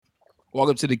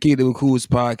Welcome to the Key to the Coolest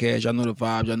podcast. Y'all know the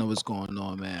vibes. Y'all know what's going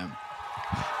on, man.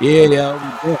 Yeah, we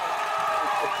back.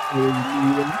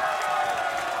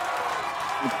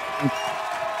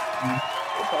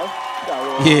 Okay. Got a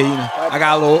little Yeah, you know, I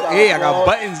got a little. got Yeah, I got applause.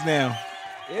 buttons now.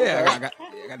 Yeah, Okay.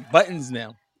 I got buttons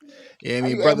now. Yeah, I How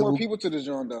mean, you add brother. more people to this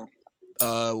joint though?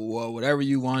 Well, whatever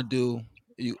you want to do,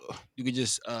 you can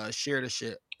just share the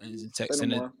shit and just Say text no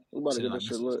send it more. We about to send get it like this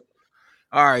shit messages. lit.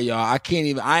 All right, y'all.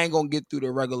 I ain't gonna get through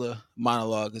the regular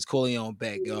monologue because Coleon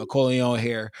back, y'all. Coleon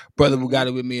here. Brother Mm-hmm.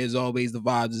 Bugatti with me as always. The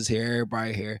vibes is here.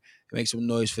 Everybody here. Make some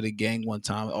noise for the gang one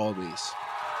time, always.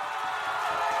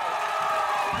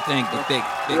 Thank you.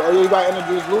 Oh, you gotta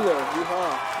introduce Lulu.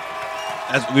 Yeehaw.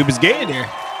 That's we was getting there.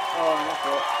 Oh, my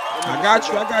fault. I got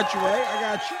you. Right? I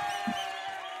got you.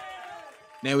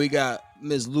 Then we got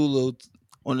Miss Lulu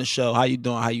on the show. How you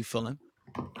doing? How you feeling?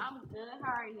 I'm good.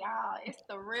 How are y'all? It's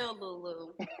the real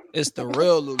Lulu. It's the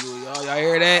real Lulu, y'all. Y'all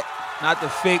hear that? Not the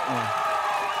fake one.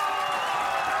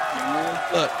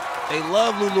 Mm-hmm. Look, they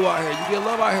love Lulu out here. You get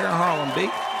love out here in Harlem, B.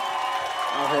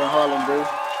 Out here in Harlem, bro.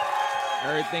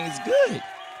 Everything's good.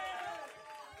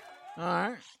 All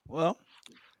right. Well,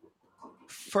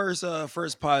 first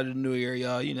part of the new year,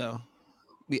 y'all. You know,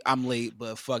 I'm late,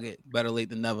 but fuck it, better late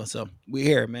than never. So we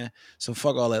here, man. So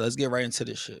fuck all that. Let's get right into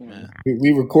this shit, man.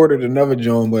 We recorded another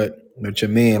joint, but your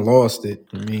man lost it.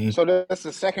 I mean, So that's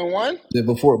the second one?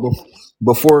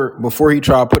 before he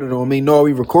tried to put it on me. No,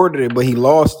 we recorded it, but he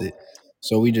lost it.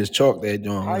 So we just chalked that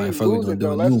joint. How Like, you fuck, we lose gonna it do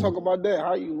though? a Let's new talk one. about that.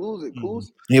 How you lose it, Mhm.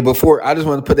 Coos? Yeah, before I just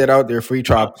want to put that out there. Free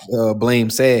try blame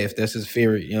Saf. That's his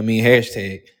favorite. You know what I mean,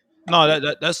 hashtag. No,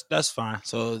 that's fine.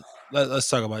 So let's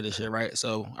talk about this shit, right?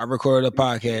 So I recorded a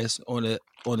podcast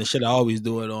on the shit I always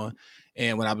do it on,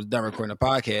 and when I was done recording the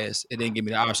podcast, it didn't give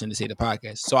me the option to say the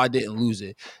podcast, so I didn't lose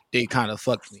it. They kind of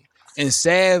fucked me. And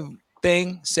Sav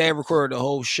recorded the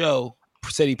whole show,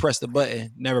 said he pressed the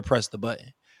button, never pressed the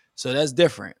button. So that's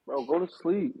different. Bro, go to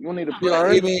sleep. You don't need a But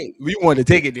I PRN? mean, we wanted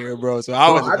to take it there, bro. So I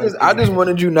No, wasn't gonna I take it just there.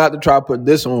 wanted you not to try to put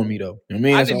this on me though. You know what I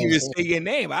mean, I that's didn't all I'm even saying. say your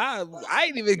name. I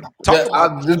didn't even talk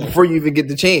about I, just before you even get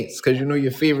the chance, because you know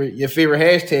your favorite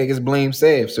hashtag is blame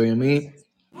Saf. So you know what I mean.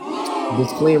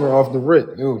 Disclaimer off the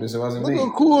rip. Yo, this wasn't Look me.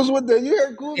 at Coos with the you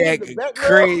heard Coos yeah, with the background.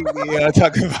 crazy. Yeah, I'm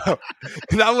talking about.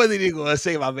 Cause I wasn't even gonna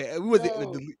say my man. Yo,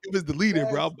 It was deleted,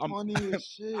 bro. that's funny as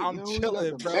shit, I'm yo. You got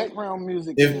chilling, the bro. background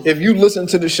music If on. you listen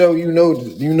to the show, you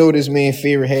know this man's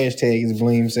favorite hashtag is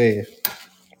blame Saf.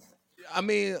 I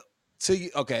mean,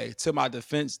 to my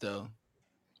defense though,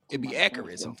 To it my be defense,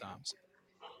 accurate though. sometimes.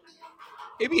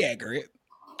 It be accurate.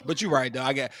 But you're right though.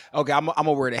 I got okay. I'm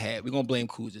gonna wear the hat. We're gonna blame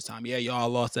Kuz this time. Yeah, y'all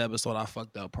lost the episode. I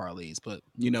fucked up parlays, but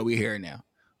you know we here now.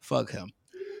 Fuck him.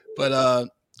 But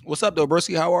what's up though,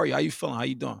 Brisky? How are you? How you feeling? How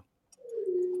you doing?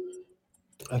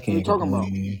 I What you can't talking about?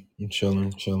 complain. I'm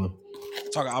chilling.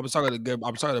 I was talking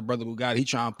to brother Bugatti. He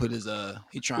trying to put his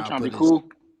You trying to be cool?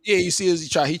 yeah, you see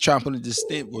he trying to put a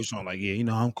distinct voice on, like, yeah, you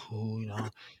know, I'm cool, you know.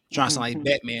 Trying to sound like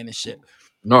Batman and shit.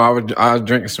 No, I was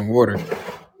drinking some water.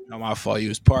 Not my fault, you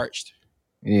was parched.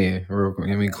 Yeah, real quick.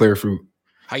 I mean, clear fruit.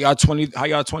 How y'all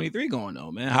 23 going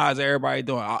though, man? How's everybody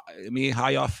doing? I mean, how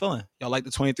y'all feeling? Y'all like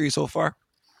the 23 so far?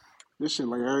 This shit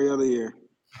like every other year.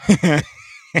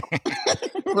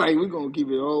 Like we gonna keep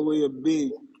it all the way up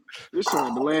big. This shit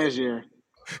like the last year.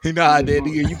 You know how that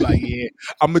nigga, you be like, yeah,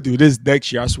 I'm gonna do this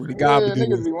next year. I swear to God, I'm Yeah, gonna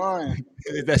do niggas be lying.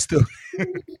 this. That's still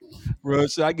bro.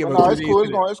 So I give But up no, 2 it's days cool.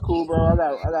 to that. It's cool, bro. I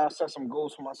gotta set some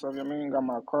goals for myself. You know what I mean, got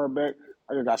my car back.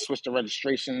 I just got to switch the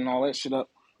registration and all that shit up.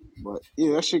 But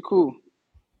yeah, that shit cool.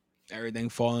 Everything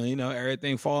falling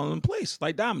in place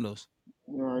like dominoes.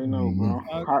 You already know, bro.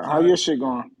 Uh, How uh, your shit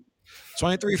going?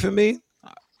 23 for me.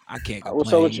 I can't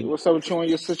What's up with complain. you? What's up with you and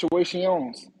your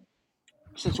situations?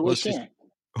 What si- Situation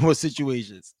what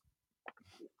situations?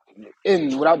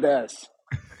 in without the S.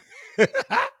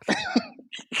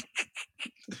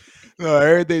 No,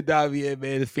 everything down here,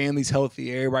 man. The family's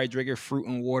healthy. Everybody drinking fruit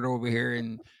and water over here,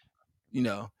 and you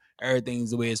know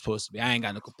everything's the way it's supposed to be. I ain't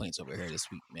got no complaints over here this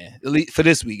week, man. At least for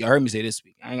this week, I heard me say this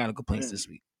week. I ain't got no complaints this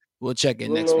week. We'll check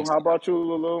in next Lulu, week. how about you,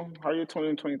 Lulu? How your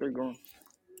 2023 going? We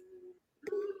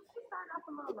started off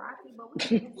a little rocky, but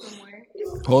we getting somewhere.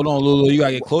 Hold on, Lulu. You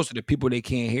gotta get closer to people. They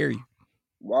can't hear you.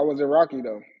 Why was it rocky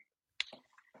though?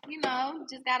 You know,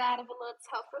 just got out of a little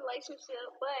tough relationship,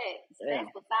 but Damn.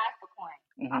 that's besides the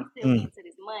point. I'm still Mm. getting to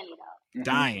this money though.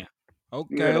 Dying. You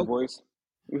hear Okay. the voice.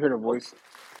 You hear the voice.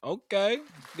 Okay.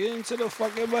 Get into the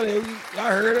fucking money.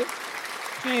 I heard it.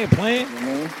 She ain't playing. You know what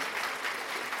I mean?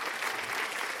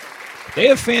 They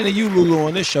a fan of you, Lulu,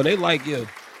 on this show. They like you.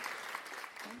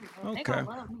 They Okay. gonna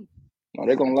love me. No,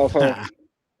 they gonna love her.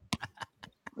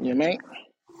 You know what I mean?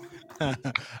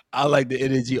 I like the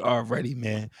energy already,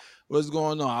 man. What's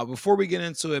going on? Before we get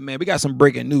into it, man, we got some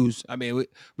breaking news. I mean,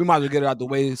 we might as well get it out the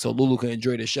way so Lulu can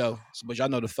enjoy the show. So, but y'all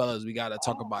know the fellas, we gotta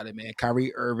talk about it, man.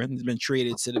 Kyrie Irving has been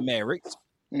traded to the Mavericks.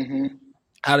 Mm-hmm.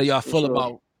 How do y'all For feel sure.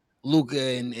 about Luca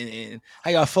and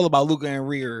how y'all feel about Luca and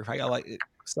Rhea? How y'all like it?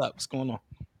 What's up? What's going on?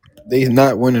 They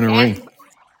not winning the ring.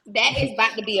 That is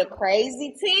about to be a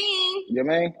crazy team. You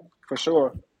mean? For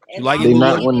sure. You like it, They Lulu?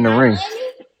 not winning the ring.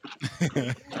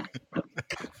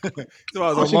 So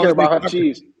All she care about her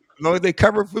cheese. As long as they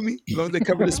cover for me, as long as they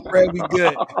cover the spread, we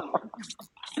good.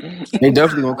 They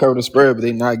definitely gonna cover the spread, but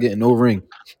they not getting no ring.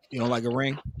 You don't like a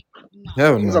ring?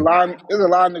 Hell There's a no. lot of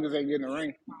niggas ain't getting a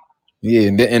ring. Yeah,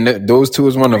 and those two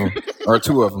is one of them, or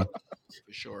two of them.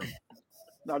 For sure.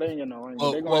 No, they ain't getting no ring.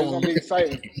 Well, It's gonna be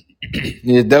exciting.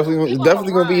 Yeah, it's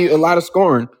definitely gonna be a lot of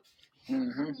scoring.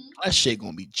 Mm-hmm. That shit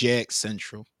gonna be Jack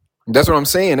Central. That's what I'm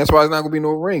saying. That's why it's not gonna be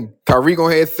no ring. Kyrie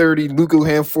gonna have 30, Luka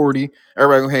gonna have 40,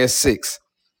 everybody gonna have 6.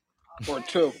 Or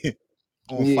 2.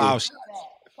 On Yeah. 5 shots.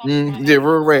 Yeah,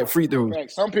 real rat free throws.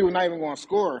 Fact, some people not even gonna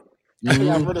score.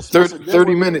 Mhm.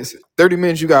 30 minutes. 30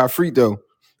 minutes you got a free throw.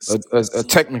 A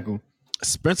technical.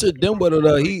 Spencer Dinwiddie,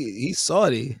 though, he's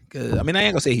salty. I mean, I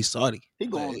ain't gonna say he's salty. He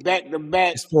going back to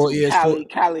back. It's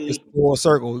full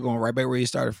circle. We're going right back where he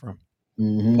started from.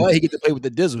 Mhm. But he get to play with the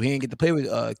Dizzle. He ain't get to play with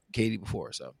KD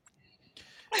before, so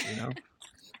you know.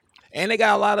 And they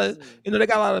got a lot of, they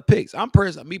got a lot of picks.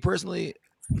 Me personally,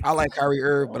 I like Kyrie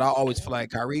Irving, but I always feel like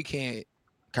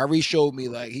Kyrie showed me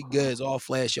like he good, it's all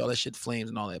flashy, all that shit, flames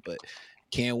and all that, but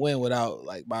can't win without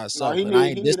like by No, himself. he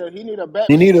need a Batman.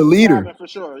 He need a leader. Robin for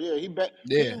sure. Yeah, he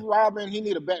Robin. He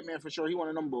need a Batman for sure. He one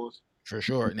of them bulls. For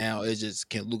sure. Now it's just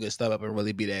can Luka step up and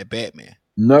really be that Batman?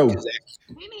 No. He needs a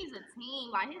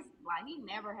team. Like he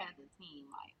never had a team.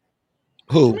 Like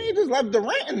Who? He just left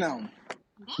Durant in them.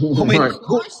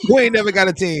 Who ain't never got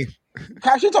a team?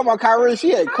 She talking about Kyrie. She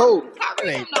had Kobe.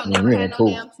 Kyrie never had no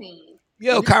damn team.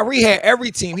 Yo, Kyrie had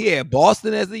every team. He had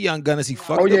Boston as the young gunners. He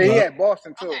fucked he up. had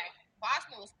Boston too. Okay.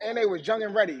 Boston was and they was young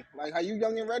and ready. Like how you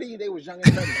young and ready, they was young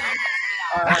and ready.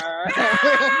 I'm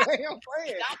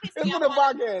playing. It's for the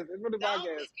podcast.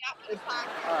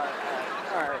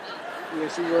 All right. Yeah,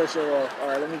 she will show off. All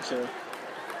right, let me chill.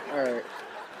 All right.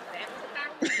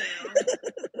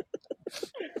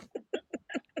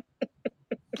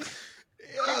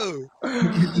 Yo,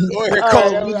 here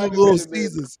comes Little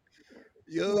Caesars.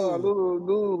 Yo, no,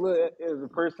 Lulu is a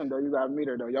person though. You gotta meet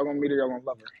her though. Y'all gonna meet her. Y'all gonna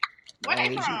love her. Where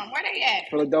they from? Where they at?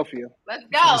 Philadelphia. Let's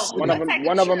go. One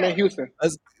of them in Houston.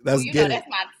 Let's get it.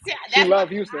 She love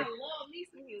Houston. I love me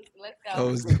some Houston. Let's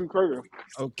go.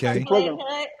 Okay.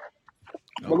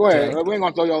 But go ahead. We ain't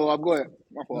gonna throw y'all off. Go ahead.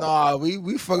 Nah,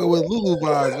 we fucking with Lulu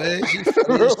vibes, man. She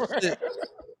funny as shit.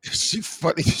 She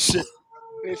funny as shit.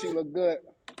 Yeah, she look good.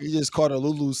 He just caught a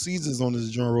Lulu Caesars on this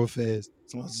joint real fast.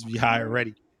 Someone's be high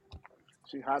already.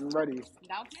 She hot and ready.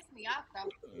 Don't piss me off though.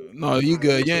 No, you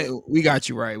good. Yeah, we got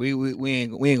you right. We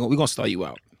gonna start you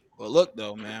out. But look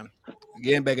though, man.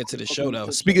 Getting back into the show though.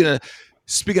 Speaking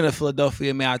of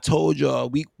Philadelphia, man, I told y'all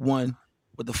week 1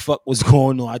 what the fuck was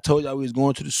going on. I told y'all we was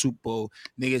going to the Super Bowl.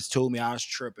 Niggas told me I was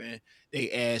tripping.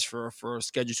 They asked for a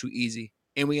schedule too easy,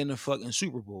 and we in the fucking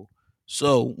Super Bowl.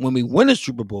 So when we win the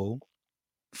Super Bowl,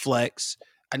 Flex,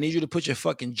 I need you to put your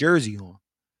fucking jersey on.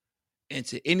 And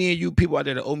to any of you people out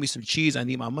there that owe me some cheese, I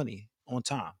need my money on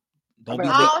time. Don't be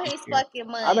late. All his fucking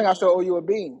money. I think I still owe you a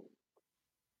bean.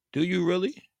 Do you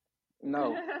really?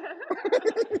 No.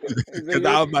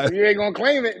 If you ain't gonna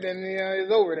claim it, then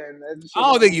it's over. Then I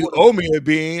don't think you owe me a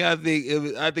bean. I think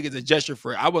it's a gesture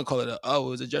for. I wouldn't call it it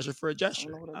was a gesture for a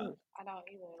gesture. I don't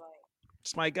either. Like,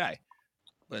 it's my guy.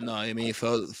 But no, I mean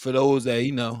for those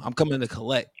that I'm coming to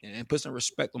collect and put some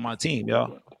respect on my team,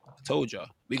 y'all. I told y'all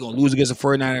we gonna lose against the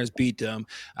 49ers, beat them.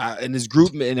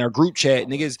 In our group chat,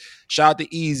 niggas shout out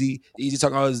to Easy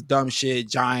talking all this dumb shit,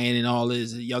 Giant and all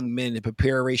this young men in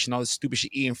preparation, all this stupid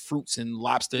shit, eating fruits and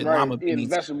lobster and lima beans,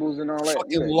 vegetables and all that.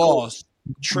 Fucking lost,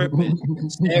 tripping.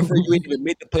 Stanford, you ain't even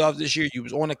made the playoffs this year. You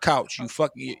was on the couch.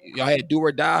 Y'all had do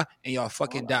or die, and y'all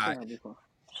fucking died.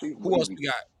 Who else we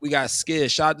got? We got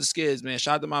Skids. Shout out to Skids, man.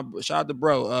 Shout out to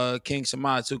bro, King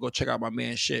Samad too. Go check out my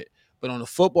man shit. But on the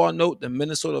football note, the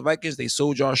Minnesota Vikings, they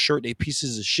sold y'all shirt, they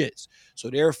pieces of shits.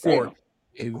 So therefore,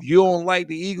 if you don't like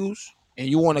the Eagles and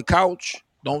you on a couch,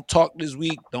 don't talk this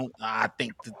week. I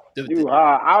think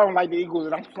I don't like the Eagles,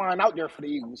 and I'm flying out there for the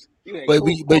Eagles. But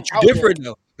you different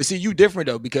though. But see, you different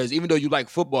though, because even though you like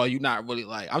football, you not really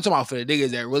like. I'm talking about for the niggas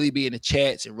that really be in the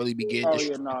chats and really be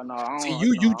getting. No. See,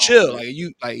 you chill,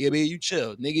 you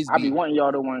chill, niggas. I be wanting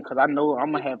y'all to win because I know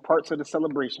I'm gonna have parts of the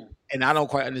celebration. And I don't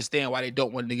quite understand why they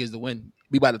don't want niggas to win.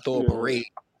 We about to throw a parade.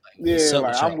 Yeah, What's up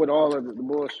like with y'all? I'm with all of the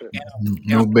bullshit.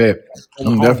 No bet. And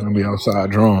I'm I'm definitely outside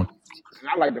drawing. And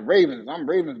I like the Ravens. I'm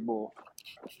Ravens bull.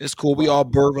 It's cool. We But all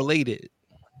bird related.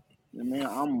 I mean,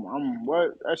 I'm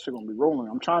what that shit gonna be rolling.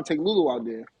 I'm trying to take Lulu out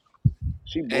there.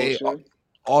 She Hey, bullshit.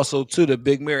 also to the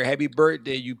Big Mirror, happy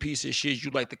birthday, you piece of shit. You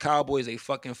like the Cowboys? They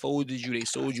fucking folded you. They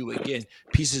sold you again.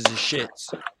 Pieces of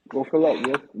shits. Go fill up,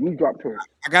 yo. You dropped her.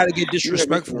 I gotta get You had me to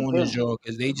disrespectful the on this film. joke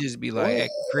because they just be like What?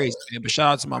 acting crazy, man. But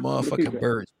shout out to my What a piece motherfucking of.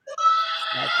 birds.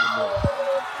 Shout out to the birds.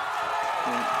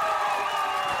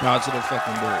 Shout out to the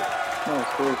fucking birds. No,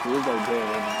 seriously, it's like bad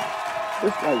right now.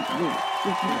 It's like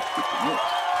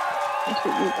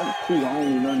I'm cool. I don't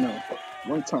need nothing else.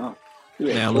 One time.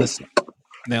 Yeah, Now cool.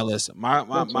 listen. My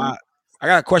One time. I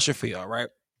got a question for y'all, right?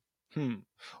 Well,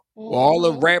 all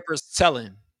the rappers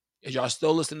telling, is y'all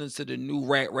still listening to the new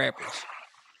rappers?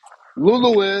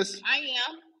 Lulu is. I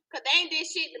am. Because they ain't did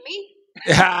shit to me.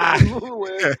 Lulu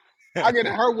is. I get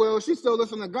in her will. She still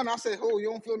listening to Gunna. I said, "Oh, you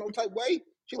don't feel no type way?"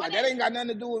 She like, "That ain't got nothing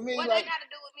to do with me." What Like, they got to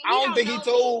do with me? I don't think he know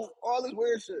told me. all this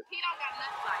weird shit. He don't got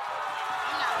nothing like that.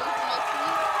 I'm not losing no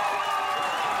sleep.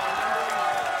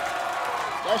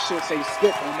 That shit say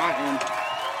skip on my end.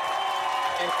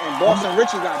 And Boston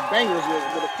Richie got bangers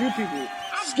with a few people.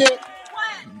 Skip.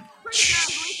 What? Pretty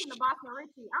girls listen to Boston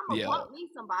Richie. I'm going to bump me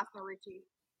some Boston Richie.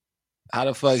 How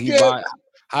the fuck he Skip. buy?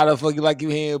 How the fuck you like he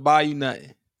ain't buy you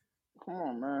nothing? Come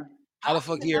on, man. How the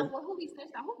fuck he? Who he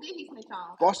snitched on? Who did he snitch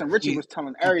on? Boston Richie was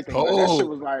telling everything. Like,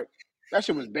 that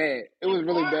shit was bad. It was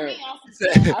really bad.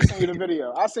 I sent you the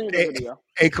video.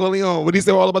 Hey, Corleone, what he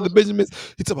say all about the Benjamins?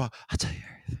 He talk about, I tell you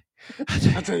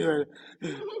everything. I tell you,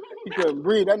 he couldn't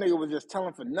breathe. That nigga was just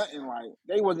telling for nothing. Like,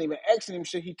 they wasn't even asking him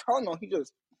shit. He telling them. He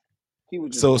was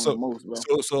just doing the most,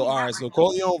 bro. So all right. So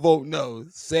Corleone vote no.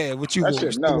 Sad. What you That vote?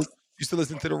 shit, no. You still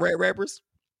listen to the rappers?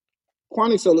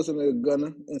 Kwani still listening to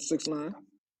Gunna and 6ix9ine.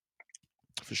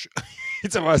 For sure. He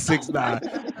talking about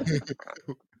 6ix9ine.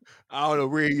 I don't know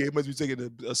where he must be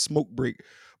taking a smoke break,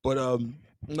 but no.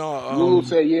 Lulu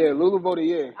said yeah. Lulu voted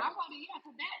yeah. I voted yeah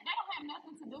because that don't have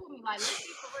nothing to do with me. Like, let's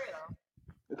be for real.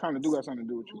 It kind of do got something to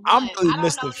do with you. I'm really I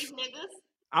don't know these niggas.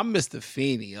 I'm Mr.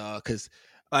 Feeney, y'all, because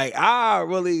like I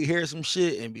really hear some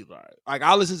shit and be like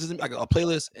I listen to some, like a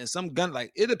playlist and some gun,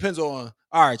 like it depends on.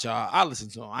 All right, y'all, I listen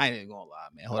to them. I ain't gonna lie,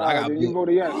 man. Hold on, I got then you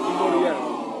voted yes.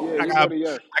 Yeah, you voted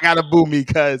yes. I gotta boo me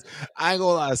because I ain't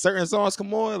gonna lie. Certain songs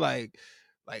come on, like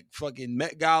fucking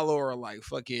Met Gala or like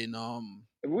fucking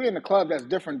If we in the club, that's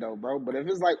different though, bro. But if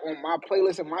it's like on my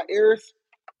playlist in my ears,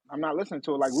 I'm not listening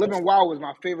to it. Like Living Wild was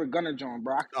my favorite Gunna joint,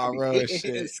 bro. I be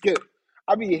hating Skip.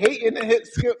 I be hating to hit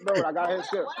Skip, bro. And I got hit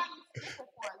Skip.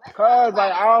 Cause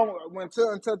like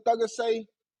until Thugger say,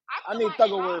 I need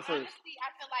Thugger word first. I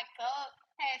feel like Thug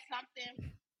had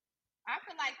something. I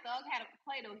feel like Thug had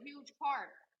played a huge part.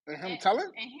 And him telling?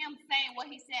 And him saying what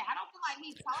he said. I don't feel like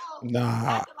he told.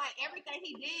 Nah. I feel like everything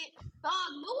he did, Thug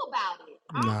knew about it.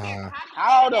 I don't care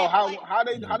how though?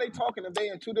 How they talking if they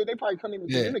in 2 days? They probably couldn't even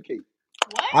communicate.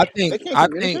 What? I think they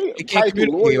can't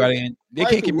communicate right in. They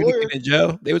can't communicate in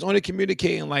jail. They was only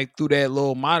communicating like through that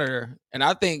little monitor. And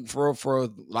I think for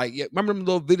like, remember them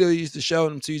little video you used to show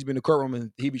him to used to be in the courtroom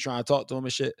and he be trying to talk to him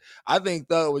and shit. I think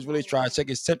Thug was really trying to check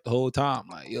his temp the whole time.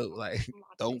 Like, yo, like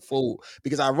don't fool.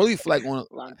 Because I really feel like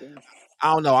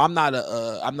I don't know. I'm not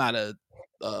a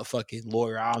fucking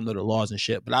lawyer. I don't know the laws and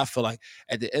shit. But I feel like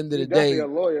at the end of the day, a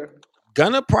lawyer.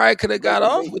 Gunna probably could have got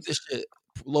off with this shit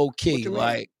low key,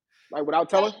 like without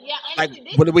telling. Like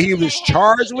what he was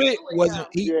charged with wasn't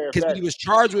he? Because what he was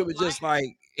charged with was just like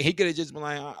he could have just been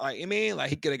like I mean, like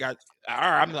he could have got. All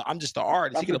right, I'm just the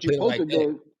artist. He could have played it like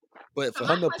that. But for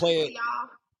him to play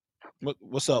it,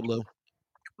 what's up, Lou?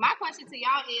 My question to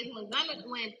y'all is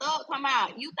when Thug come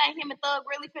out, you think him and Thug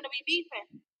really finna be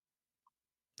beefing?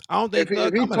 I don't think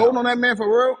if he told on that man for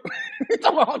real, I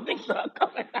don't think Thug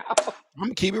coming out. I'm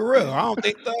gonna keep it real. I don't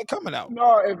think Thug coming out.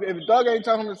 No, if Thug ain't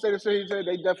telling him to say the shit he said,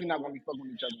 they definitely not gonna be fucking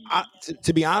with each other.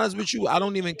 To be honest with you, I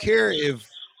don't even care if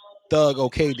Thug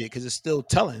okayed it because it's still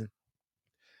telling.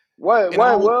 What,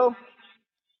 Will?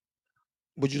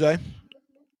 What'd you say?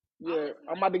 Yeah,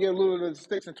 I'm about to get a little of the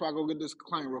sticks until I go get this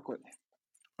client real quick.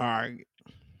 All right.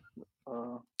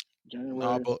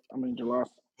 January. July.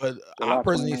 But I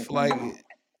personally feel like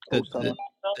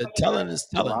the telling is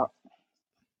telling.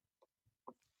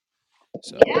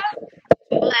 So. Yeah,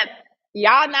 but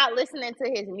y'all not listening to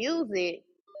his music.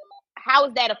 How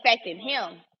is that affecting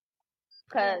him?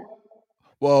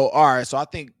 Well, all right. So I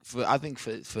think for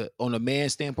on a man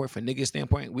standpoint, for nigga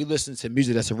standpoint, we listen to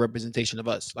music that's a representation of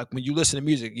us. Like when you listen to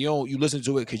music, you listen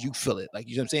to it because you feel it. Like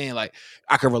you know what I'm saying? Like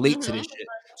I can relate to this shit.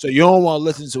 So you don't want to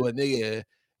listen to a nigga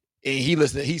And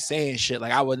he's saying shit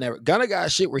like I would never. Gunna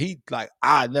got shit where he like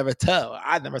I never tell.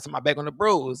 I never turn my back on the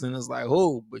bros, and it's like,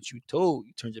 oh, but you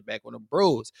turned your back on the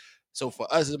bros. So for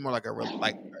us, it's more like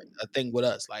a thing with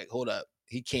us. Like, hold up,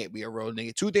 he can't be a real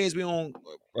nigga. Two things we don't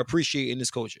appreciate in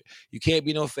this culture: you can't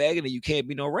be no faggot, and you can't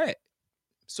be no rat.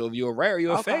 So if you're a rat or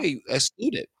you're a faggot,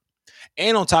 exclude it.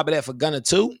 And on top of that, for Gunna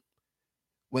too,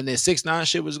 when the 6ix9ine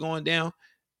shit was going down,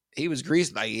 he was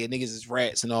greased like, yeah, niggas is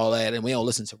rats and all that, and we don't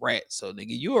listen to rats. So nigga,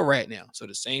 you a rat now. So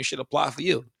the same shit apply for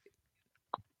you.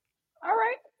 All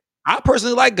right. I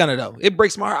personally like Gunna though. It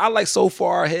breaks my heart. I like So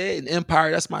Far Ahead and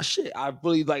Empire. That's my shit. I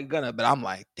really like Gunna, but I'm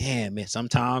like, damn man. Some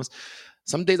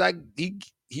days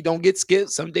he don't get skipped.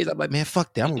 Some days I'm like, man,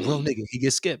 fuck that. I'm a real nigga. He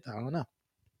gets skipped. I don't know.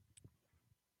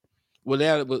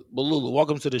 Well, but Lulu,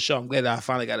 welcome to the show. I'm glad that I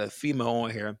finally got a female on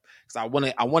here because I want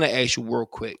to ask you real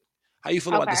quick. How you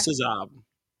feel about the SZA album?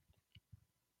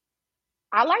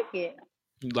 I like it.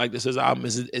 You like the SZA album?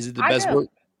 Is it the best work?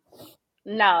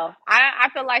 No, I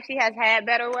feel like she has had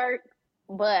better work,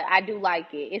 but I do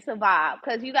like it. It's a vibe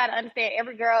because you got to understand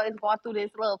every girl is going through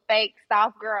this little fake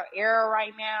soft girl era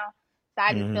right now. So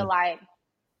I just feel like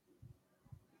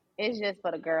it's just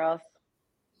for the girls.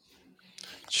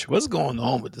 What's going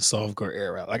on with the soft girl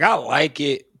era? Like I like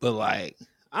it, but like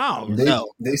I don't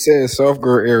know. They said soft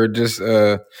girl era just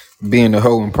being a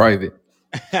hoe in private.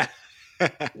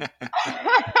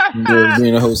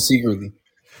 Being a hoe secretly.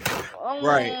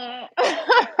 Right.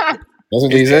 That's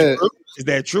what they said. Is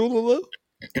that true, Lulu?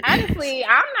 Honestly,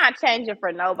 I'm not changing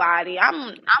for nobody.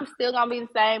 I'm still gonna be the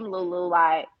same Lulu.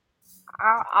 Like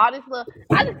all this little,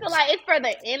 I just feel like it's for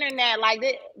the internet. Like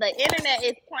the internet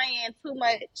is playing too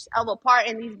much of a part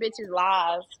in these bitches'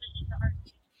 lives.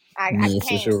 I can't.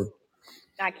 For sure.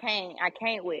 I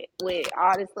can't with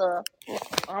all this stuff.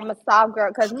 I'm a soft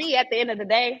girl because me at the end of the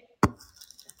day,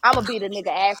 I'm gonna be the nigga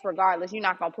ass regardless. You're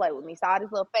not gonna play with me. So all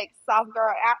this little fake soft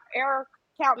girl era,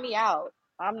 count me out.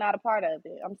 I'm not a part of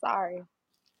it. I'm sorry.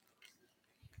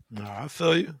 No, I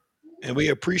feel you, and we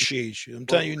appreciate you. I'm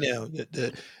telling you now,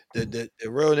 the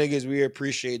real niggas, we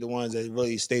appreciate the ones that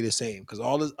really stay the same because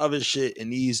all this other shit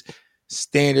and these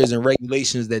standards and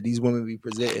regulations that these women be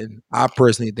presenting, I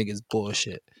personally think is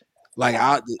bullshit. Like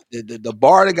the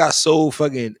bar that got so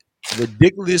fucking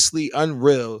ridiculously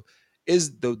unreal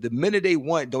is the minute they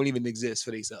want don't even exist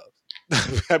for themselves.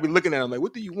 I be looking at them like,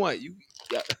 what do you want?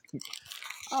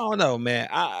 I don't know, man.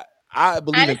 I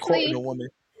believe in courting a woman.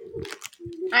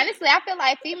 Honestly, I feel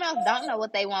like females don't know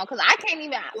what they want because I can't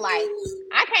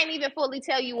even fully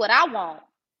tell you what I want.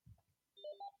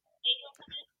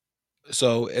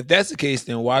 So if that's the case,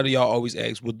 then why do y'all always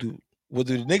ask what do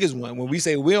the niggas want? When we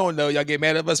say we don't know, y'all get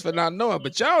mad at us for not knowing,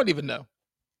 but y'all don't even know.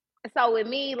 So with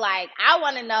me, like I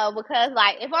want to know because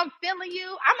like if I'm feeling you,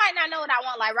 I might not know what I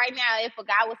want. Like right now, if a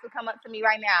guy was to come up to me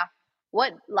right now,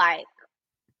 what like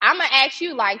I'm gonna ask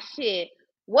you like shit,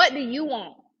 what do you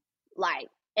want? Like,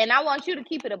 and I want you to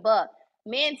keep it a buck.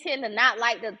 Men tend to not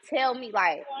like to tell me,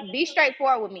 like, be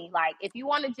straightforward with me. Like, if you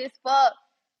want to just fuck,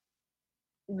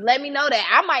 let me know that.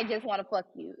 I might just want to fuck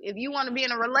you. If you want to be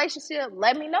in a relationship,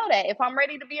 let me know that. If I'm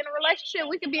ready to be in a relationship,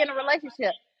 we can be in a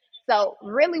relationship. So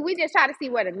really, we just try to see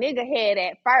where the nigga head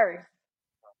at first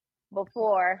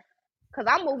before, because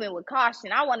I'm moving with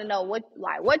caution. I want to know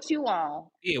what you want.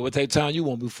 Yeah, what type of time you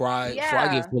want before I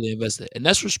get fully invested, and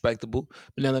that's respectable.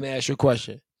 But now let me ask you a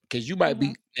question, because you might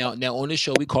be now on this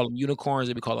show we call them unicorns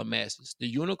and we call them masses. The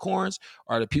unicorns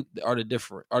are the people are the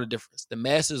difference. The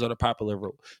masses are the popular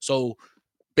vote. So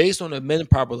based on the men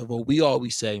popular vote, we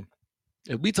always say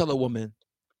if we tell a woman,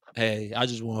 "Hey, I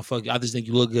just want to fuck you. I just think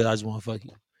you look good. I just want to fuck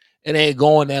you." It ain't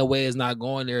going that way. It's not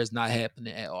going there. It's not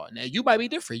happening at all. Now you might be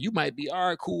different. You might be all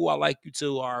right, cool. I like you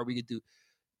too. All right, we could do.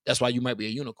 That's why you might be a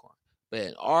unicorn. But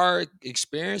in our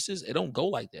experiences, it don't go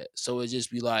like that. So it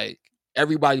just be like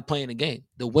everybody playing the game.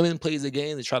 The woman plays the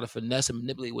game. They try to finesse and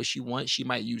manipulate what she wants. She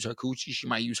might use her coochie. She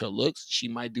might use her looks. She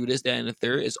might do this, that, and the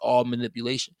third. It's all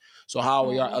manipulation. So how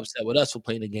are y'all upset with us for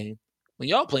playing the game when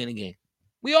y'all playing the game?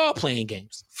 We all playing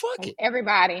games. Fuck it.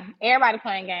 Everybody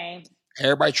playing games.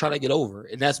 Everybody trying to get over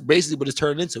it. And that's basically what it's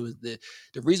turned into. Is the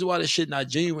reason why this shit not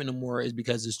genuine anymore is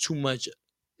because it's too much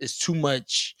what's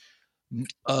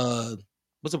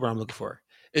the word I'm looking for?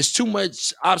 It's too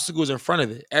much obstacles in front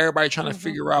of it. Everybody trying to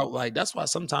figure out, like, that's why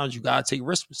sometimes you gotta take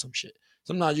risks with some shit.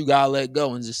 Sometimes you gotta let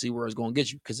go and just see where it's gonna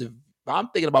get you. Because if I'm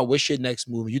thinking about what's your next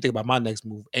move and you think about my next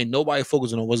move, ain't nobody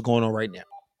focusing on what's going on right now.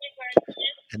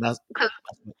 And that's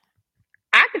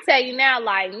I could tell you now,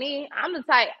 like me, I'm the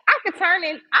type I could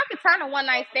turn a one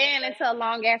night stand into a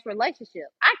long ass relationship.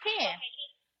 I can.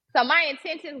 So my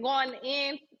intentions going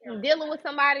in dealing with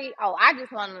somebody, I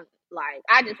just want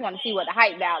to see what the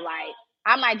hype about. Like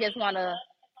I might just want to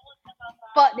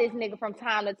fuck this nigga from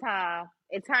time to time.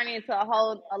 It turned into a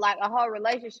whole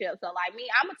relationship. So like me,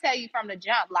 I'm gonna tell you from the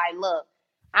jump, like, look,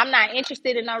 I'm not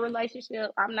interested in no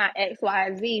relationship. I'm not X,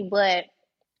 Y, Z, but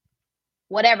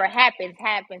whatever happens,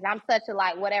 happens. I'm such a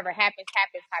like whatever happens,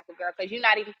 happens type of girl. Cause you're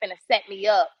not even finna set me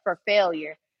up for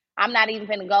failure. I'm not even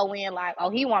finna go in like, oh,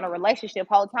 he want a relationship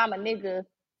whole time a nigga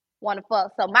wanna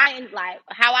fuck. So my like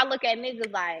how I look at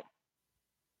niggas like,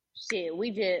 shit,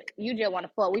 you just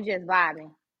wanna fuck, we just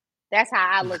vibing. That's how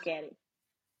I look at it.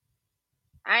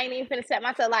 I ain't even finna set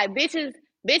myself like bitches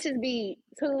be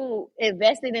too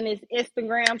invested in this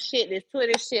Instagram shit, this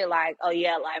Twitter shit, like, oh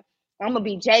yeah, like I'm gonna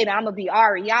be Jada, I'm gonna be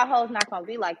Ari. Y'all hoes not gonna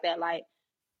be like that. Like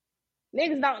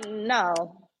niggas don't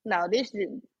no, this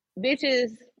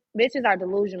bitches are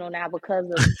delusional now because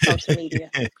of social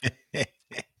media.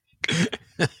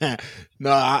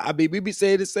 No, I mean we be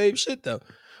saying the same shit though.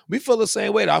 We feel the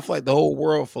same way. Though. I feel like the whole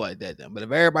world feel like that. Then, but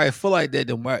if everybody feel like that,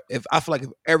 then if I feel like if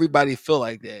everybody feel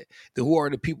like that, then who are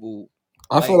the people?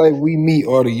 I feel like we meet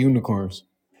all the unicorns.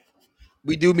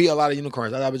 We do meet a lot of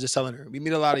unicorns. I was just telling her we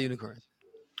meet a lot of unicorns.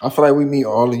 I feel like we meet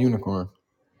all the unicorns.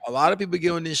 A lot of people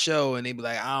get on this show and they be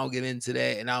like, I don't get into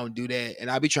that and I don't do that,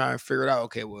 and I be trying to figure it out.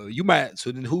 Okay, well, you might.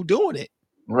 So then, who doing it?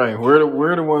 Right? We're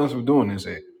the ones who doing this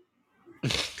at.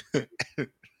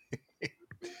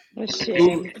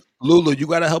 Lulu, you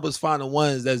gotta help us find the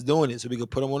ones that's doing it so we can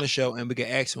put them on the show and we can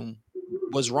ask them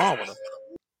what's wrong with them.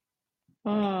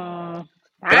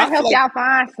 I help y'all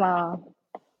find some.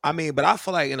 I mean, but I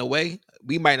feel like in a way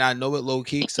we might not know it low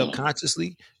key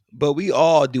subconsciously, but we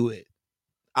all do it.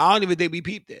 I don't even think we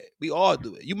peep that. We all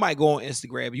do it. You might go on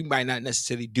Instagram. You might not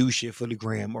necessarily do shit for the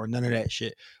gram or none of that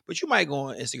shit, but you might go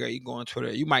on Instagram. You go on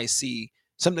Twitter. You might see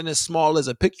something as small as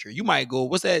a picture. You might go,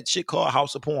 what's that shit called?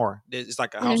 House of Porn. It's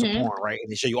like a house of porn, right?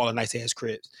 And they show you all the nice ass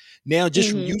cribs. Now, just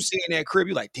from you seeing that crib,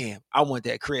 you're like, damn, I want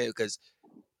that crib because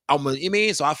you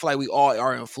mean? So I feel like we all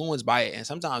are influenced by it. And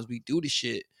sometimes we do the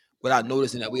shit without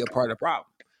noticing that we are part of the problem.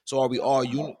 So are we all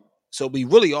so we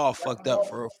really all fucked up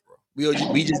for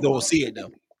we just don't see it though.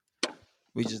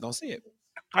 We just don't see it.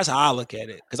 That's how I look at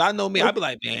it. Cause I know me, I be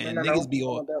like, man, niggas be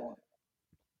on.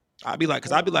 I be like,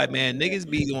 man, niggas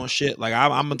be on shit. Like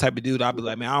I'm the type of dude. I be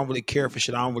like, man, I don't really care for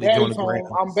shit. I don't really go on the gram.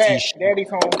 I'm back. Daddy's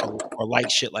home. Or like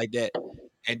shit like that.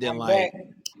 And then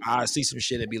I see some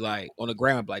shit and be like on the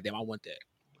gram and be like, damn, I want that.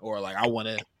 Or like I want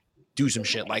to do some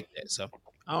shit like that. So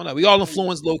I don't know. We all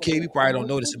influenced low key. We probably don't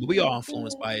notice it, but we all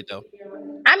influenced by it though.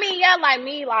 I mean, yeah, like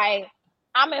me, like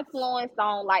I'm influenced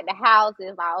on like the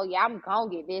houses. Like, oh yeah, I'm gonna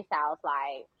get this house.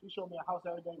 Like, you show me a house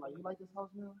every day. Like, you like this house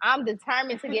now? I'm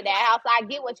determined to get that house. I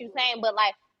get what you're saying, but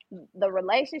like the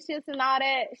relationships and all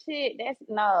that shit, that's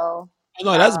no.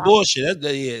 No, that's bullshit.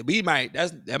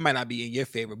 That might not be in your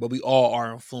favor, but we all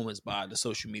are influenced by the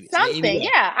social media. Something,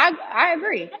 yeah, I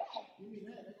agree.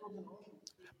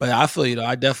 But I feel you though.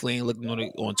 I definitely ain't looking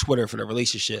on Twitter for the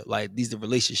relationship. Like these the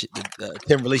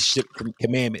 10 relationship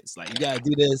commandments. Like you gotta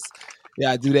do this, you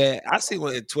gotta do that. I see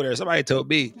one on Twitter. Somebody told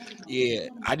me, yeah,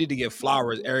 I need to get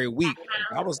flowers every week.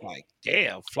 I was like,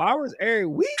 damn, flowers every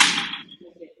week.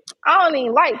 I don't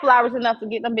even like flowers enough to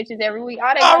get them bitches every week.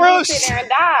 All they gonna do is sit there and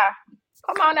die.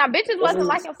 Come on now, bitches wasn't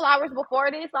liking flowers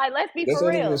before this. Like, let's be for real.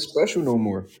 That's not even special no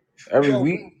more. Every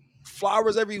week.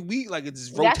 Flowers every week, like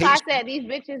it's rotation. That's why I said these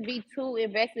bitches be too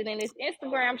invested in this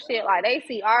Instagram shit. Like they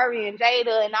see Ari and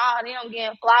Jada and all them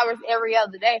getting flowers every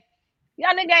other day.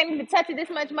 Y'all nigga ain't even touching this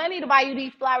much money to buy you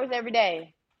these flowers every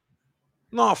day.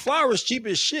 No, flowers cheap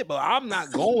as shit, but I'm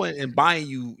not going and buying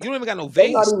you. You don't even got no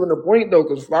vase. That's not even the point though,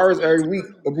 because flowers every week,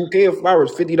 a bouquet of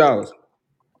flowers, $50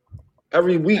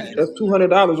 every week. That's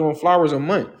 $200 on flowers a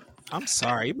month. I'm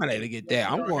sorry, you might not even get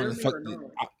that. I'm going to fuck.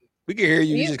 We can hear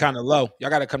you. You just kind of low.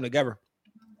 Y'all got to come together.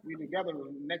 We together.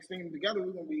 Next thing together,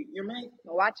 we're gonna be. You know what I mean?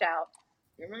 Watch out.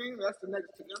 You know what I mean? That's the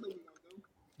next together we gonna do.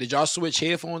 Did y'all switch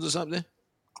headphones or something?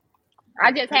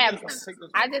 I just had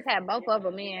both of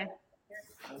them in.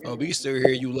 Oh, we can still hear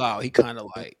you loud. He kind of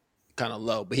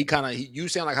low, but you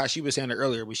sound like how she was saying it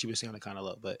earlier, but she was saying it kind of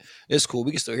low. But it's cool.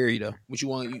 We can still hear you though. What you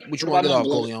want to get off,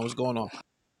 Goleon? What's going on?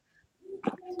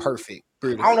 Perfect.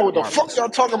 Beautiful. I don't know what the fuck y'all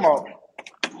talking about.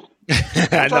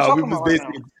 I know.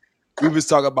 We was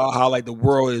talking about how like the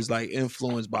world is like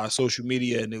influenced by social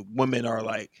media, and the women are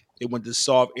like they went to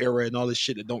soft era and all this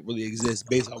shit that don't really exist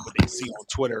based on what they see on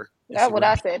Twitter. That's what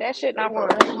I said. That shit not for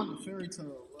real. Fairy tale,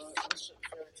 bro. That shit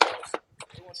fairy tale.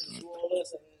 They want you to do all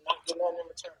this and not get nothing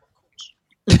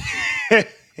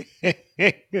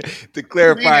in return. To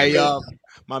clarify, y'all,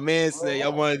 my man said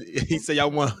y'all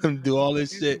want him to do all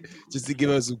this shit just to give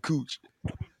us some cooch.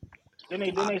 Then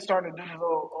they started doing a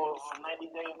little 90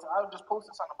 days. I just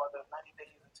posted something about that 90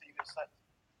 days until you get sex.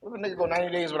 If a nigga go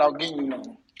 90 days without getting you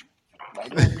nothing.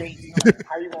 Like, no dates, no.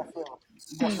 How you gonna feel?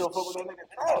 You gonna still fuck with that nigga?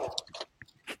 No.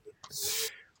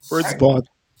 First of all,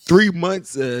 3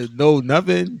 months, no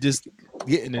nothing, just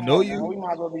getting to know you. We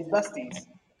might as well be besties.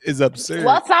 Is absurd.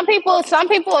 Well, some people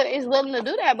is willing to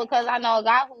do that because I know a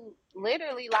guy who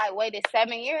literally like waited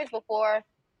 7 years before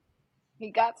he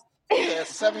got. Yeah,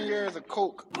 7 years of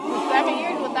coke. 7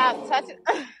 years without touching.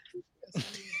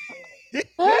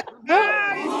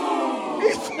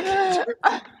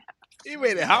 He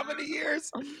waited how many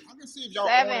years? I can see if y'all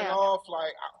on and off.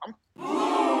 Like, I'm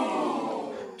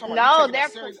no, they're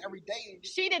serious every day.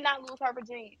 She did not lose her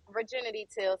virginity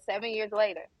till 7 years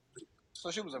later. So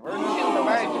she was a virgin. She was a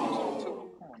virgin.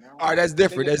 All right, that's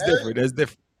different. That's different. That's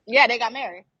different. Yeah, they got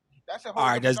married. That's all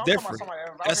right, that's different.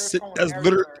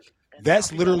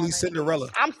 That's literally Cinderella.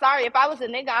 I'm sorry, if I was a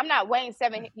nigga, I'm not waiting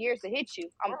 7 years to hit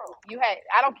you. I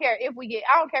don't care if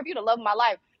you the love of my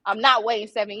life. I'm not waiting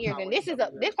 7 years. And this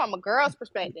from a girl's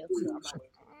perspective.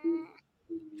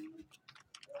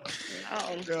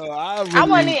 I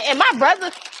want it. And my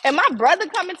brother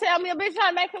come and tell me a bitch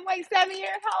trying to make him wait 7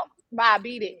 years home. Bye,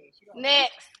 beat it.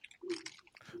 Next.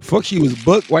 Fuck, she was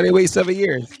booked. Why they wait 7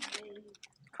 years?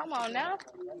 Come on now.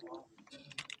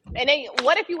 And then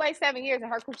what if you wait 7 years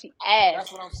and her coochie ass?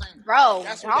 That's what I'm saying. Bro,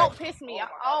 don't piss me off.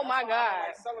 Oh my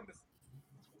God.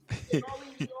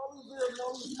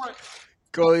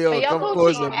 Go, yo, come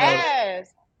closer, man.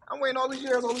 I'm waiting all these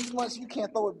years, all these months. You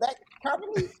can't throw it back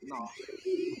properly? No.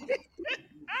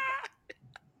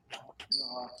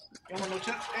 No. You want no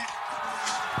chips?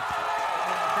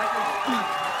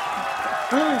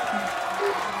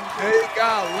 Hey,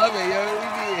 God, love it, yo. We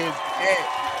need his head.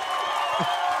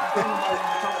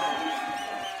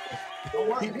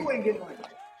 You ain't getting one.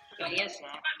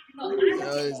 Yo,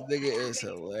 this nigga is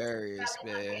hilarious,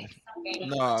 man.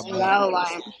 Nah, man. No,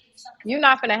 like, you're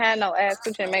not finna have no ass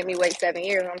coochie and make me wait 7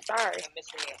 years. I'm sorry.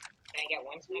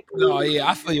 No, yeah,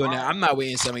 I feel you on that. I'm not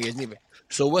waiting 7 years either.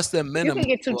 So what's the minimum? You can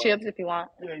get 2 chips if you want.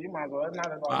 Yeah, you might as well.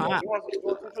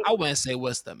 I wouldn't say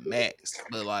what's the max,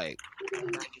 but like,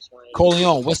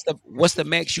 Coleon, what's the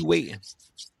max you waiting?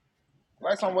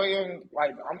 Last I'm waiting,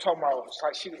 like I'm talking about,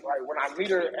 like she like when I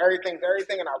meet her, everything,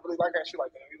 and I really like her. She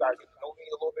like, you gotta get to know me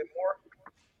a little bit more.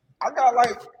 I got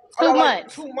like 2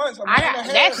 months. 2 months.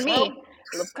 That's me.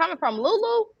 Coming from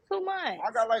Lulu, 2 months.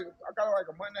 I got like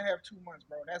a month and a half, 2 months,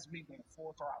 bro. That's me going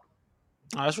full throttle.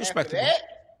 Oh, that's respectable.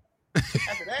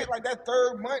 After that, like that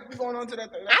 3rd month, we going on to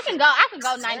that. I can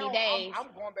go 90 days.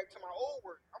 I'm going back to my old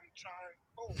work. I'm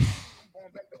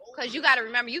going back to old. Because you got to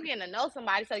remember, you getting to know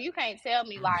somebody, so you can't tell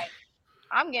me like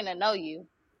I'm getting to know you.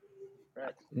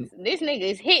 This nigga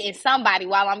is hitting somebody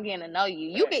while I'm getting to know you.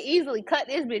 You can easily cut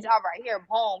this bitch off right here,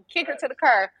 boom, kick her to the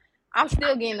curb. I'm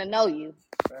still getting to know you.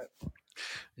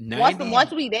 90,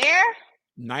 once we there,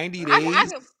 90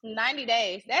 days. 90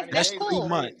 days. That's cool. 3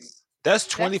 months. That's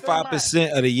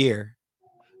 25% of the year.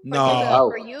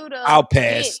 No, I'll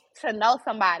pass. To know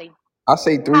somebody. I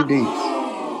say 3 dates.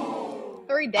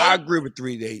 3 dates. I agree with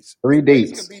 3 dates. 3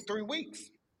 dates. Could be 3 weeks.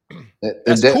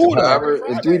 That's cool though.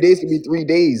 However, 3 days could be 3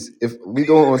 days. If we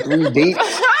go on 3 dates,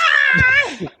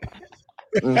 you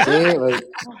know what I'm saying? Like,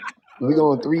 we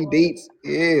go on 3 dates.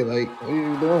 Yeah, like, what are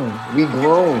you doing? We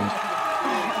grown.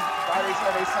 Friday,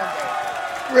 Saturday,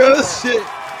 Sunday. Real shit.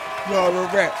 No, real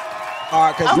rap. All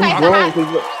right, because we grown. Because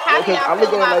I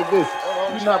look at it like this.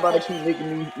 You're not about to keep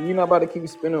you're not about to keep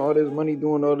spending all this money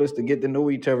doing all this to get to know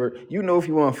each other. You know if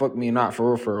you want to fuck me or not,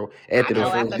 for real. After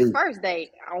the first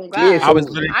date. Oh God. Yeah, so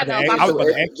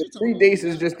the 3 dates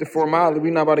is just the formality.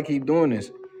 We're not about to keep doing this.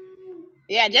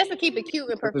 Yeah, just to keep it cute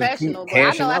and professional. But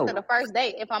I know after the first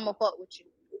date if I'm gonna fuck with you.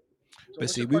 But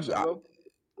see, Lulu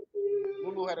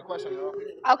had a question, y'all.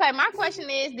 Okay, my question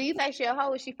is, do you think she a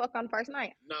hoe if she fuck on the first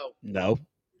night? No.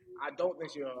 I don't think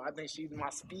she's a hoe. I think she's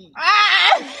my speed.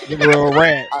 The real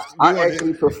rat. I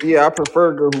actually prefer. I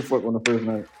prefer a girl who fuck on the first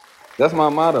night. That's my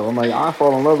motto. I'm like, I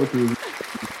fall in love with you.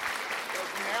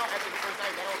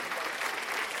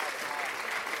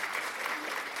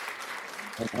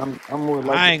 I'm more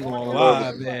like. I ain't gonna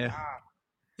lie, man.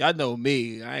 Y'all know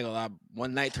me. I ain't gonna lie.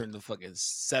 One night turned to fucking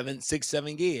 6,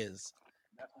 7 years.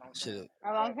 Shit.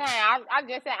 I'm saying, I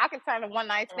just said I could turn a one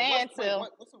night stand to.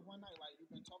 What's a one night like? You've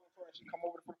been talking to her, she come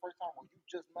over for the first time, or you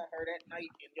just met her that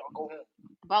night and y'all go home?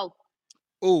 Both.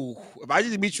 Ooh, if I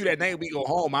just meet you that night, we go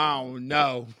home. I don't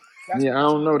know. Yeah, I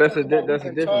don't know. That's a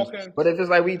difference. But if it's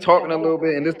like we talking a little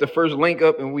bit and this the first link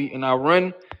up and I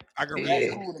run, I can read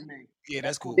it. Cool to me. Yeah,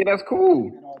 that's cool. Yeah, that's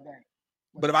cool.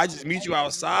 But if I just meet you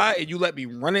outside and you let me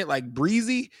run it like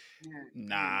breezy,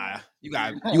 nah, you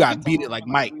got beat it like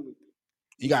Mike.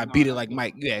 You gotta beat it like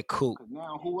Mike. Yeah, cool.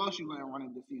 Now, who else you gonna run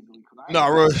it this easily? Because No,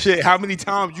 real shit. How many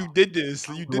times you did this?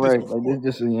 You did this before. Like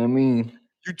this just, you know what I mean?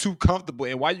 You too comfortable.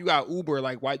 And why you got Uber?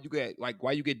 Like why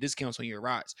you get discounts on your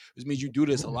rides? Which means you do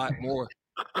this a lot more.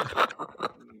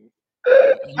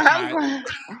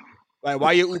 Like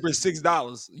why your Uber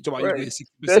 $6? You talking about you get 60%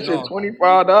 that shit off.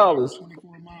 $25.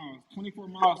 24 miles. 24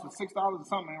 miles for $6 or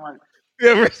something, right?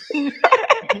 Yeah,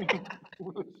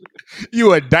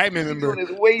 you a diamond member.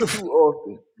 It's way too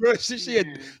often. Bro,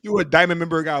 you a diamond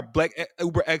member? Got black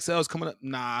Uber XLs coming up?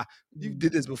 Nah, you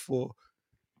did this before.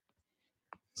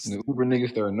 The Uber niggas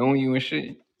start knowing you and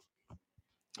shit.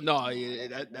 No,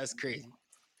 yeah, that's crazy.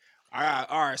 All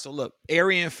right. So look,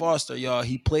 Arian Foster, y'all.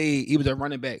 He was a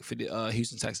running back for the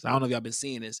Houston Texans. I don't know if y'all been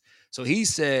seeing this. So he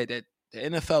said that the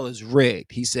NFL is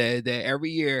rigged. He said that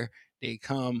every year they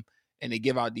come and they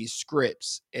give out these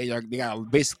scripts, and they gotta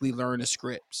basically learn the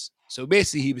scripts. So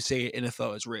basically, he was saying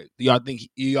NFL is rigged. Do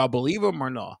y'all believe him or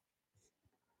no?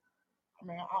 I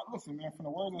mean, listen, man. From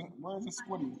the words of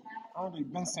Squiddy, I already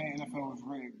been saying NFL is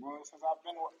rigged, bro. Since I've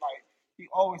been like, he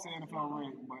always said NFL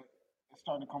rigged, but it's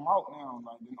starting to come out now.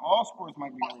 Like, then all sports might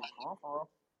be rigged, for real.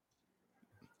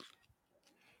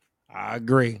 I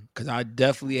agree, because I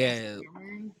definitely had. I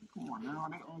mean, come on now,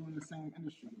 they all in the same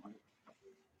industry, like.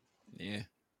 Yeah.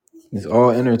 It's all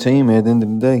entertainment at the end of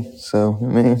the day. So,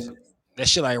 man. That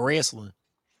shit like wrestling.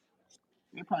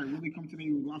 They probably really come to the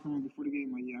locker room before the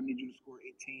game like, yeah, I need you to score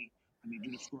 18. I need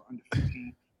you to score under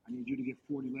 15. I need you to get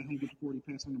 40. Let him get 40,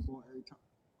 pass on the ball every time.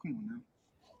 Come on now.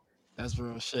 That's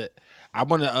real shit. I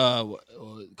want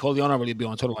to Corleone don't really be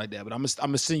on Twitter like that, but I'm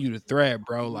gonna send you the thread,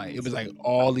 bro. Like it was like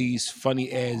all these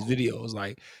funny ass videos,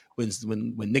 like when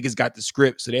niggas got the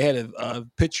script. So they had a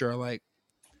picture of like,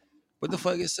 what the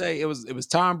fuck it say? It was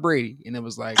Tom Brady, and it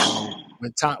was like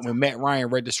when Matt Ryan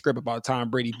read the script about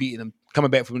Tom Brady beating him, coming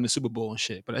back from the Super Bowl and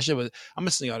shit. But that shit was, I'm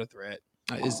gonna send y'all the thread.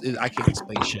 I can't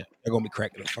explain shit. They're gonna be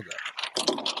cracking the fuck up.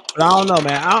 But I don't know,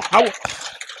 man.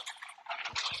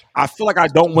 I feel like I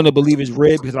don't want to believe it's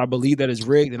rigged, because if I believe that it's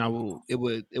rigged, then it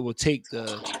would take the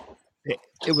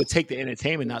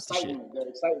entertainment, not the shit. The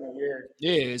excitement,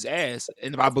 yeah, it's ass.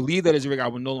 And if I believe that it's rigged, I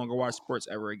will no longer watch sports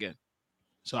ever again.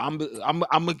 So I'm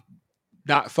gonna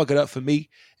not fuck it up for me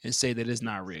and say that it's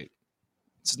not rigged.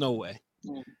 It's no way.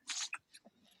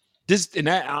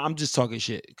 I'm just talking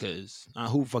shit, because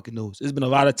who fucking knows? There's been a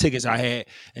lot of tickets I had,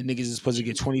 and niggas is supposed to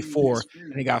get 24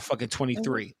 and they got fucking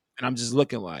 23, and I'm just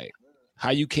looking like, how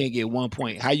you can't get 1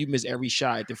 point? How you miss every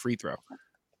shot at the free throw?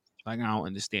 Like, I don't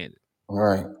understand it. All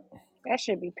right. That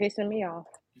should be pissing me off.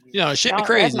 Shit be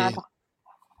crazy.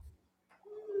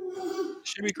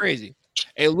 Should be crazy.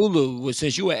 Hey, Lulu,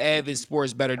 since you an avid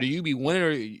sports bettor, do you be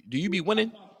winning?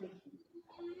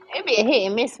 It be a hit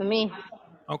and miss for me.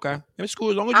 Okay, it's cool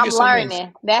as long as you I'm get some learning.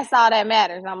 wins. That's all that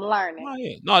matters. I'm learning. Oh,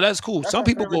 yeah. No, that's cool. That's some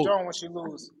people go when she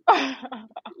lose.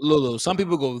 Lulu. Some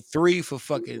people go 3 for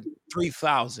fucking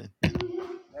 3,000.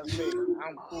 That's me.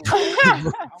 I'm cool.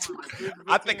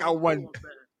 I think I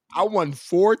won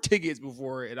 4 tickets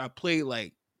before, and I played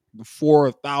like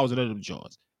 4,000 of them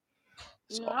joints.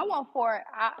 So, no, I won 4.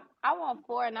 I won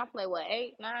 4, and I played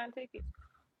 8, 9 tickets.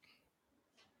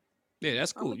 Yeah,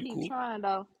 that's cool. You cool? Trying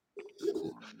though.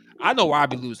 Cool. I know why I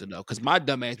be losing though, because my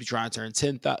dumb ass be trying to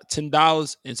turn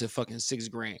 $10 into fucking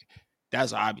 $6,000.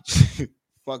 That's why I be.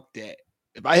 Fuck that.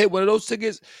 If I hit one of those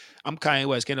tickets, I'm Kanye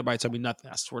West. Can't nobody tell me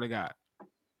nothing. I swear to God.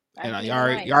 And you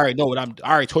already know what I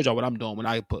already told y'all what I'm doing when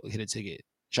I hit a ticket.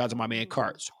 Shout out to my man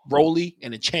Carts, Rolly,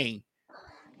 and a chain.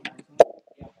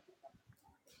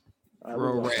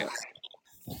 Real rap.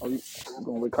 Are you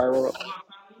going with Cairo up?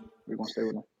 We're gonna stay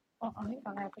with him.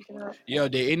 Yo,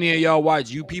 did any of y'all watch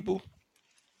You People?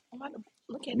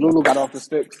 Lulu got off the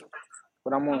sticks,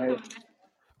 but I'm on here.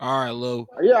 All right, Lou.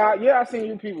 Yeah, I seen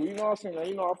You People. You know I seen that.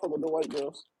 You know I fuck with the white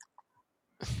girls.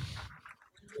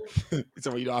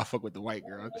 So you know I fuck with the white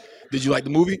girl. Did you like the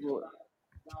movie?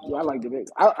 Yeah, I liked it.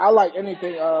 I like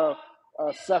anything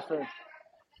Seth.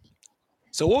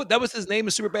 So what? That was his name.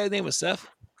 His super bad name was Seth.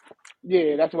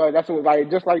 Yeah, that's what like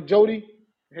just like Jody.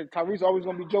 Tyrese always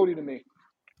gonna be Jody to me.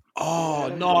 Oh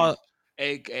no,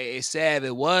 hey, Sav,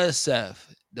 it was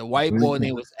Seth. The white boy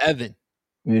name was Evan.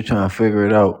 You're trying to figure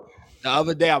it out. The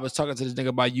other day I was talking to this nigga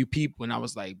about You People, and I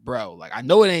was like, bro, like I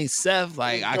know it ain't Seth.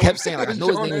 Like I kept saying, like I know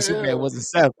his name is Superbad. It wasn't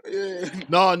Seth. Yeah.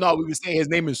 No, we were saying his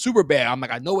name is Superbad. I'm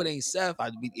like, I know it ain't Seth.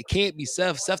 It can't be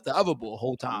Seth. Seth the other boy.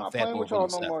 Whole time. I'm not playing with y'all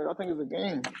no more. I think it's a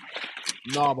game.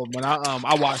 No, but when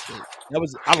I watched it,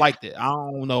 I liked it. I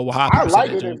don't know how. I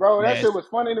liked it, bro. That shit was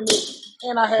funny to me,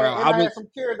 and I had some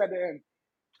tears at the end.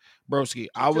 Broski,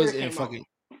 I was in fucking.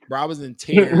 Bro, I was in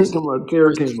tears.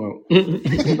 Tears came out.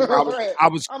 I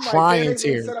was crying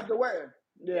tears. Set up the wedding.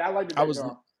 Yeah, I liked it.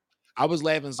 I was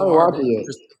laughing so I hard, watch bro. it yet.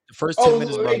 The first 10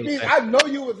 minutes, bro. I know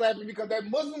you was laughing because that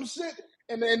Muslim shit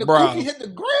and the Bro. Koofy hit the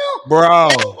ground. Bro.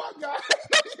 Oh my god.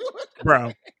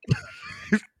 Bro.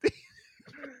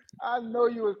 I know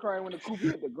you was crying when the Koofy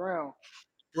hit the ground.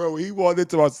 Bro, he walked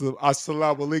into us.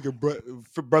 Assalamu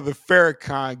alaikum, brother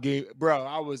Farrakhan game. Bro,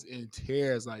 I was in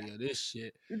tears. Like, yo, this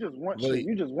shit. You just want really, shit.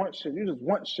 You just want shit. You just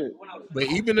want shit. But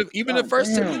even the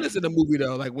first 10 minutes of the movie,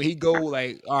 though, like when he go,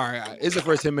 like, all right, it's the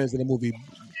first 10 minutes of the movie.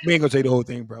 We ain't gonna tell you the whole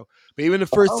thing, bro. But even the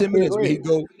first 10 minutes when he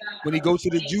go to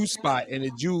the Jew spot and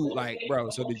the Jew, like, bro,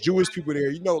 so the Jewish people there,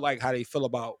 you know, like how they feel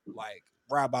about like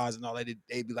rabbis and all that.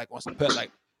 They be like on some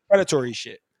like predatory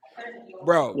shit.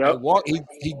 Bro, Yep.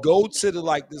 he go to the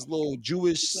like this little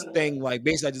Jewish thing, like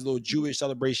basically like this little Jewish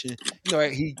celebration. You know,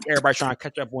 everybody trying to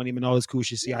catch up on him and all this cool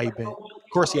shit. See how he been. Of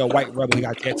course, he a white rebel. He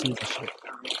got tattoos and shit.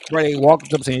 Bro, they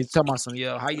walked up saying, he's talking about some,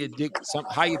 yo, how your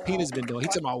penis been doing? He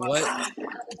talking about what? He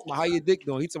talking about how your dick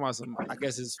doing? He talking about some, I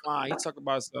guess it's fine. He talking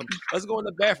about some, let's go in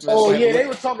the bathroom. Oh yeah, they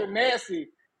were talking nasty.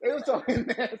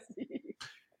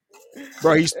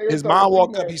 Bro, his mom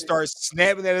walked up. He starts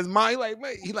snapping at his mom.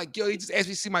 He like, yo, he just asked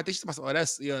me to see my dick. Oh,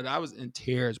 that's, yo, I was in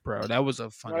tears, bro. That was a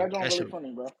funny. No, that's really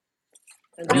funny, bro.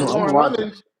 And then Lauren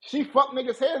London, she fucked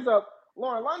niggas' heads up.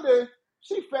 Lauren London,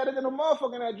 she fatter than a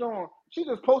motherfucker in that joint. She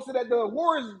just posted at the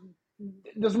awards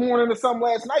this morning or something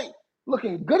last night,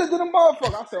 looking gooder than a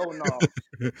motherfucker. I said, oh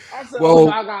no. I said, oh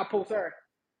no, I gotta post her.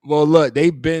 Well, look,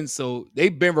 they've been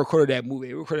recorded that movie.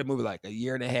 They recorded that movie like a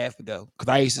year and a half ago.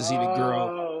 Because I used to see the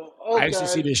girl. Okay. I used to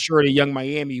see the shorty Young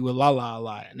Miami with Lala a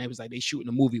lot, and they was like they shooting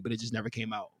the movie, but it just never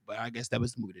came out. But I guess that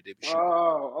was the movie that they were shooting.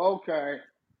 Oh, okay.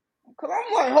 Cause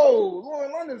I'm like, oh,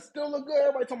 Lauren London still look good.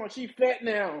 Everybody talking about she fat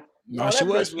now. No, she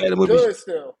was fat in the movie. Good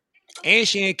still. And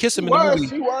she ain't kiss him in the movie.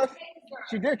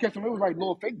 She did kiss him. It was like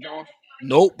little fake John.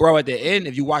 Nope, bro. At the end,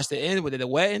 if you watch the end with the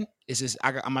wedding, it's just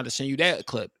I'm about to send you that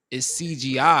clip. It's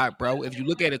CGI, bro. If you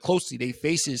look at it closely, they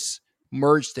faces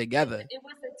merge together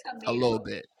a little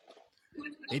bit.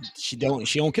 She don't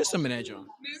kiss him in that joint.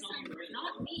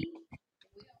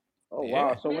 Oh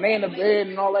wow! So when they in the bed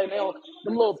and all that, them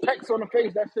little pecks on the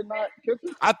face, that shit not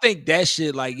kissing. I think that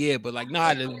shit like but like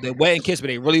nah, the wedding kiss, but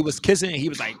they really was kissing. And he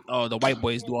was like, oh, the white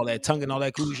boys do all that tongue and all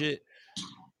that cool shit.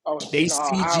 Oh, they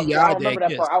CGI. I remember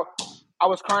that part. I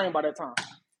was crying by that time.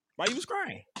 Why you was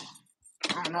crying?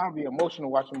 I don't know. I'd be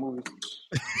emotional watching movies.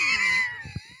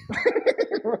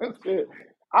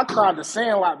 I cried the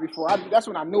Sandlot before. That's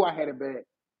when I knew I had it bad.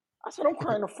 I said, I'm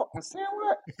crying the fucking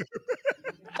Sandlot.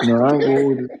 No, I ain't going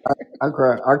with it. I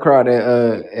cried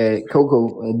at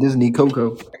Coco, at Disney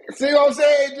Coco. See what I'm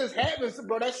saying? It just happens,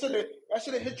 bro. That should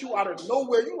have hit you out of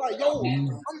nowhere. You like, yo, I'm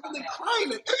really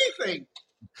crying at anything.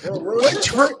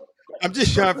 I'm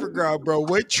just trying to figure out, bro,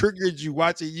 what triggered you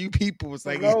watching You People? It's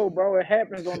like, no, bro, it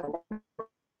happens on the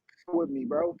with me,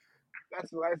 bro.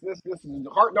 That's this is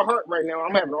heart to heart right now.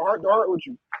 I'm having a heart to heart with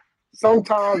you.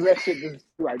 Sometimes that shit just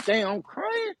like, damn, I'm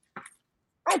crying.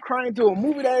 I'm crying to a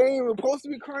movie that I ain't even supposed to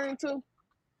be crying to.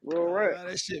 Real right.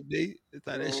 That shit big. It's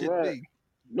not that shit big.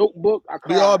 Notebook. I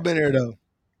cried. We all been there though.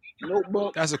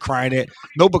 Notebook. That's a crying ass.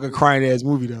 Notebook a crying ass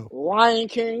movie though. Lion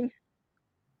King.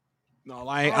 No,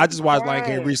 I just watched Lion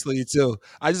King recently too.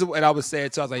 I was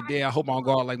sad too. I was like, damn, I hope I don't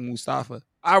go out like Mustafa.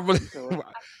 I really.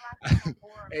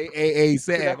 Hey,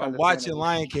 Sam, I'm watching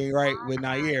Lion King right with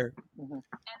Nair.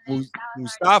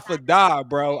 Mustafa died,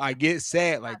 bro. I get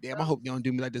sad. Like, damn, I hope you don't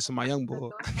do me like this with my young boy.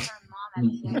 You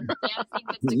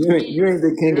ain't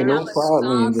the king of no pride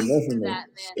lanes or nothing.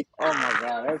 Oh my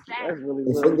god, that's really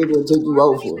good. What they gonna take you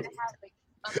out for?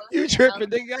 You tripping,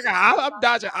 nigga? I'm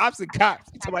dodging ops and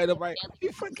cops. You talking about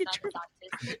you fucking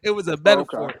tripping? It was a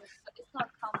metaphor. Okay.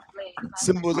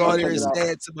 Symbols all there is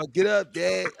dad. Get up,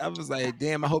 dad. I was like,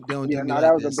 damn. I hope they don't do me like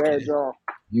that was this. A bad job.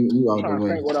 You out the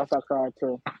way. What else I cried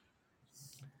too?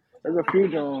 There's a few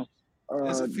John.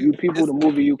 You people, the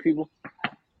movie You People.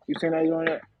 You seen that? You on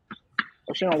that?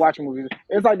 Oh, she don't watch movies.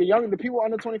 It's like the people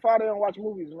under 25. They don't watch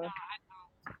movies, man.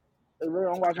 They really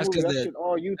don't watch movies. That shit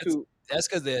all YouTube. That's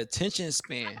because their attention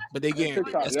span. But they getting that's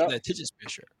because their attention span.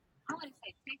 Sure.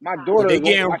 My daughter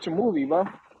won't watch a movie, bro.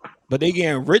 But they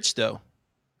getting rich though.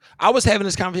 I was having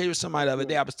this conversation with somebody the other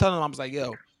day. I was telling them, I was like,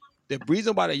 yo, the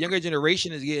reason why the younger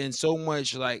generation is getting so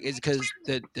much like is because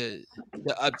the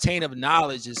obtain of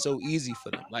knowledge is so easy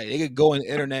for them. Like they could go on the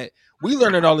internet. We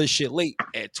learning all this shit late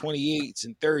at 28s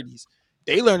and 30s.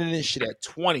 They learning this shit at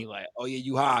 20. Like, oh yeah,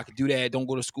 you high, I can do that. Don't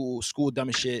go to school. School dumb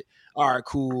as shit. All right,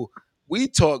 cool. We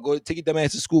talk, go take your dumb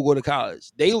ass to school, go to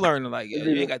college. They learning like, yeah,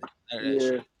 you ain't got that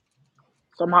shit.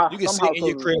 Somehow you can sit in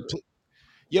your crib.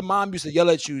 Your mom used to yell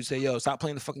at you, say, yo, stop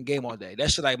playing the fucking game all day.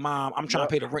 That shit like, Mom, I'm trying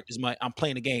to pay the rent this month. I'm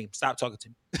playing the game. Stop talking to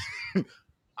me.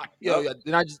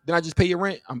 Did I just pay your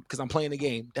rent? Because I'm playing the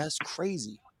game. That's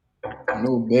crazy.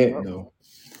 No bet though.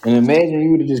 And imagine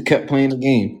you would have just kept playing the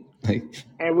game, like,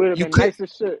 and would have been nice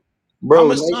as shit. bro. How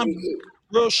much time?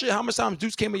 Real shit. How much time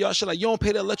Deuce came in y'all shit like you don't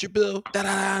pay the electric bill?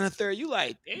 And the third, you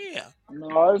like damn.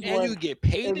 No, it's Man, when you get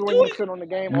paid to when do you it. sit on the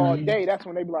game all day. That's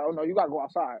when they be like, oh no, you gotta go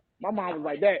outside. My mom was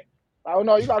like that. Like, oh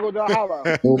no, you gotta go to the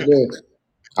holler. No bet.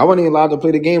 I wasn't even allowed to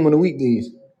play the game on the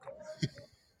weekdays.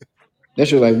 That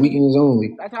shit like weekends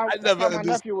only. That's how my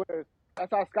nephew was.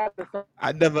 That's how Scott is.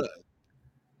 I never.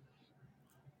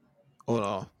 Hold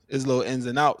on. It's little ins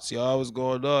and outs, y'all. What's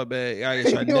going on, man? Y'all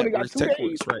get your He only got networks, 2 tech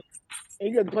days. works, right? And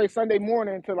you got to play Sunday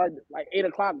morning until like 8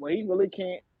 o'clock, but he really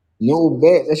can't. No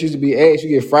bet. That used to be ass. You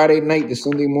get Friday night to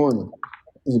Sunday morning.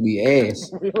 That used to be ass.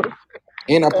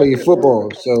 And I play football,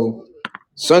 so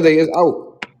Sunday is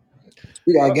out.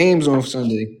 We got games on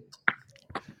Sunday.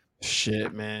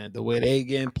 Shit, man. The way they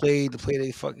getting played to play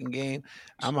their fucking game,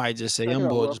 I might just say, young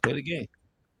boy, just play the game.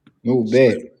 No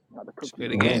bet. Just play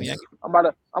the game. Yeah. I'm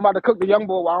about to cook the young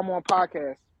boy while I'm on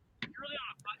podcast.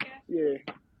 Yeah,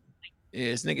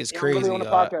 this nigga's I'm crazy. really on the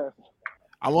podcast.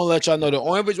 I want to let y'all know the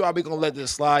only reason why we gonna let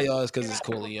this slide, y'all, is because it's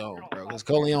Coleon, bro. Because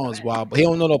Coleon is wild, but he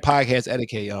don't know no podcast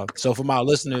etiquette, y'all. So for my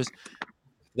listeners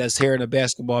that's hearing the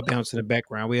basketball bounce in the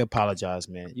background, we apologize,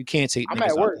 man. You can't take. I'm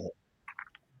at work.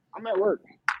 I'm at work.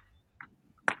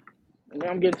 And then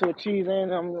I'm getting to a cheese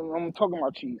and I'm talking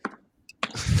about cheese.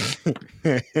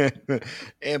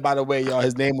 And by the way, y'all,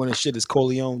 his name on the shit is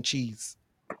Coleon Cheese.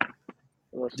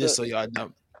 Just so y'all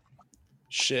know.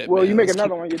 Shit. Well, man, you make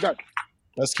another one, you're done.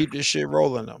 Let's keep this shit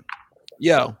rolling though.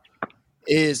 Yo,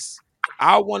 is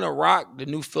I Wanna Rock the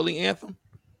new Philly anthem?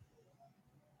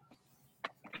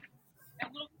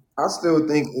 I still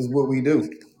think it's What We Do.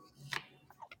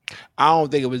 I don't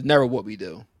think it was never What We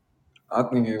Do. I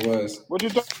think it was. What you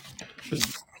think?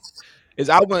 Is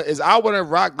I Wanna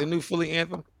Rock the new Philly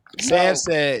anthem? Sam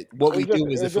said What We Do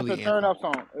is the Philly anthem. It's just a turn up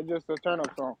song. It's just a turn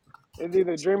up song. It's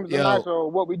either Dreams Are Nice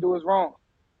or What We Do Is Wrong.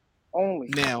 Only.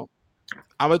 Now,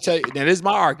 I'm gonna tell you. Now, this is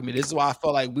my argument. This is why I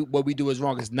felt like What We Do Is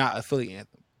Wrong is not a Philly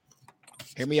anthem.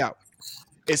 Hear me out.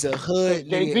 It's a hood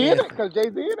nigga anthem. Because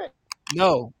Jay-Z in it.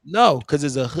 No, because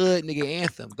it's a hood nigga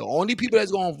anthem. The only people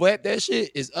that's gonna rap that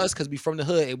shit is us, because we from the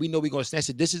hood and we know we gonna snatch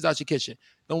the dishes out your kitchen.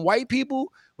 Them white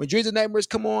people, when Dreams and Nightmares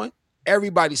come on,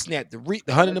 everybody snap. The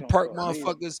Huntington Park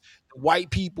motherfuckers, the white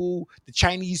people, the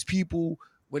Chinese people.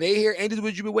 When they hear "Angels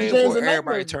What You Been Waiting For,"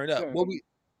 everybody turn up.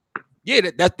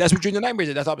 That's what Dreams and Nightmares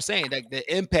is. That's what I'm saying. Like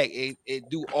the impact it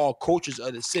do all cultures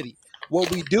of the city. What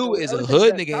We Do is a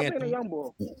hood nigga anthem.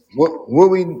 What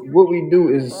we do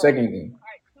is the second thing.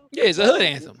 Yeah, it's a hood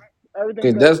anthem.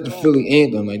 Because that's the Philly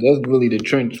anthem. Like that's really the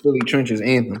Philly Trenches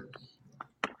anthem.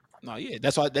 No, yeah,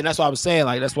 that's why I was saying,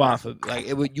 like, that's why I feel like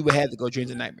you would have to go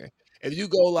Dreams and Nightmare. If you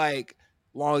go like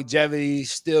Longevity,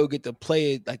 still get to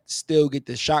play it, like still get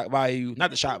the shock value, not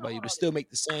the shock value, but still make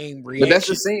the same reaction. But that's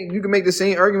the same. You can make the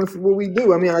same argument for What We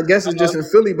Do. I mean, I guess it's just in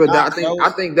Philly, but I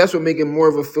think that's what make it more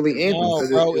of a Philly anthem. No,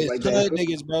 bro, it's like hood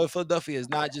niggas, bro. Philadelphia is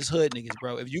not just hood niggas,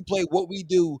 bro. If you play What We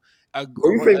Do,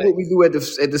 you play What We Do at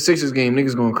the Sixers game,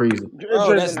 niggas going crazy.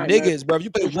 Bro, that's niggas, bro. If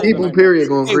you play people, period,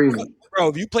 going crazy. Bro,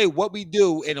 if you play What We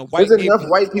Do in a white, there's enough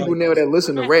white people now that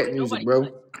listen to rap music, bro.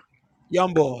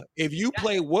 Young boy, if you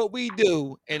play What We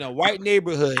Do in a white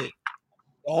neighborhood, the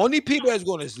only people that's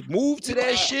going to move to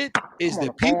that shit is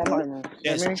the people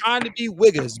that's trying to be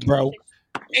wiggers, bro.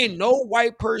 Ain't no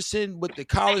white person with the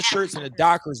collar shirts and the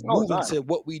Dockers moving to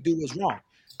What We Do is wrong.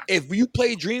 If you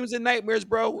play Dreams and Nightmares,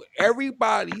 bro,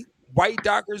 everybody, white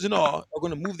Dockers and all, are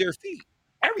going to move their feet.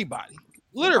 Everybody.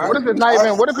 Literally. What if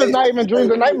it's not even Dreams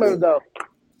and Nightmares, though?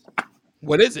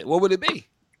 What is it? What would it be?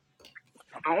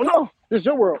 I don't know. It's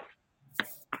your world.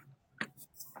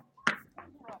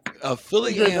 A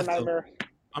Philly anthem.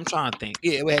 I'm trying to think.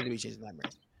 Yeah, it would have to be Dreams and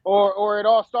Nightmares. Or it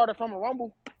all started from a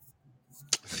rumble.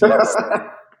 That's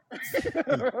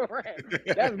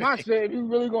my shit. If you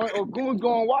really going, or Goons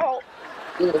Going Wild.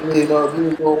 Yeah,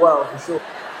 Goons Going Wild for sure.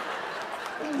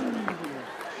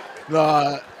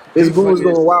 Nah, it's Goons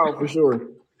Going Wild for sure.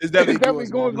 It's definitely Goons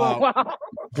Going Wild.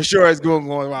 For sure, it's Goons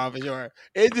Going Wild for sure.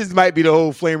 It just might be the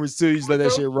whole Flamers too. You just let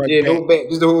that shit run. Yeah, no back.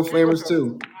 Just the whole Flamers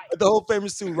too. The whole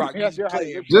Flamers too rock. Just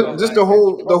the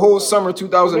whole summer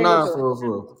 2009 for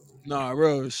real. Nah,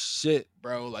 real shit,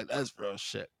 bro. Like that's real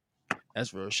shit.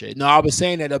 That's real shit. No, I was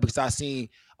saying that though because I seen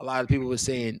a lot of people were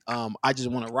saying, "I Just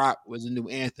Want to Rock" was the new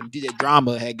anthem. DJ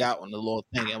Drama had got on the little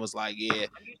thing and was like, "Yeah,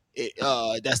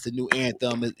 that's the new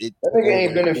anthem. It That took nigga over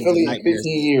ain't been in Gangs of Philly in Nightmares."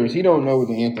 15 years. He don't know what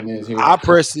the anthem is here. I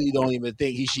personally don't even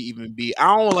think he should even be.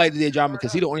 I don't like DJ Drama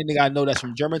because he the only nigga I know that's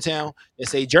from Germantown. They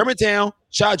say Germantown,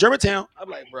 shout out Germantown. I'm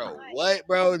like, bro, what,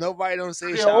 bro? Nobody don't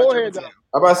say shout out Germantown.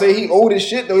 I'm about to say he old as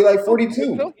shit though. He like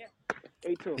 42.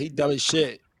 He dumb as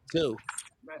shit too.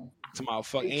 Tomorrow,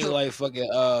 fuck, ain't like fucking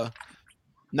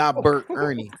not Bert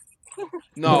Ernie.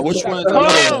 No, which one? The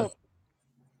other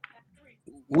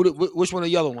one. Which one? The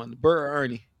yellow one, Bert or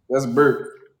Ernie? That's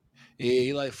Bert. Yeah,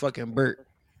 he like fucking Bert.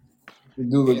 He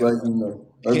do look like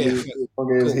ugly as shit. Fuck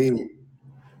his head.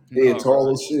 Head tall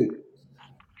as shit.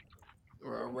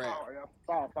 Right.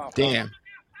 Damn.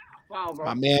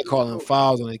 My man calling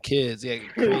fouls on the kids. Yeah,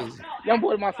 crazy. Young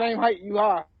boy, my same height. You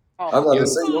are. I got the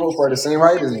same almost probably the same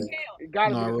height as him.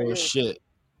 No, real shit.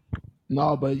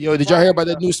 No, but yo, did y'all hear about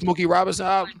the new Smokey Robinson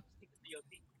album?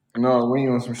 No, we ain't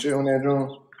on some shit on that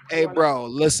joint. Hey, bro,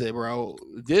 listen, bro.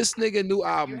 This nigga new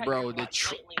album, bro. The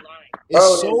tracklist.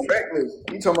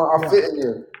 You talking about I Fit in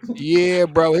There? Yeah,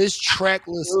 bro. His track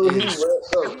list is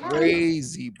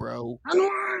crazy, bro.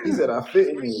 He said I fit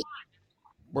in there.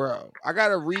 Bro, I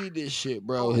gotta read this shit,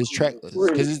 bro. His track list,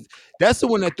 because that's the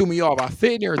one that threw me off. I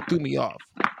Fit in There and threw me off,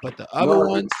 but the other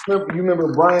ones. You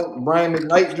remember Brian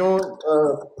McKnight joint,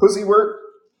 Pussy Work?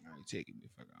 Taking me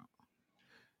fuck out.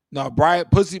 No, Brian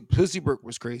Pussy Work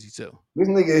was crazy too. This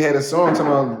nigga had a song talking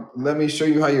about "Let me show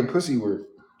you how your pussy work."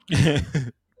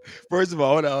 First of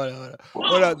all, hold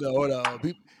on.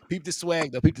 Peep the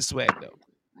swag though.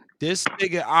 This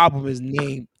nigga album is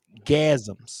named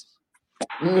Gasms.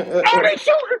 All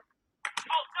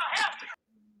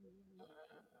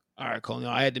right, Colin.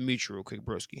 I had to mute you real quick,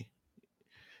 broski.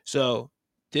 So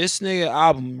this nigga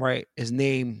album, right, is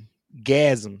named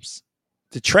Gasms.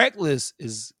 The track list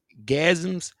is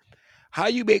Gasms, How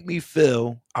You Make Me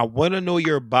Feel, I Want to Know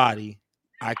Your Body,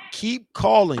 I Keep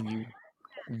Calling You,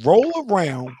 Roll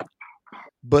Around,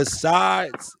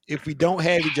 Besides, If We Don't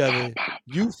Have Each Other,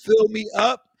 You Fill Me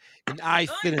Up, and I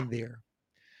Fit in There.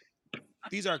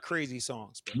 These are crazy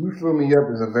songs, bro. You Fill Me Up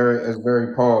is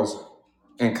very pause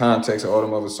in context of all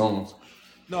them other songs.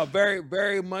 No, very,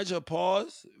 very much a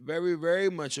pause. Very, very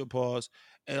much a pause.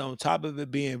 And on top of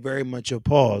it being very much a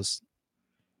pause.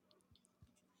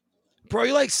 Bro,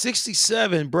 you're like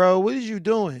 67, bro. What is you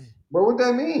doing? Bro, what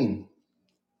that mean?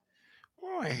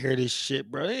 I hear this shit,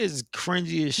 bro. It is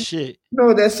cringy as shit. You know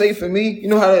what that's safe for me? You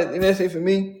know how that's safe for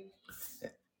me?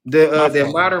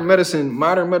 That modern medicine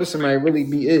might really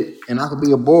be it. And I could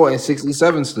be a boy at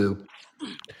 67 still.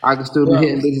 I could still be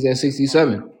hitting bitches at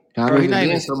 67. Bro, he not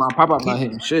even, so my pop-up not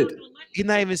hitting shit. He's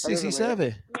not even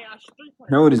 67.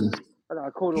 No, it isn't.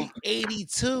 He's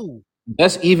 82.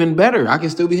 That's even better. I can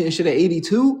still be hitting shit at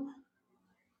 82.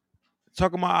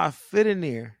 Talking about I Fit in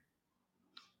There.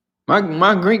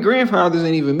 My great grandfathers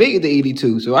didn't even make it to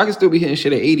 82, so I can still be hitting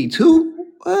shit at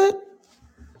 82. What?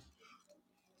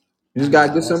 You just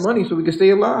gotta get some money so we can stay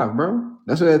alive, bro.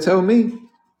 That's what they tell me.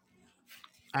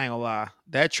 I ain't gonna lie.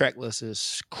 That track list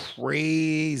is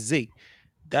crazy.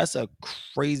 That's a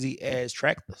crazy ass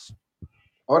track list.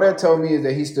 All that tell me is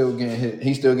that he's still getting hit.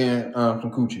 He's still getting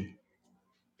some coochie.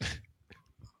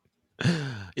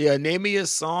 Yeah, name me a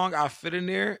song I Fit in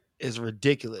There is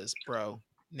ridiculous, bro.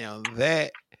 Now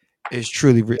that is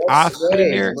truly I Fit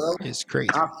in There is crazy.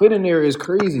 I Fit in There is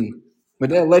crazy, but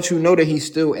that lets you know that he's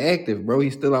still active, bro.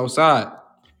 He's still outside.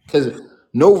 Because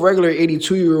no regular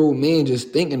 82-year-old man just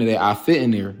thinking of that I Fit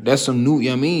in There. That's some new, you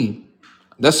know what I mean?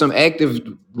 That's some active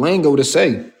lingo to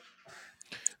say.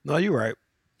 No, you're right.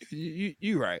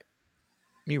 You're right.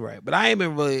 You're right. But I ain't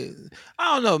been really,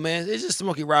 I don't know, man. It's just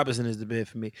Smokey Robinson is the bid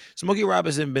for me. Smokey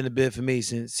Robinson been the bid for me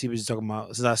since he was talking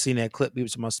about, since I seen that clip. He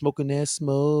was talking about smoking that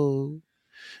smoke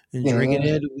and drinking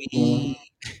that weed.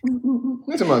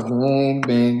 We're talking about gang,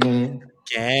 bang, gang.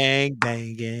 Gang,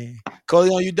 bang, gang.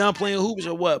 Coleon, you done playing hoops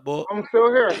or what, boy? I'm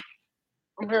still here.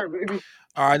 I'm here, baby.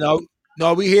 All right,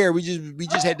 no, we here. We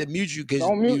just had to mute you because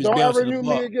you was bouncing the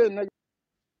ball. Again, nigga.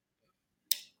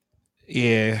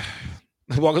 Yeah.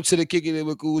 Welcome to the Kicking It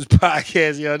with Ghouls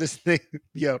podcast, yo. This thing,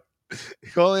 yo.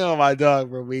 Coleon, my dog,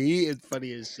 bro. He is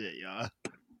funny as shit, y'all.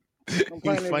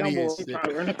 He's funny as shit.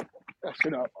 That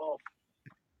shit up. Oh,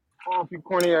 you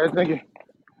corny ass nigga.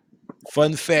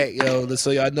 Fun fact, yo.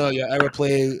 So y'all know, if y'all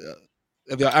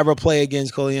ever play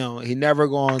against Coleon, it's never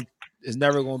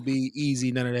gonna be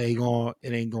easy. None of that.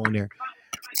 It ain't going there.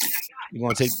 You're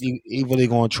gonna take. He really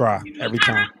gonna try every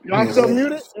time. I'm still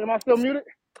muted. Am I still muted?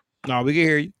 No, we can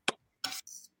hear you.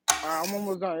 All right, I'm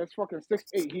almost done. It's fucking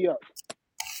 6-8. He up.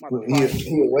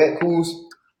 He a whack Coos?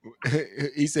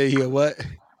 He said he a what?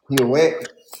 He a whack?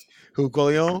 Who,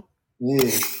 Coleon?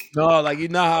 Yeah. No, like you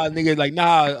know how a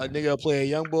nigga play a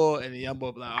young boy and the young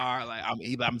boy be like, all right, like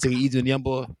I'm taking easy on the young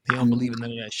boy. He don't believe in none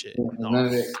of that shit. No, None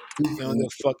of that. he don't give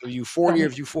a fuck if you 40 or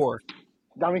if you 4.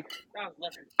 Dummy,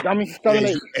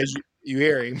 7-8. As you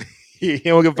hear him, he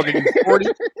don't give a fuck if you 40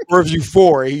 or if you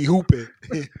 4. He hooping.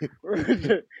 he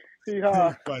None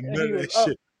of that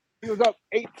shit. He was up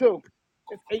 8-2.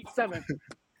 It's 8-7.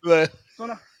 But So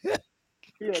now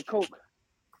he had coke,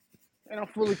 and I'm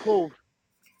fully clothed.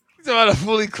 he's about to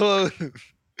fully clothed.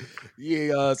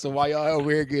 Yeah, so while y'all over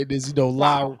here getting this,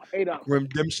 live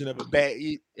redemption of a bad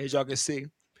eat, as y'all can see.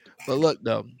 But look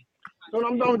though. So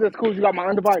I'm done with this. Cool, you got my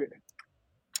undivided.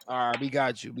 All right, we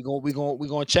got you. We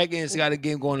gonna check in. See how the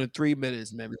game going in 3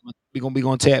 minutes, man. We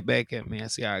gonna tap back in, man.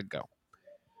 See how it go.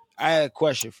 I had a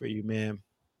question for you, man.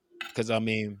 Because I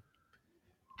mean,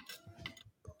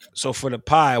 so for the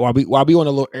pie, while we on a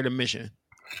little intermission,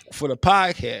 for the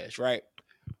podcast, right?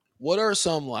 What are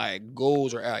some like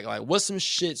goals or like what's some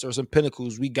shits or some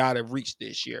pinnacles we gotta reach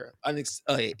this year?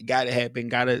 It gotta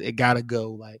happen. It gotta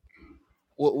go. Like,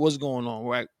 what's going on,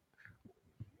 right?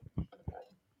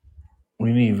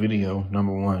 We need video,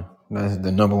 number one. That's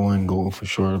the number one goal for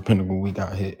sure. The pinnacle we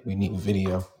got hit. We need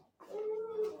video.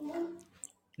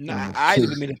 Nah, I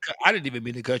didn't even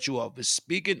mean to cut you off. But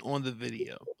speaking on the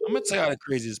video, I'm gonna tell you the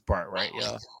craziest part, right,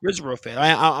 y'all? Rich real fast.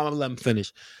 I'm gonna let him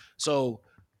finish. So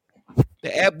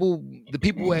the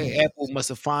people at Apple must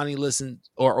have finally listened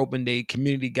or opened a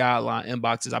community guideline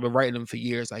inboxes. I've been writing them for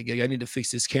years. Like, yo, I need to fix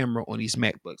this camera on these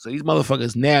MacBooks. So these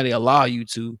motherfuckers now they allow you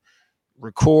to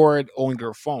record on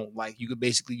your phone. Like you could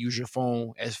basically use your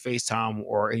phone as FaceTime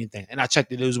or anything. And I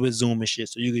checked it was with Zoom and shit.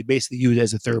 So you could basically use it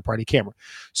as a third-party camera.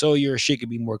 So your shit could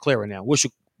be more clearer now, which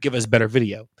will give us better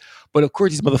video. But of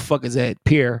course, these motherfuckers at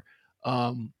Peer,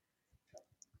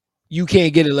 you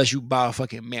can't get it unless you buy a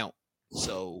fucking mount.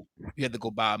 So you have to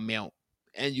go buy a mount.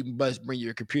 And you must bring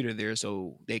your computer there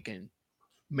so they can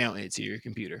mount it to your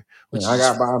computer. Which I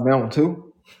got to buy a mount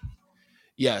too?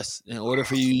 Yes. In order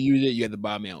for you to use it, you have to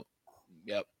buy a mount.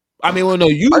 Yep. I mean, well, no,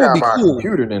 you would be cool.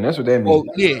 Computer, then that's what that means. Well,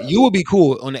 yeah, you would be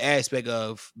cool on the aspect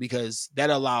of because that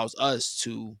allows us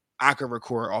to. I could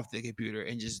record off the computer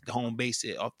and just home base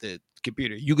it off the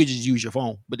computer. You could just use your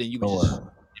phone, but then you would just.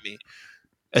 I mean,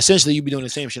 essentially, you'd be doing the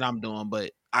same shit I'm doing, but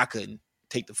I couldn't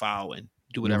take the file and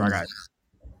do whatever I got.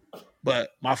 But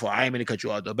my fault. I ain't mean to cut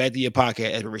you off though. Back to your podcast,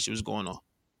 as Richard was going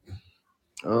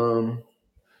on.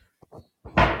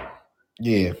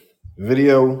 Yeah,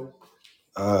 video.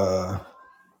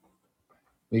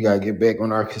 We gotta get back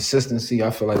on our consistency. I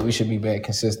feel like we should be back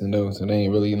consistent though, so there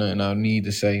ain't really nothing I need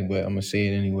to say, but I'm gonna say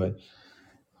it anyway.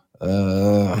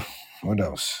 What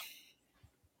else?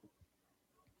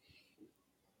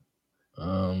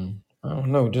 I don't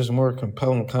know, just more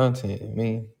compelling content.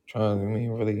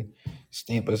 Really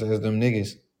stamp us as them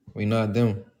niggas. We not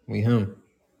them, we him.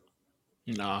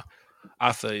 Nah,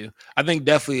 I feel you. I think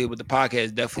definitely with the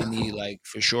podcast, definitely need like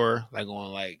for sure, like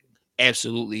on like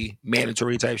absolutely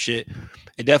mandatory type shit.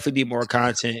 It definitely need more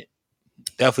content,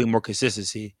 definitely more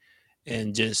consistency,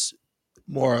 and just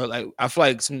more like I feel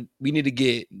like we need to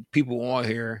get people on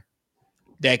here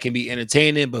that can be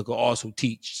entertaining but could also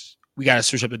teach. We got to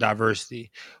switch up the diversity.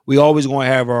 We always going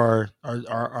to have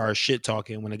our shit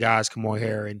talking when the guys come on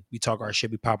here and we talk our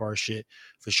shit, we pop our shit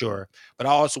for sure. But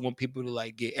I also want people to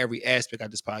like get every aspect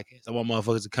of this podcast. I want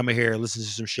motherfuckers to come in here and listen to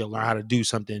some shit, learn how to do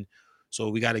something. So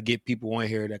we got to get people on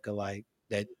here that could like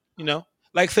that,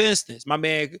 like for instance, my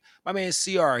man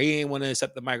CR, he ain't want to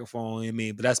accept the microphone. I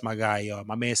mean, but that's my guy, y'all.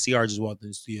 My man CR just walked in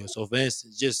the studio. So for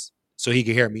instance, just so he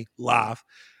can hear me live.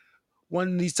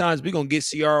 One of these times we gonna get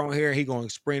CR on here. He gonna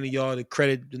explain to y'all the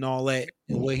credit and all that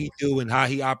and what he do and how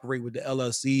he operate with the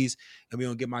LLCs. And we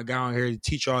gonna get my guy on here to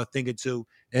teach y'all a thing or two.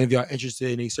 And if y'all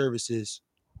interested in these services,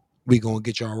 we gonna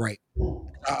get y'all right.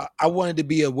 I wanted to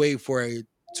be a way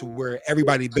to where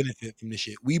everybody benefit from this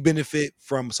shit. We benefit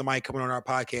from somebody coming on our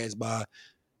podcast by,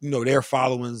 their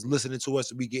followings, listening to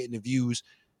us, and we getting the views.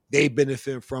 They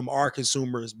benefit from our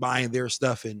consumers buying their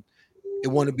stuff, and it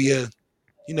want to be a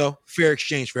fair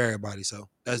exchange for everybody. So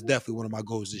that's definitely one of my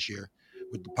goals this year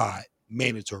with the pod.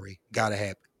 Mandatory. Gotta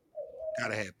happen.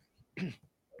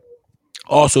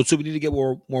 Also, too, we need to get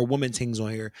more women things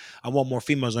on here. I want more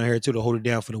females on here, too, to hold it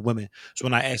down for the women. So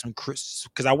when I ask them, Chris,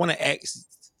 because I want to ask,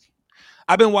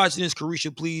 I've been watching this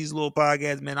Carisha Please little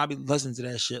podcast, man. I've been listening to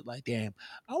that shit like, damn,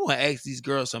 I want to ask these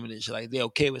girls some of this shit. Like, they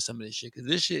okay with some of this shit. Because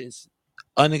this shit is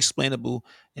unexplainable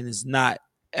and it's not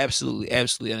absolutely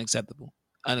unacceptable.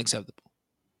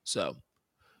 So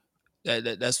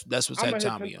that's what's that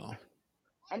Tommy on.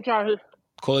 I'm trying to.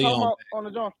 Coleon. On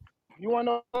the joint. You want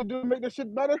to know what to do to make this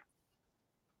shit better?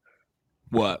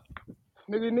 What?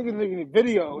 Nigga need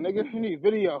video. Nigga, you need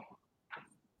video.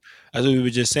 That's what we were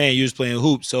just saying. You was playing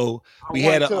hoops, so we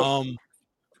had a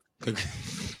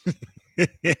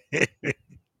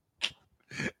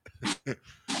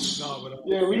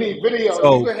Yeah, we need video.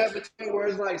 So, you can have a thing where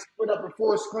it's like split up in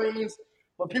 4 screens,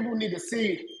 but people need to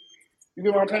see. You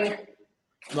get what I'm saying?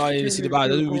 No, I didn't see the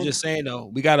body. That's what we were just saying though.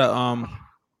 We gotta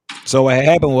So what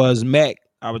happened was Mac.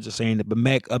 I was just saying that, but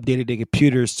Mac updated their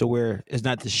computers to where it's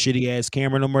not the shitty ass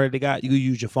camera no more that they got. You can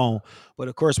use your phone, but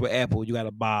of course with Apple, you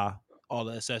gotta buy all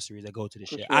the accessories that go to the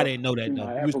shit. Sure. I didn't know that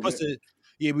though.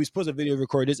 We were supposed to video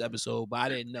record this episode, but I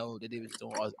didn't know that they was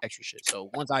doing all this extra shit. So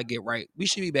once I get right, we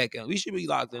should be back in. We should be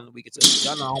locked in. We can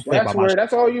tell y'all know I don't play that's where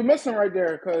that's all you missing right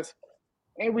there, because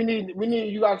we need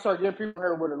you gotta start getting people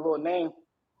here with a little name.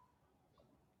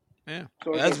 Yeah,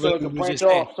 so it can branch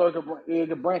off. So it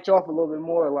can branch off a little bit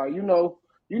more. Like you know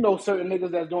certain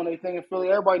niggas that's doing their thing in Philly.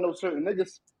 Everybody knows certain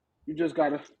niggas. You just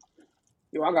gotta.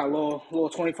 I got a little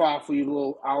 25 for you,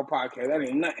 little hour podcast. That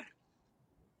ain't nothing.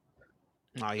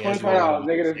 Oh, yeah, $25,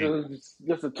 nigga.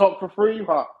 Just to talk for free.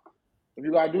 Huh? If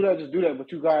you gotta do that, just do that.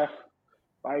 But you got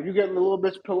like if you get a little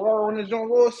bitch Pilar on this joint,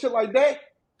 little shit like that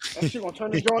shit gonna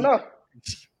turn the joint up.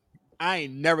 I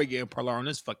ain't never getting Parlar on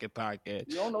this fucking podcast.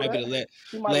 You don't know Maybe that.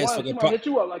 She might hit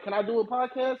you up. Like, can I do a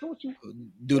podcast with you?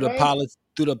 Do the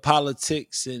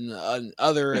politics and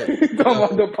other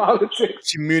the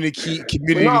politics community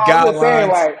guidelines. Saying,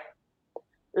 like,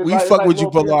 we fuck with you,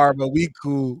 Pilar, but we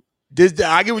cool.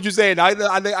 I get what you're saying. I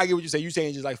get what you're saying. You're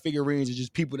saying just like figurines and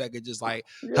just people that could just like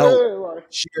help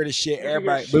share the shit.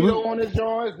 Everybody. Shido on his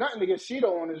jaw. It's nothing to get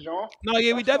Shido on his jaw. No,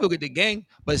 yeah, we definitely get the gang.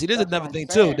 But see, this is another thing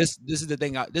too. This is the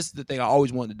thing. This is the thing I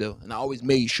always wanted to do, and I always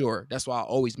made sure. That's why I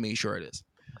always made sure of this.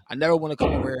 I never want to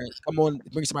come over and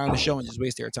bring somebody on the show and just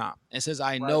waste their time. And since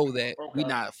I know that we're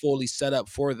not fully set up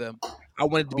for them, I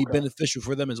want it to be beneficial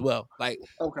for them as well. Like,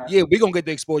 yeah, we're going to get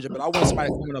the exposure, but I want somebody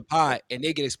to come in a pod and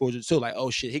they get exposure too. Like, oh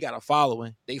shit, he got a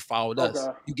following. They followed us.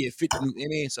 You get 50. I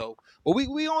mean, so, but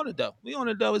we on it though. We on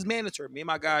it though. It's mandatory. Me and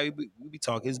my guy, we be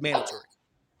talking. It's mandatory.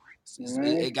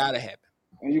 It got to happen.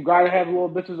 And you got to have little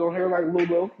bitches on here like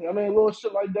Lulu. I mean, little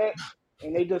shit like that.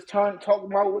 And they just talk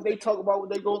about what they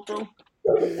go through.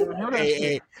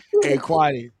 Hey,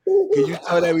 Quadi, can you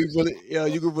tell that we really,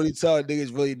 you can really tell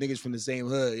niggas from the same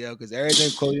hood, because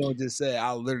everything Coleon just said,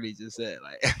 I literally just said,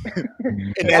 like,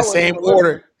 in that same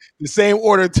order, the same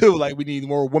order too. Like, we need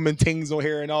more woman things on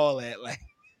here and all that. Like,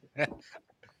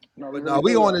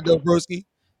 we on it though, broski.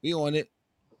 We on it.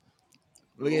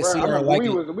 We can see our we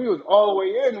was all the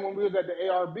way in when we was at the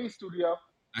ARB studio.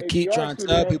 I keep trying to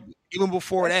tell people, even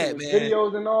before that, man.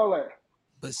 Videos and all that.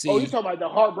 But see, you talking about the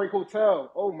Heartbreak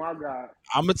Hotel? Oh my God!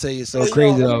 I'm gonna tell you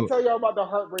crazy though. Let me tell y'all about the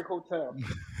Heartbreak Hotel.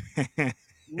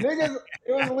 Niggas,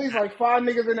 it was at least like 5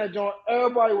 niggas in that joint.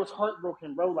 Everybody was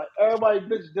heartbroken, bro. Like everybody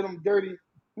bitch did them dirty.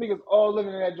 Niggas all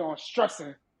living in that joint,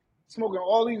 stressing, smoking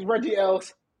all these Reggie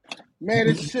L's. Man,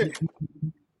 it's shit.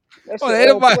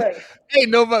 Ain't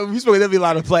nobody. We smoking every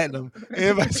lot of platinum.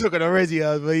 Everybody smoking a Reggie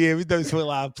L's, but yeah, we don't smoke a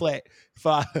lot of plat.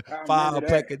 Five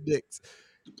pack of dicks.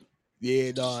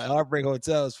 Yeah, dog. Heartbreak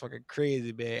Hotel is fucking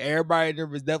crazy, man. Everybody there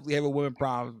was definitely having women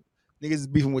problems. Niggas is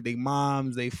beefing with their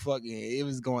moms. It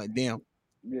was going down.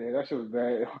 Yeah, that shit was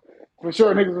bad. For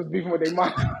sure, niggas was beefing with their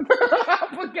moms. I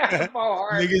forgot about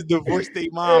hard. Niggas divorced their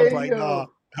moms nah.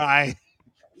 Hi.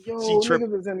 Yo, niggas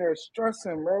was in there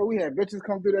stressing, bro. We had bitches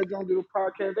come through that joint, do the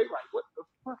podcast. They like, what the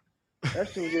fuck? That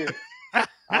shit was it.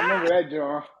 I remember that,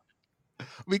 John.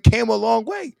 We came a long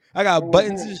way. I got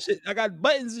buttons and shit.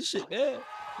 Man.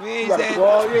 We ain't saying. You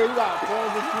got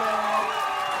applause this man.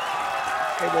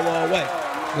 Came a long way.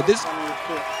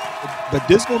 But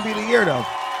this gonna be the year though.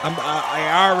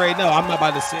 I already know. I'm not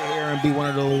about to sit here and be one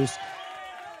of those.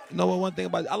 You know what? One thing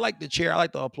about it, I like the chair, I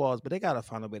like the applause, but they gotta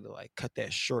find a way to like cut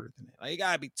that shorter than that. Like it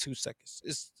gotta be 2 seconds.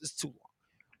 It's too long.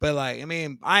 But like, I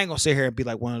mean, I ain't gonna sit here and be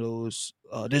like one of those.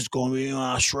 This is gonna be,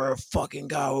 I swear, fucking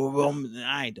God.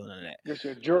 I ain't doing none of that. This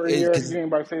your jury year. You ain't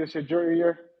about to say this your jury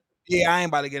year. Yeah, I ain't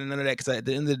about to get into none of that because at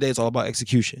the end of the day, it's all about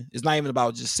execution. It's not even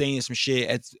about just saying some shit.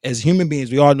 As human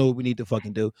beings, we all know what we need to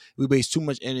fucking do. We waste too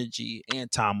much energy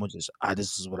and time on just,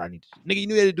 this is what I need to do. Nigga, you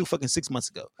knew you had to do fucking 6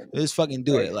 months ago. Just fucking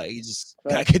do it. Like, you just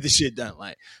gotta get the shit done.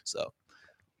 Like, so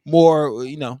more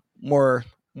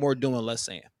doing, less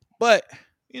saying. But,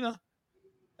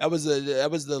 that was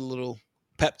the little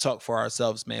pep talk for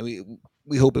ourselves, man.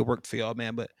 We hope it worked for y'all,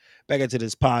 man. But back into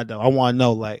this pod, though, I want to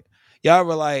know, like, y'all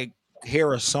were like,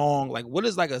 hear a song, like what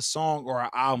is like a song or an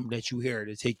album that you hear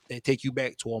that take you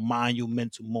back to a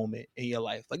monumental moment in your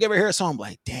life? Like, you ever hear a song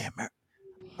like, damn,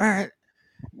 man,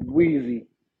 Weezy.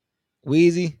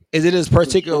 Wheezy? Is it a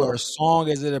particular sure. song?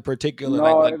 Is it a particular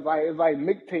No, like? it's like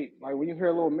mixtape. Like when you hear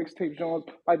a little mixtape Jones.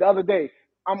 Like the other day,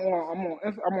 I'm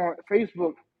on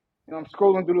Facebook and I'm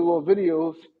scrolling through the little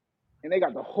videos, and they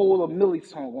got the whole of Millie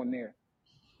song on there,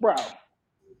 bro.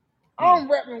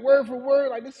 I'm rapping word for word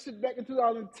like this shit back in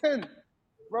 2010,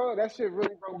 bro. That shit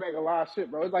really brought back a lot of shit,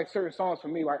 bro. It's like certain songs for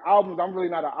me, like albums. I'm really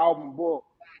not an album boy.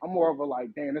 I'm more of a like,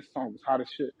 damn, this song was hot as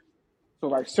shit. So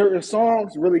like certain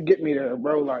songs really get me there,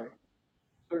 bro. Like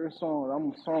certain songs,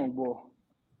 I'm a song boy.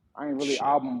 I ain't really Shit.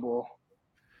 album boy.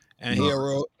 And he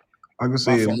wrote. I can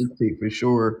say a mixtape for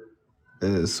sure.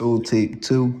 Soul Tape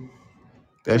 2.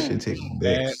 That shit take me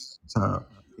back time.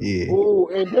 Yeah. Oh,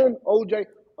 and then OJ,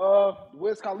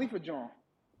 Wiz Khalifa John.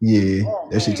 Yeah. Oh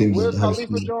That shit man, take me Wiz to high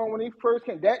Khalifa school. John when he first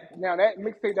came. That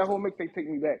mixtape, that whole mixtape, take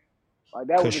me back. Like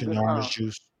that was a Cushion good orange time.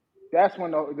 juice. That's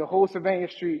when the whole Sylvania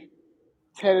Street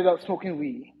tatted up smoking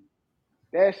weed.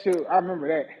 That shit, I remember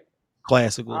that.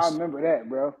 Classicals. I remember that,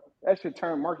 bro. That shit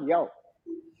turned Marky out.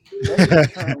 That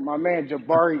shit turned my man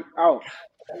Jabari out.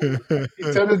 To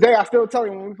this day, I still tell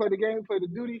him when we play the game, play the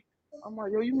duty. I'm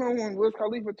like, yo, you remember when Wiz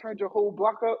Khalifa turned your whole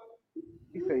block up?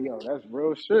 He said, yo, that's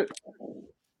real shit.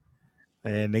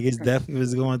 And niggas definitely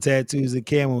was going tattoos and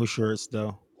camo shirts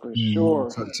though. For sure.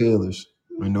 Tuck Taylors.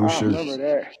 With no I shirts. remember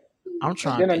that. I'm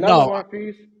trying. And then To, another no. one,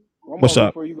 Feast. One What's more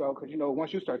up? before you go, because you know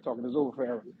once you start talking, it's over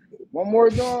forever. One more,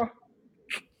 John.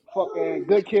 Fucking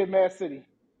Good Kid, Mad City.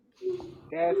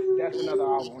 That's another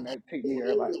album that take me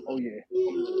there. Like, oh yeah,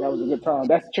 that was a good time.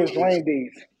 That's Church Lane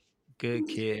days. Good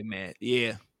kid, man.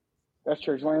 Yeah. That's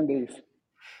Church Lane days.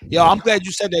 Yo, I'm glad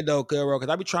you said that though, Kuro,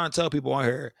 because I be trying to tell people on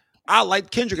here. I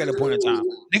liked Kendrick at a point in time.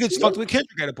 Niggas fucked with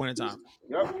Kendrick at a point in time.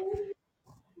 Yep.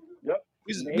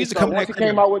 We And used to come to once that he crib came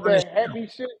and out with burn that shit down. happy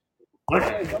shit,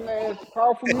 that dumbass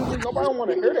powerful music, nobody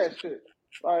want to hear that shit.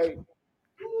 Like,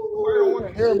 nobody don't want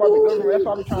to hear about the government. That's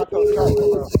why I be trying to tell Cairo,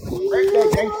 bro. Rap that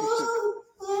gangster shit.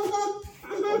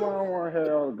 Nobody don't want to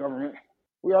hear all the government.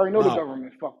 We already know the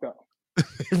government fucked up.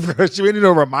 Bro, we need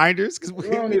no reminders because We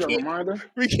don't need a reminder.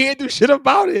 We can't do shit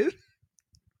about it.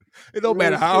 It don't Real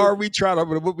matter how shit. hard we try to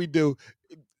what we do.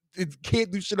 It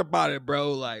can't do shit about it,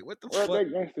 bro. Like what the Rap fuck?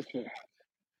 that gangster shit.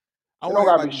 I They want don't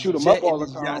gotta everybody be to shoot 'em jet up all in the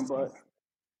these time, yachts. but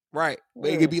Right. But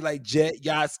it could be like jet,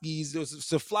 yacht skis,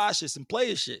 some fly shit, some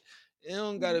player shit. It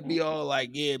don't gotta be all like,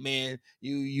 yeah, man,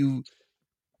 the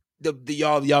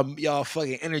y'all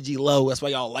fucking energy low. That's why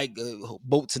y'all like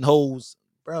boats and hoes.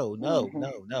 Bro, no.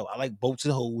 I like boats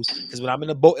and hoes. Because when I'm in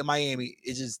a boat in Miami,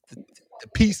 it's just the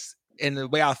peace and the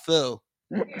way I feel.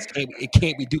 It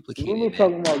can't be duplicated, Lulu man.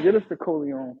 talking about get us the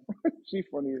Coleon. She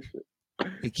funny as shit.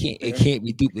 It can't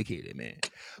be duplicated, man.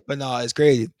 But no, it's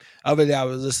crazy. Other day I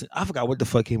was listening. I forgot what the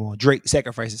fuck came on. Drake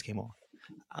Sacrifices came on.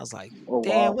 I was like,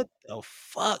 damn, what the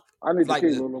fuck? I need It's to like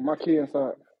keep Lulu. My key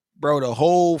inside. bro, the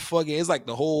whole fucking it's like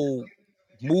the whole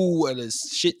mood of the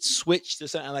shit switched or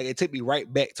something. Like it took me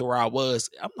right back to where I was.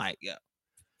 I'm like, yeah,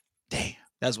 damn.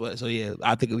 That's what. So yeah,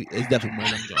 I think it's definitely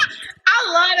one of them Jones.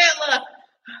 I love that look.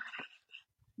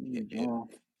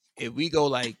 If we go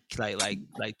like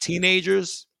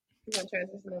teenagers,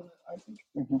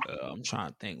 I'm trying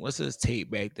to think. What's this tape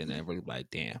back then? That really like,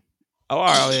 damn. Oh,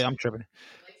 all right, yeah, I'm tripping.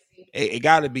 It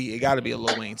gotta be a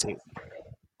Lil Wayne tape.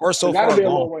 Or so far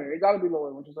gone. It gotta be Lil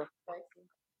Wayne. What you say?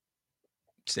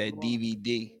 Said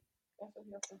DVD.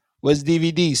 What's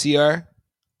DVD, CR?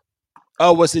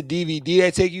 Oh, what's the DVD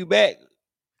that take you back?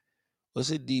 What's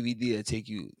a DVD that take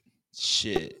you?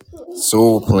 Shit.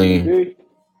 Soul Plane.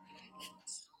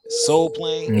 Soul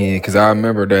Plane? Yeah, because I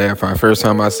remember that for the first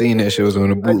time I seen that shit was on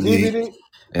the bootleg.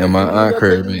 And my aunt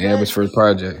crib in Abbotsford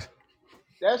Project.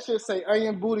 That shit say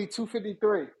Onion Booty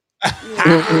 253. I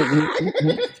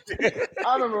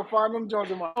remember finding them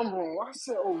joints in my room. I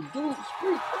said, oh, dude,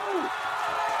 street. Oh.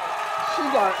 She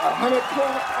got 100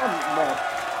 points.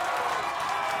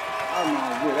 I'm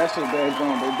not good. That shit bad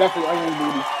going, but definitely Onion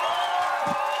Booty.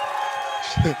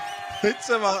 It's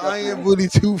about Onion Booty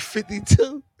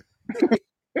 252.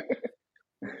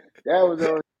 That was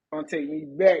always gonna take me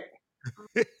back.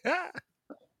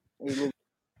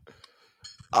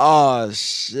 Oh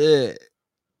shit.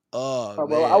 Oh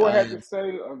man. I would have to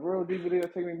say a real DVD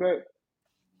that take me back.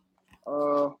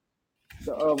 The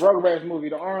Rugrats movie,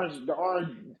 the orange the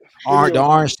orange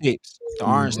tapes. The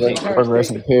orange tapes.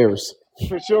 Rugrats in Paris.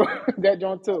 For sure. That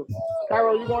joint too.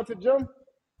 Cairo, you going to the gym?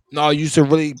 No, I used to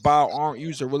really buy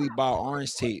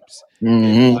orange tapes.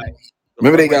 Mm-hmm. Like,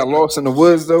 remember they got lost in the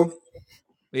woods though?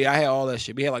 Yeah, I had all that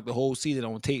shit. We had like the whole season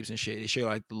on tapes and shit. They showed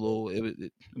like the little.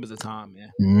 It was a time,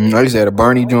 man. I used to have the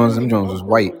Barney Jones. Them Jones was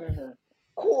white.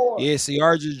 Yeah,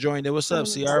 CR just joined it. What's up,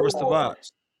 CR? What's the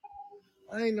vibes?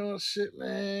 I ain't no shit,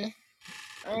 man.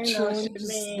 Ain't no chilling, shit,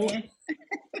 just man.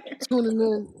 tuning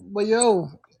in. But yo,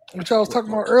 what y'all was talking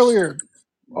about earlier.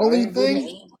 That Only ain't good.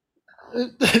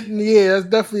 thing, yeah, that's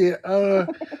definitely it.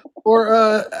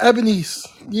 Or Ebony's,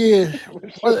 yeah.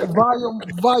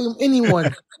 Volume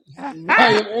anyone. I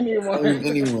am anyone.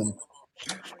 Anyone.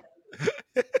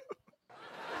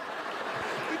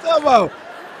 You talking about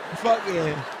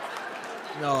fucking?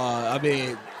 No, I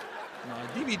mean, no,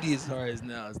 DVD is hard as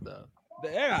now and stuff.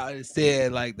 But I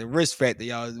understand like the risk factor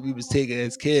we was taking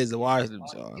as kids to watch them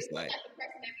songs. Like,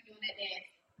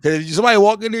 because if somebody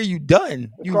walk in there, you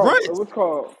done. It's You run. called. What's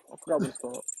called? I forgot what it's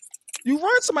called. You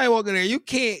run. Somebody walk in there. You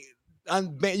can't.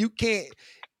 You can't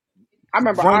I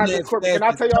remember run Isaac that Corp. Can fast.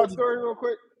 I To tell y'all a 30. story real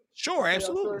quick? Can Sure, I tell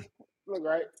y'all a story? absolutely. Look,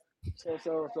 right.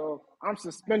 So I'm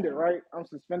suspended, right? I'm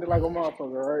suspended like a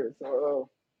motherfucker, right? So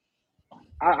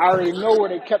I already know where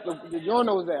they kept the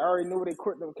urinals at. I already know where they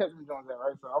kept the joints at,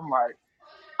 right? So I'm like,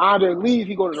 I either leave,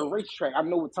 he go to the racetrack. I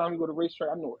know what time he go to the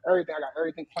racetrack. I know everything. I got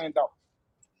everything planned out.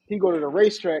 He go to the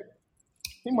racetrack.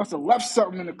 He must have left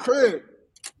something in the crib.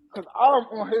 Cause I'm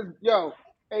on his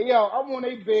I'm on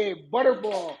a bed,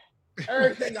 butterball,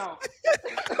 everything out.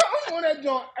 I'm on that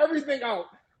joint, everything out.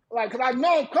 Like, cause I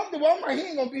know I'm comfortable. I'm like, he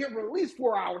ain't gonna be here for at least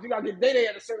 4 hours. You gotta get day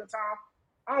at a certain time.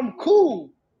 I'm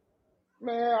cool.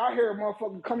 Man, I hear a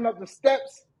motherfucker coming up the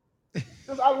steps.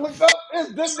 Just I look up,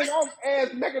 it's this nigga, I'm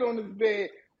ass naked on this bed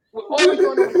with all the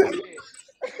urinals in the bed.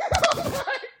 I'm like,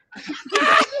 what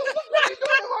you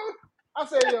doing?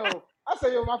 I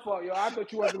say, yo, my fault, yo. I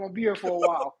thought you wasn't gonna be here for a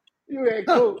while. You ain't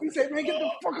cool. He said, man, get the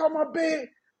fuck out of my bed.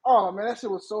 Oh man, that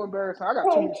shit was so embarrassing. I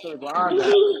got too many stories behind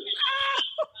that.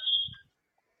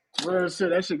 Real shit,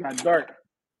 that shit got dark.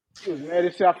 He was mad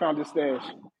as shit. I found this stash.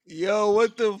 Yo,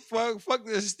 what the fuck? Fuck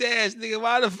the stash, nigga.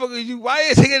 Why the fuck are you? Why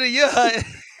you taking it your hut?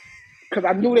 Cause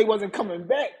I knew they wasn't coming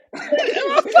back.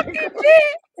 My fucking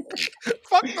bed.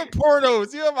 Fuck the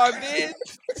pornos. You in my bed?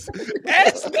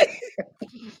 Ask me.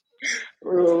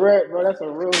 Real rap, bro. That's a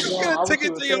real You could song. have I took wish you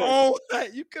it would to say your that. own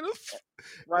hut. You could have.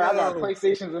 Right, I got Yo,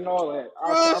 PlayStations and all that.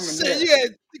 real I'm in shit.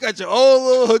 there. You got your own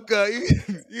little hookup.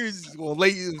 You just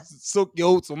gonna soak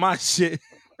your oats on my shit.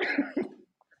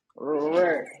 Real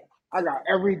rap. I got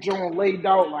every joint laid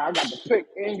out. Like I got the pick,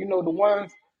 and you know the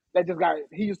ones that just got.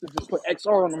 He used to just put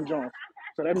XR on them joints.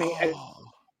 So that means Oh,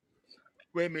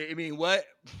 wait a minute. I mean, what?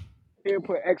 he'll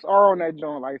put XR on that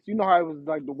joint. Like you know how it was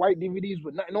like the white DVDs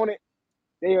with nothing on it.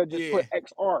 They'll just Yeah. put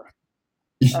XR.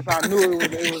 That's how I knew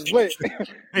it was lit.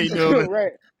 How you doing?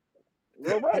 Right.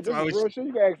 Real right. This is That's real shit.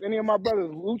 You can ask any of my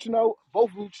brothers. Luchino, both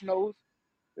Luchinos.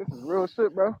 This is real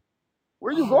shit, bro.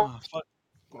 Where you going? oh, fuck.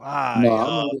 Wow, No, I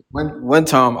yo. remember one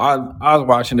time I was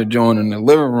watching the joint in the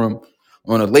living room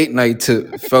on a late night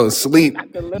to fell asleep.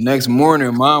 Next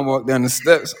morning, mom walked down the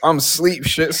steps. I'm asleep,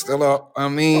 shit still up. I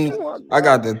mean, Oh my I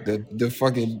god. got the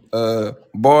fucking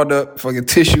balled up fucking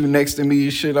tissue next to me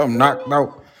and shit. I'm knocked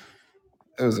out.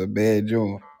 It was a bad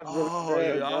joint. That's really Oh, yo,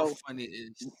 bad, y'all bro. funny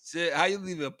as shit. How you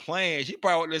leave it playing? She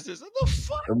probably would have said, what the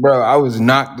fuck? Bro, I was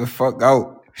knocked the fuck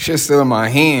out. Shit still in my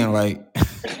hand, like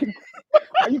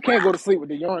You can't go to sleep with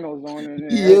the urinals on and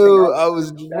everything yo, out. I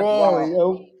was That's drawn, wild.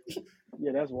 yo.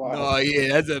 Yeah, that's wild. No,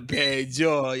 yeah, that's a bad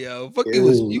jaw, yo. Fuck you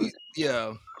was Ew. you,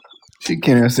 yo. She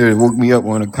came upstairs, woke me up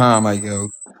on the com, like, yo,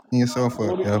 clean yourself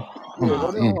up, yo. Yeah, I'm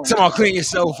go to Ah, home. in. somehow clean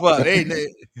yourself up. Hey,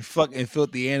 fucking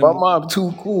filthy My animal, mom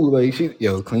too cool, like she,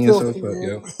 yo, clean yourself Filthy up,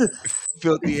 man.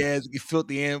 yo.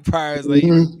 filthy empires. Like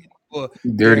hmm well,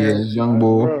 Dirty you're ass young That's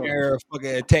boy. real. you're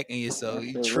fucking attacking yourself. That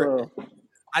You shit tripping. real.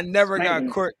 I never got Spanking.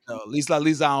 caught though. At least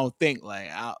I don't think like.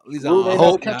 At least Rue, I they never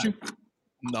hope catch not. you?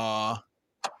 Nah.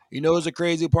 You know what's a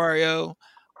crazy part, yo?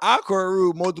 I caught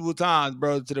Rue multiple times,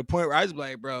 bro, to the point where I was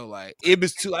like, bro, like it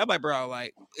was too. I'm like, bro,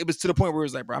 like it was to the point where it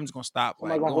was like, bro, I'm just gonna stop,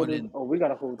 Somebody like gonna hold going this? in. Oh, we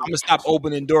gotta hold I'm this. gonna stop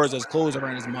opening doors that's closed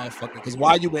around this motherfucker. Because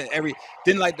why you in every?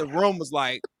 Then like the room was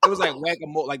like it was like whack a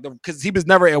mole, like the because he was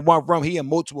never in one room. He in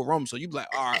multiple rooms, so you be like,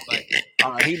 all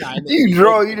right, he not in it. You He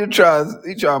draw, multiple, you to try,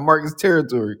 he try to mark his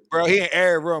territory. bro. He in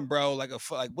every room, bro. Like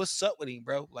what's up with him,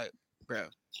 bro? Like, bro,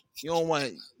 you don't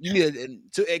want you need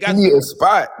to. It You got to need the a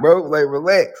spot, bro. Like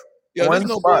relax. Yo, there's One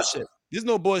no spot. bullshit. There's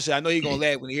no bullshit. I know he gonna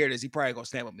laugh when he hear this. He probably gonna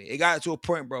snap at me. It got to a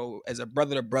point, bro. As a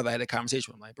brother to brother, I had a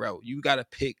conversation with him. Like, bro, you gotta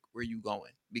pick where you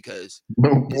going because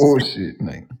No it's bullshit,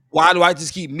 man. why do I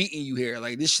just keep meeting you here?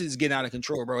 Like this shit is getting out of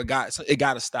control, bro. It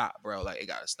gotta stop, bro. Like it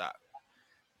gotta stop.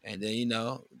 And then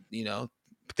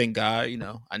thank God,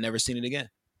 I never seen it again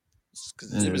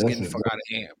because it Yeah, was getting the fuck out of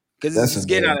hand. Because that's a it's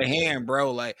getting bad. out of hand,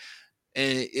 bro. Like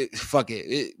and fuck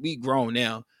it, we grown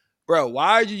now, bro.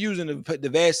 Why are you using the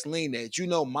Vaseline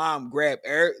that mom grabbed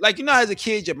like as a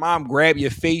kid your mom grabbed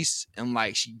your face and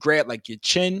like she grabbed like your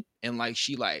chin and like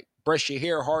she like brush your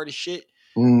hair hard as shit.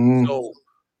 Mm-hmm. So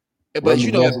But the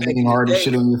you know, back Vaseline in the hard and day,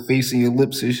 shit on your face and your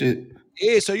lips and shit.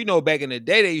 yeah. So you know, back in the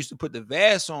day, they used to put the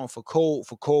Vas on for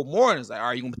cold mornings. Like, all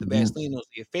right, you gonna put the Vaseline on so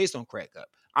your face don't crack up.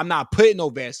 I'm not putting no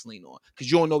Vaseline on because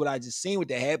you don't know what I just seen. What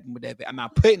that happened with that. I'm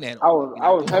not putting that on. I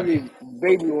was heavy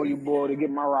baby oil boy to get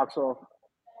my rocks off.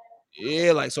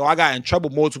 Yeah, like so I got in trouble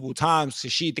multiple times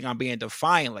because she think I'm being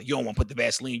defiant. Like, you don't want to put the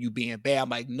Vaseline, you being bad. I'm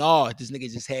like, no, this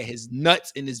nigga just had his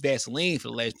nuts in this Vaseline for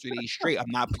the last 3 days straight. I'm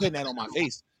not putting that on my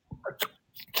face.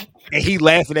 And he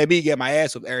laughing at me, get my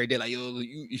ass up every day. Like,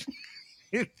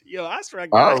 yo, I swear to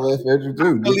God, I'll laugh at you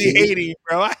too. I really hate him,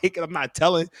 bro. I hate it. I'm not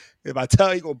telling. If I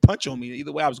tell, he gonna punch on me.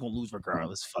 Either way, I was gonna lose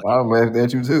regardless. Fuck I'll laugh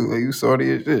at you too. Like, you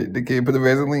salty as shit. The kid put the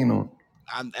Vaseline on.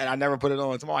 and I never put it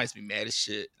on. Tomorrow I used to be mad as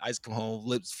shit. I used to come home,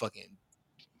 lips fucking,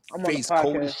 I'm face on the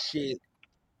cold as podcast. shit, Look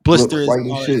blisters, white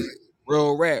and all as that. shit.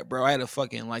 Real rap, bro. I had a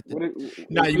fucking like the.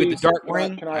 Now What you get the if dark he,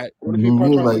 ring. what if he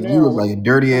punch on you now? You was like a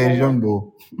dirty ass young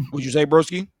boy. What'd you say,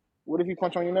 broski? What if he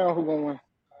punch on you now? Who gonna win?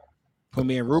 Put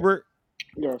me and Rupert.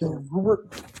 Yes.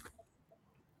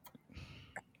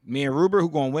 Me and Rupert, who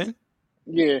gonna win?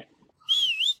 Yeah.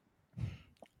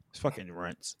 It's fucking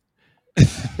runts.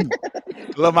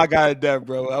 Love my guy to death,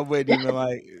 bro. I wouldn't even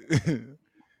like.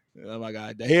 Oh my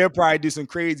God, he'll probably do some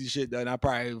crazy shit though, and I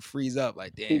probably freeze up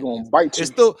like, damn. He gonna bite you.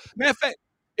 It's still, matter of fact,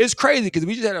 it's crazy because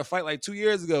we just had a fight like 2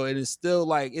 years ago, and it's still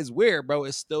like it's weird, bro.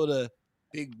 It's still the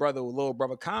big brother with little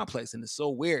brother complex, and it's so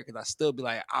weird because I still be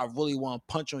like, I really want to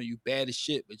punch on you bad as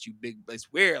shit, but you big. But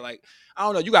it's weird. Like, I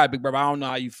don't know, you got a big brother. I don't know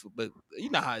how you feel, but you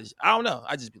know how I don't know.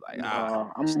 I just be like,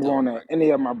 I'm going at any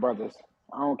of my brothers.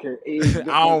 I don't care age.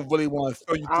 I don't really want to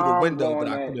throw you through the window, but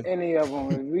going I at could. any of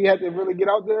them. If we have to really get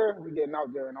out there, we getting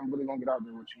out there, and I'm really gonna get out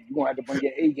there with you. You gonna have to bring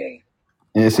your A game.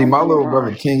 And see, my little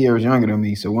brother 10 years younger than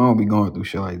me, so we don't be going through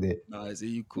shit like that. No, see,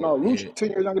 you cool. No, Luch 10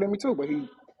 years younger than me too, but he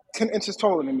 10 inches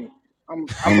taller than me. I'm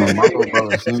my little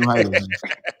brother same height as me.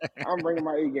 I'm bringing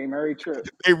my A game every trip.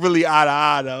 They really eye to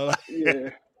eye though.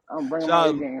 Yeah, I'm bringing my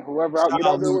A game. Whoever I get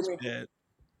out there with me,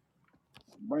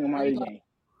 bringing my A game.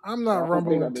 I'm not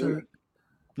rumbling to.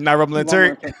 Not rumbling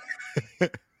turd.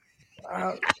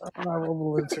 I'm not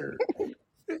rumbling turd.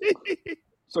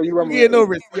 So you rumbling? Getting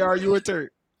over it, CR. You a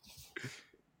turd.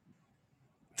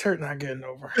 Turd not getting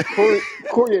over.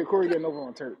 Corey getting over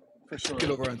on Turd for sure. Get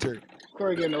over on turd.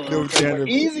 Corey getting over on Turd.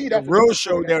 Easy. That's the real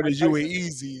showdown is you and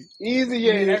Easy. Easy,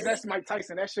 yeah. That's Mike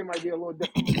Tyson. That shit might be a little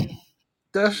different.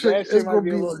 That shit might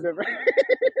be a little different.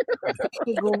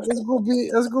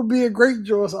 It's gonna be a great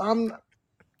draw. So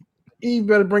he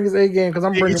better bring his A game because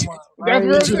I'm bringing mine.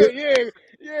 That's real shit.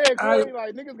 Yeah. Corey,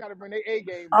 like niggas gotta bring their A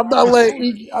game. I'm not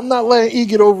letting E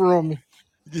get over on me.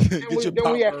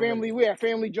 Then we had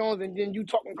family Jones, and then you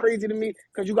talking crazy to me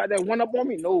because you got that one up on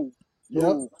me. No. You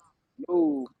gonna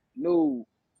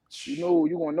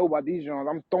know about these Jones.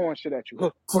 I'm throwing shit at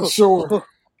you for sure.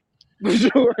 For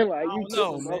sure. Like, I don't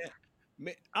know, man.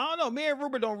 I don't know. Me and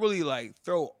Rupert don't really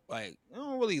throw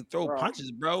punches,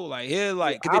 bro. Like here,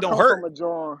 like cause they don't hurt.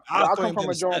 I come from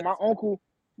a John. My uncle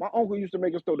used to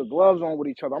make us throw the gloves on with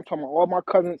each other. I'm talking about all my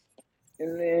cousins,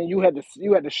 and then you had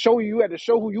to show who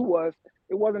you was.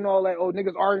 It wasn't all that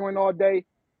niggas arguing all day.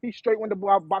 He straight went to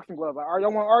boxing gloves. Like,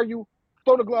 y'all want to argue?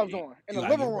 Throw the gloves on in the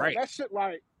living room. Right. That shit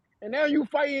like, and now you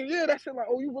fighting. Yeah, that shit like,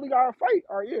 you really gotta fight.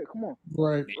 All right, yeah, come on.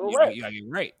 Right. You gotta get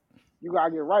right. You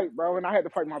gotta get right, bro. And I had to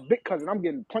fight my big cousin. I'm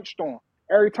getting punched on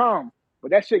every time.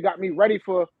 But that shit got me ready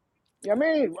for,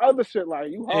 other shit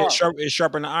like you hard. It's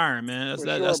sharpen the iron, man.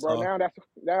 That's bro. all. Now that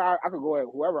I could go at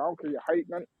whoever. I don't care your height,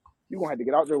 nothing. You gonna have to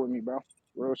get out there with me, bro.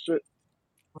 Real shit.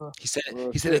 He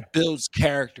said it builds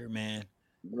character, man.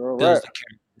 Real builds the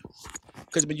character.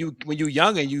 Because when you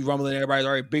young and you rumbling, everybody's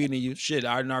already bigger than you. Shit,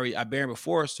 I been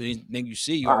before, so then you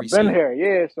see you already. I've been here,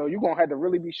 yeah. So you gonna have to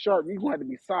really be sharp. You gonna have to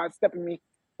be sidestepping me.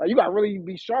 Like you gotta really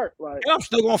be sharp. Like and I'm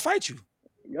still gonna fight you.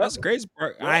 Yep. That's the crazy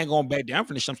part. Yep. I ain't gonna back down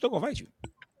from this shit. I'm still gonna fight you.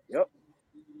 Yep.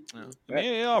 I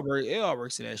mean, it all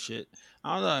works to that shit.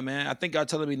 I don't know, man. I think y'all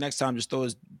telling me next time just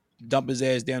dump his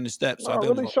ass down the steps. So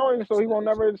really showing so he won't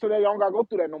never so that y'all don't gotta go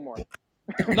through that no more.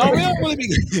 No, we don't really be.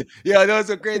 Yeah, I know it's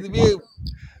so crazy.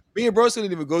 Me and Bros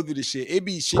didn't even go through this shit. It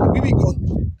be shit. We be going through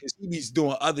shit because he be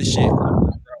doing other shit. Bro,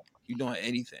 you doing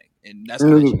anything, and that's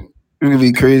how it would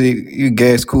be crazy. You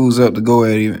gas Cool's up to go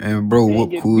at him, and bro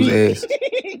whoop Cool's ass.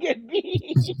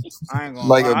 I ain't gonna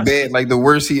lie. Like the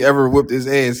worst he ever whooped his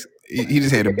ass. He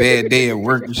just had a bad day at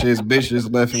work and shit. His bitch just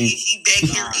left him. He back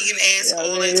here eating ass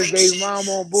all that type shit. Mom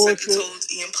on bullshit. Toes,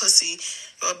 eating pussy.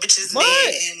 Your bitch is mad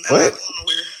and I'm not going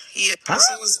nowhere. Yeah,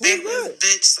 Pussy was back with his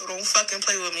bitch, so don't fucking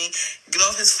play with me. Get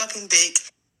off his fucking dick.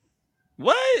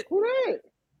 What? Who that?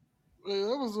 Wait,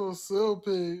 that was on sale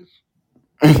page.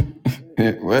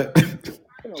 What?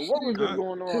 what was just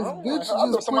going His on? bitch I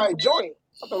thought just somebody put joined.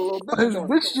 I thought a little bitch his joined.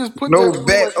 bitch just put No that.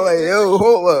 bet. Like, yo,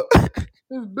 hold up.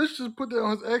 His bitch just put that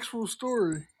on his actual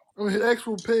story. I mean, his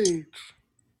actual page.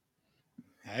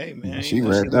 Hey man, She you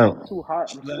know she rapped out. It's too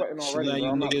hot. I'm sweating she already, letting bro.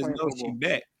 you I'm not niggas playing know she football.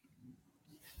 back.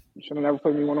 You should have never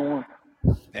played me 1-on-1.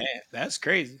 Damn, that's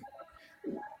crazy.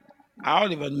 I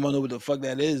don't even know what the fuck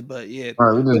that is, but yeah. All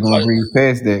right, we're just gonna breeze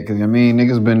past that because I mean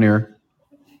niggas been there.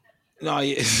 No,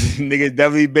 yeah, niggas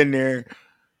definitely been there.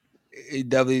 It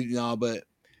definitely, but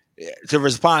to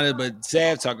respond to but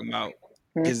Sav talking about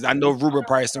because I know Rupert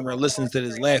probably somewhere listens to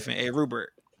this laughing. Hey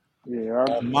Rupert,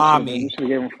 Yeah, you mommy, should have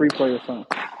gave him free play or something.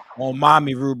 on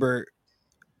mommy Rupert,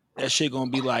 that shit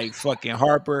gonna be like fucking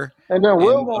Harper And then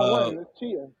Will and gonna win. It's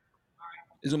cheating.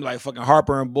 it's gonna be like fucking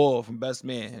Harper and Bull from Best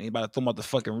Man. And he about to throw him out the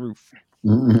fucking roof.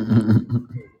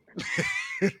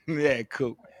 Yeah,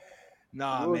 cool.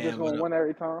 Nah, Will's just man, gonna win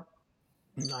every time.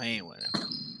 no, I ain't winning.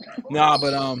 Nah,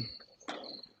 but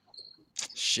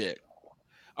shit.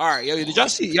 All right, yo, did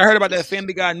y'all heard about that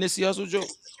Family Guy Nipsey Hussle joke?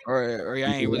 Or y'all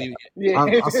ain't really. Yeah.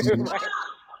 I seen it.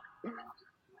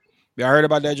 Y'all heard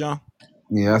about that, John?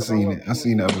 Yeah, I seen it. I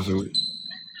seen the episode.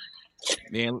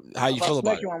 Man, how you If I feel smack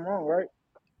about it? you, I'm wrong, right?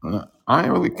 I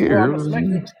ain't really Well, care. I'm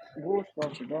gonna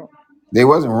smack you. They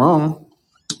wasn't wrong.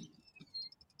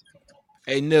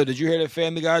 Hey, Neil, did you hear that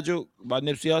Family Guy joke about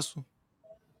Nipsey Hussle?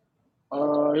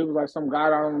 He was like some guy I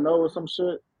don't know or some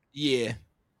shit. Yeah.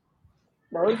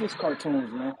 Bro, it's just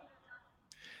cartoons, man.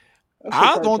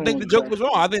 I don't think the joke was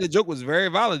wrong. I think the joke was very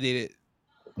validated.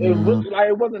 It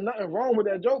wasn't nothing wrong with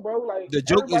that joke, bro. Like The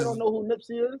joke everybody is, don't know who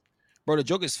Nipsey is. bro, the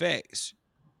joke is facts.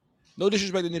 No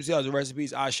disrespect to Nipsey Hussle.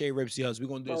 Recipes, Ashe, Nipsey Hussle. We're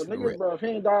going to do this for the rap. Bro, if he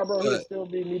ain't died, bro, he'll still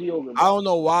be mediocre, bro. I don't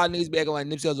know why niggas be acting like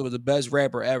Nipsey Hussle was the best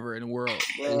rapper ever in the world.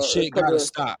 Bro, And shit gotta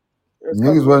stop.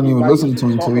 Niggas wasn't even listening to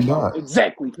him until he died.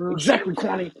 Exactly,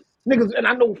 Kwani. Niggas, and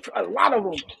I know a lot of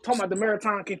them talking about the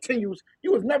marathon continues.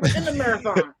 You was never in the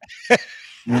marathon.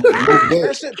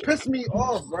 That shit pissed me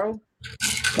off, bro.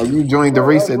 Like you joined the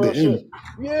race at the end.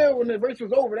 Yeah, when the race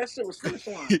was over, that shit was finish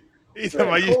line. He's talking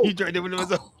about you joined it when it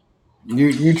was over.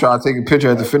 You try to take a picture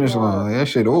at the finish line. Like, that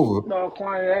shit over. No,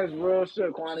 Kwani, that's real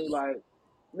shit, Kwani. Like,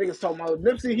 niggas talking about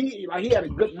Nipsey, he had a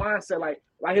good mindset. Like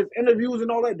his interviews and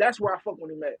all that, that's where I fuck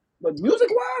with him at. But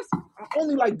music-wise, I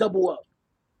only like Double Up.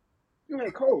 You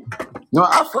ain't cold. No,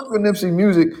 I fuck with Nipsey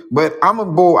music, but I'm a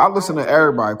bull. I listen to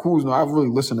everybody. Cool, no, I really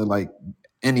listen to like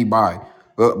anybody.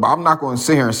 But I'm not going to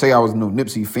sit here and say I was no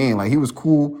Nipsey fan. Like he was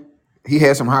cool. He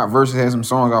had some hot verses, had some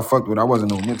songs I fucked with. I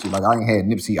wasn't no Nipsey. Like I ain't had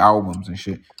Nipsey albums and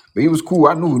shit. But he was cool.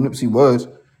 I knew who Nipsey was.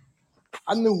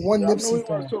 I knew one Nipsey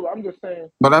fan. Too. I'm just saying.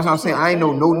 But that's what I'm saying. I ain't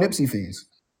know no Nipsey fans.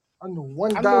 I knew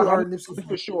one diehard Nipsey fan.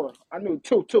 For sure. I knew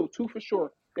two for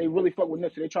sure. They really fuck with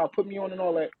Nipsey. They try to put me on and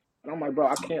all that. And I'm like, bro,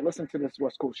 I can't listen to this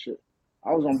West Coast shit.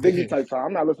 I was on Biggie type time.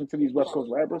 I'm not listening to these West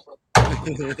Coast rappers.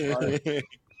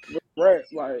 Right,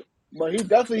 like, but he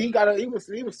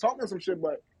was talking some shit,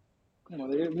 but come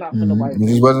on, it's not for nobody. It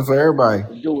just wasn't for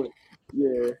everybody. Do it.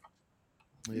 Yeah.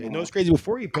 Yeah, you know, it's crazy.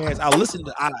 Before he passed, I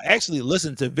actually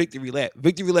listened to Victory Lap.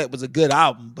 Victory Lap was a good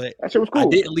album, but that shit was cool.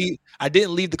 I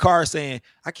didn't leave the car saying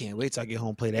I can't wait till I get home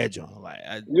and play that joint. Like,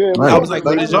 I was like,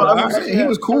 he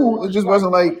was cool. It just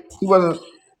wasn't like he wasn't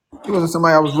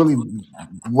somebody I was really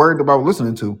worried about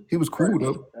listening to. He was cool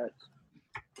though.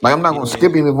 Like I'm not gonna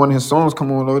skip him if one of his songs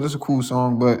come on. Though this is a cool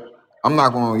song, but I'm not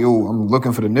going. I'm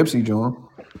looking for the Nipsey joint.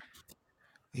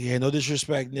 Yeah, no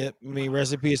disrespect, Nip. I mean,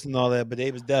 rest in peace and all that, but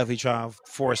they was definitely trying to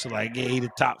force it. Like, yeah, he the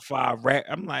top 5 rap.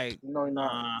 I'm like, no, you're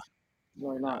not.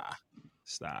 No, you're not.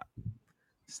 Stop.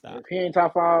 If he ain't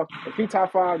top 5, if he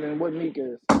top 5, then what Meek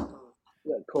is?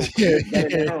 Yeah, cool. Better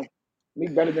than him.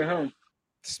 Meek better than him.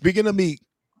 Speaking of Meek,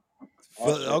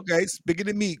 okay. Speaking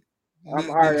of Meek, I'm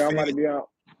about to be out.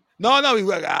 No,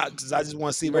 because I just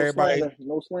want to see everybody.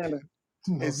 No slander.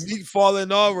 Is Meek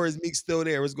falling off or is Meek still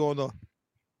there? What's going on?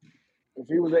 If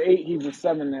he was an 8, he's a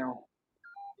 7 now.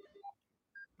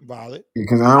 Valid.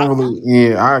 Because I don't really.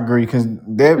 Yeah, I agree. Because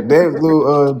that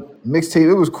little mixtape,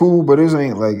 it was cool, but it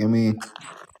ain't like. I mean,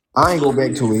 I ain't go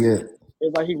back to it yet.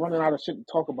 It's like he running out of shit to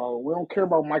talk about. We don't care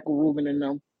about Michael Rubin and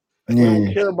them. We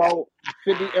don't care about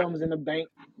 50 M's in the bank.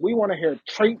 We want to hear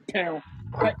Trade Town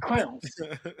clowns.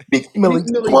 Millie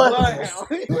Bloodhound.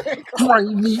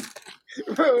 Crazy.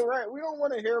 Right. We don't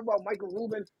want to hear about Michael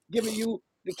Rubin giving you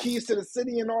the keys to the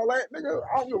city and all that. Nigga,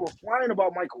 I don't give a flying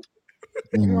about Michael.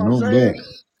 You know what I'm saying?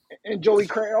 And Joey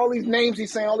Craig, all these names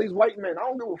he's saying, all these white men. I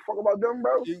don't give a fuck about them,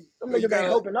 bro. Them niggas ain't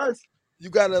helping us. You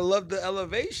gotta love the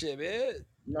elevation, man.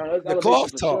 No, that's the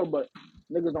cloth talk. Sure, but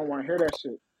niggas don't want to hear that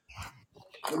shit.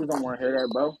 Niggas don't want to hear that,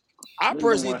 bro. I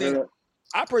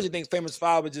personally think Famous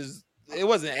Five was just, it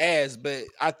wasn't ass, but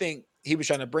I think he was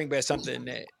trying to bring back something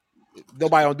that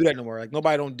nobody don't do that no more. Like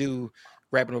nobody don't do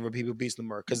rapping over people beats no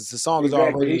more because the song is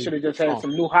already. He should have just had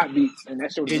some new hot beats, and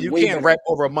that shit was you way can't better. rap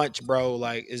over a Munch, bro.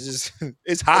 Like it's just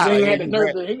it's hot. And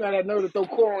then like, he got that nerve to throw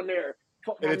Core on there.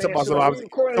 Fuck my and man.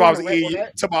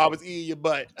 I was eating your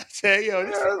butt. I tell you,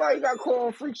 like you got Core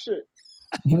on freak shit.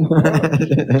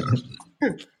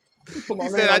 Put my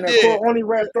he man said on I there. did. Core only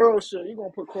rap thorough shit. You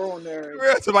gonna put Core on there?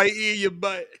 Somebody eating your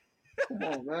butt. Come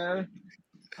on, man.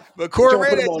 But Core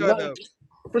read it though.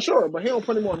 For sure, but he don't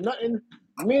put him on nothing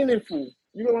meaningful.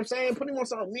 You know what I'm saying? Put him on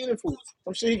something meaningful.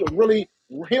 I'm sure he could really.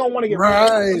 He don't want to get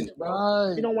right.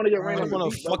 He don't want to get ran on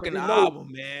a fucking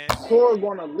album, man. Core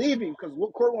gonna leave him because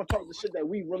Core gonna talk the shit that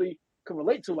we really can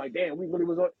relate to. Like, damn, we really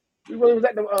was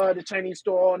at the Chinese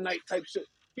store all night type shit.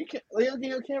 He can't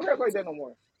rap like that no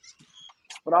more.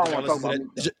 But I don't want to talk about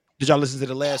it. Did y'all listen to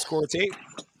the last Core tape?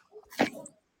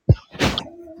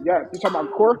 Yeah, you talking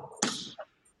about Core?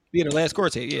 Yeah, the last Core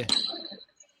tape, yeah.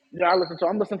 Yeah,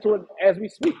 I'm listening to it as we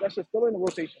speak. That shit's still in the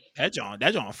rotation. That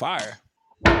John fire.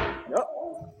 Yep.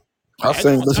 I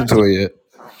still ain't listen to it yet.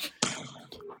 You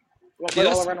want to play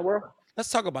All Around the World? Let's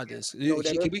talk about this.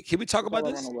 Can we talk about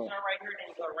this?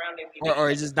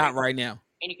 Or is this not right now?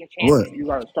 What? You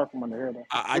gotta start from under here though.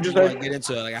 I just want to get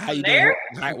into it. Like how you doing?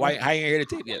 How you ain't hear the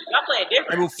tape yet? Y'all playing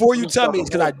different. And before you tell me, it's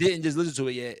because I didn't just listen to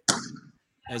it yet.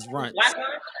 As Runt.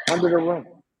 Under the Room.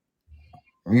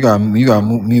 You got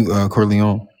mute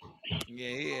Corleone.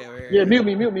 Yeah, mute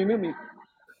me.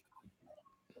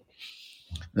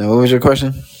 Now, what was your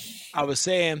question? I was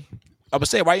saying,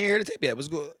 why you ain't hear the tape yet? What's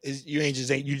good? You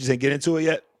just ain't get into it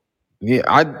yet? Yeah,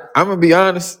 I'm gonna be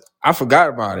honest. I forgot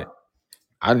about it.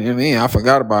 I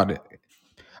forgot about it.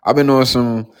 I've been doing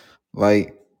some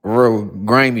like real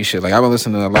grimy shit. Like I've been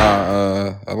listening to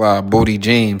a lot of Bodie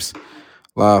James,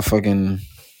 a lot of fucking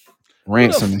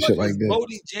Ransom and shit like that.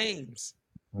 Bodie James.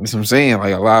 That's what I'm saying.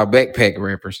 Like a lot of backpack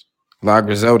rappers, a lot of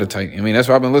Griselda type. I mean, that's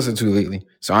what I've been listening to lately.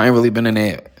 So I ain't really been in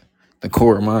the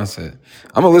core mindset.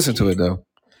 I'm gonna listen to it though.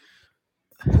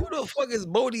 Who the fuck is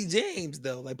Bodie James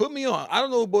though? Like, put me on. I don't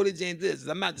know who Bodie James is.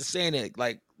 I'm not just saying it.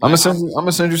 Like, I'm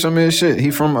gonna send you some of his shit. He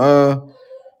from I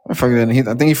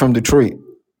think he from Detroit.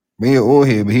 But he old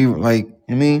head, but he like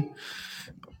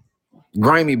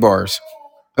grimy bars.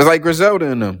 It's like Griselda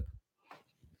in them.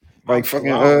 Like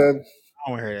fucking I don't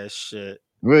want to hear that shit.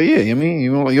 Well, yeah,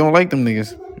 you don't like them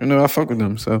niggas. You know, I fuck with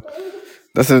them. So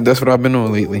that's what I've been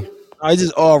on lately. I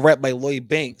just all rap by Lloyd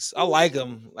Banks. I like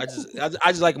him. I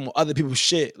just like him on other people's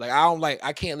shit. Like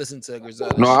I can't listen to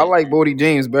Griselda. No, I like Bodie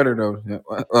James better though.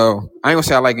 I ain't gonna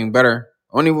say I like him better.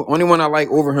 Only one I like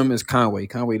over him is Conway.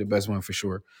 Conway the best one for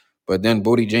sure. But then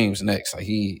Bodie James next. Like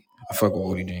I fuck with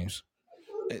Bodie James.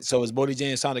 So is Bodie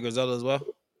James sound like Griselda as well?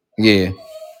 Yeah.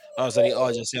 Oh, so they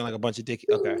all just sound like a bunch of dick.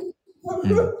 Okay.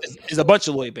 It's a bunch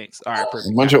of Lloyd Banks. All right,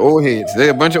 perfect. A bunch of old heads. They're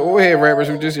a bunch of old head rappers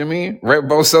who just, rap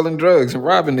about selling drugs and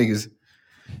robbing niggas,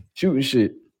 shooting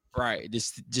shit. Right,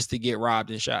 just to get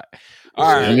robbed and shot.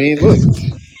 All right. Look,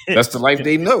 that's the life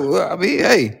they know.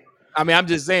 Hey. I'm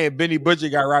just saying, Benny Butcher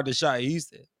got robbed and shot in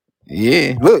Houston.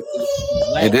 Yeah, look,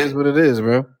 it is what it is,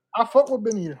 bro. I fuck with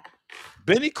Benny.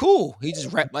 Benny cool. He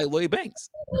just rap like Lloyd Banks.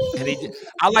 And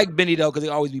I like Benny though because he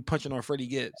always be punching on Freddie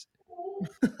Gibbs.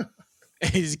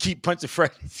 And he just keep punching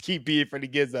Freddie, keep beating Freddie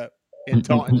Gibbs up and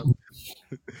taunting him.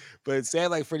 But it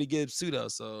sounds like Freddie Gibbs too though.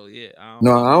 So yeah. I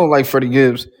don't like Freddie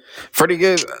Gibbs. Freddie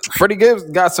Gibbs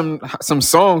got some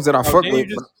songs that I fuck with.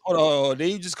 Hold on. Then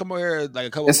you just come over here like a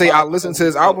couple and say I listen to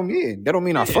his album. Yeah, that don't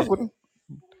mean I fuck with him.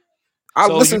 I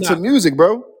listen to music,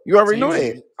 bro. You already know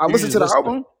that. I listen to the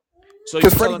album.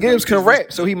 Because Freddie Gibbs can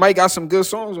rap, so he might got some good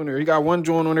songs on there. He got one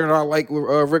joint on there that I like with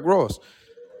Rick Ross.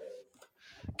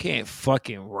 Can't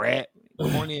fucking rap.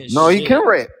 No, he can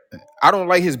rap. I don't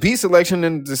like his beat selection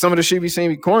and some of the shit be saying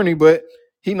be corny, but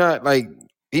he not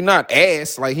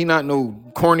ass. Like he not no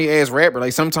corny ass rapper.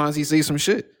 Like sometimes he say some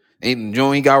shit. And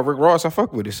Joe he got Rick Ross, I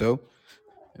fuck with it. So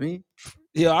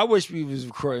yeah, I wish we was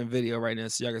recording video right now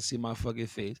so y'all can see my fucking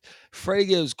face. Freddie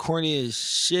Gibbs corny as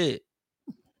shit.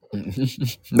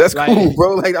 That's like, cool,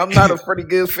 bro. Like I'm not a Freddie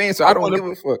Gibbs fan, so I don't give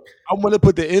a fuck. I want to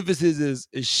put the emphasis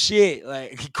is shit,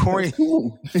 like corny.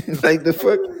 Like the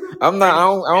fuck. I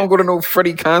don't go to no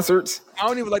Freddie concerts. I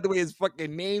don't even like the way his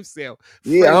fucking name sound.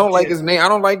 Yeah, I don't like his name. I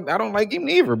don't like him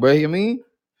neither. But I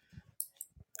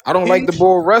don't like the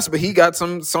boy Russ, but he got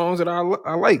some songs that I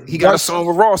like. He got a song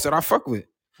with Ross that I fuck with.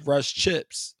 Russ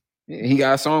Chips. Yeah, he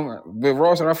got a song with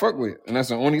Ross that I fuck with, and that's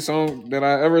the only song that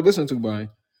I ever listened to by him.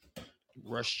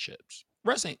 Russ Chips.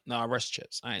 Russ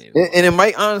Chips. I ain't even. And it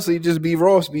might honestly just be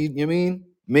Ross. Making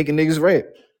niggas rap.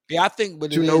 Yeah, I think.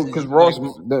 But because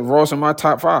Ross in my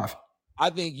top 5. I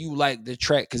think you like the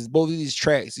track because both of these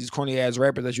tracks, these corny ass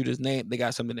rappers that you just named, they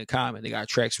got something in common. They got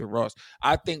tracks with Ross.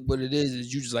 I think what it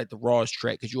is you just like the Ross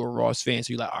track because you're a Ross fan,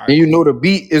 so you're like, all right, And you cool. know the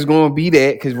beat is gonna be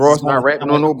that because Ross not rapping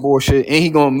on no bullshit, and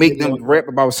he gonna make them rap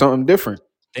about something different.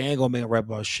 They ain't gonna make a rap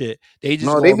about shit. They just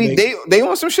no, they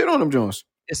want some shit on them Jones.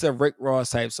 It's a Rick Ross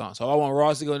type song. So I want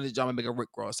Ross to go into the job and make a Rick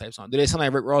Ross type song. Do they sound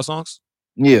like Rick Ross songs?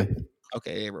 Yeah.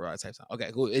 Okay, Rick Ross type song.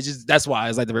 Okay, cool. It's just that's why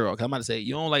it's like the Rick Ross. I'm about to say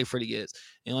you don't like Freddie Gibbs.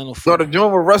 You don't like no, the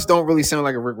joint with Russ don't really sound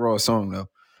like a Rick Ross song though,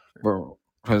 bro.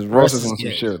 Because Ross is on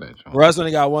some shit with that joint. Russ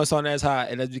only got one song that's hot,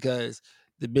 and that's because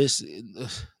the bitch.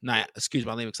 Excuse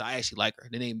my name because I actually like her.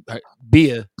 The name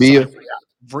Bia.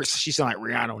 She sound like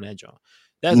Rihanna on that joint.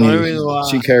 That's the only reason why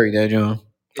she carried that joint.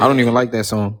 Yeah. I don't even like that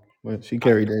song, but she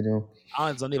carried that joint.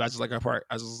 I don't even. I just like her part.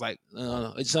 I just like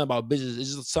it's something about bitches.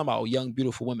 It's just something about young,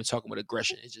 beautiful women talking with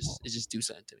aggression. It just do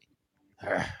something to me.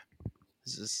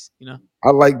 It's just I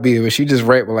like Bia, but she just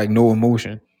rap with like no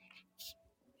emotion.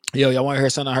 Yo, y'all want to hear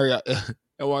something I heard?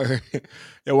 Y'all want to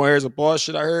hear some pause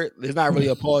shit I heard? It's not really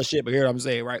a pause shit, but hear what I'm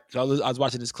saying, right? So I was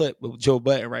watching this clip with Joe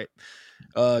Budden, right?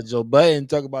 Joe Budden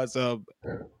talk about some.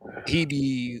 He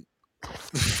be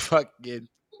fucking.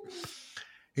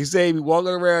 He say he be walking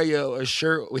around, a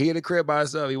shirt. He in the crib by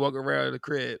himself. He walking around the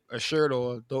crib, a shirt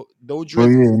on, don't drip. Oh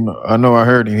yeah, no, I know. I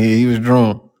heard him. He was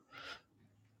drunk.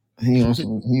 He on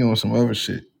some other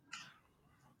shit.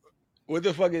 What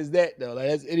the fuck is that though? Like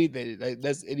that's anything. Like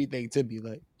that's anything to me.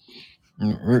 Like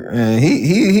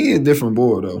he a different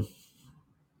boy though.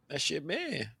 That shit,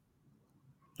 man.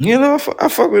 I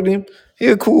fuck with him. He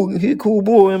a cool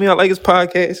boy. I mean, I like his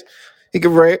podcast. He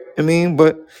can rap. I mean,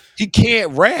 but he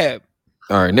can't rap.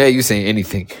 All right, now you saying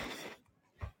anything?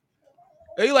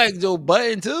 You like Joe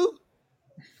Budden too?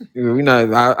 We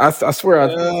not. I swear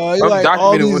I've like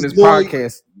documented on this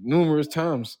podcast numerous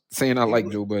times saying I like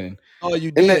Joe Budden. Oh,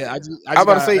 you did. I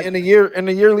about to say in the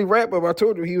yearly wrap up. I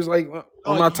told you he was like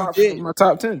on my top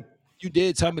 10. You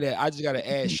did tell me that. I just gotta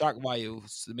add shock value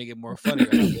to make it more funny.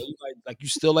 Like you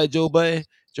still like Joe Budden?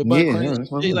 Joe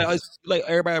Budden, yeah, like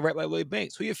everybody rap like Lloyd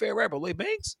Banks. Who your favorite rapper? Lloyd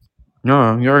Banks?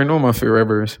 No, you already know my favorite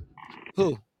rapper is.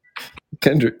 Who?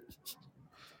 Kendrick.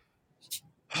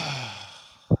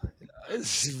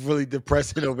 It's really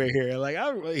depressing over here. Like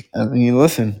I mean,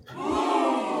 listen.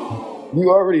 You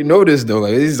already know this though.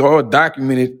 Like these are all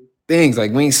documented things.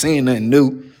 Like we ain't saying nothing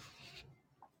new.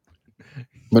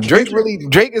 But Drake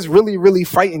is really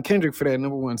fighting Kendrick for that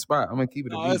number one spot. I'm gonna keep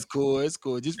it. Oh, that's cool. It's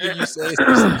cool. Just when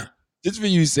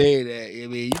you say that, I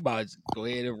mean, you about to go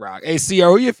ahead and rock. Hey, CR,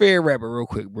 who your favorite rapper, real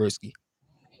quick, Broski?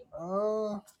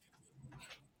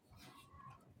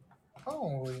 I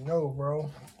don't really know, bro.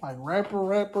 Like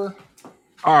rapper.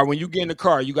 All right, when you get in the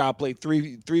car, you gotta play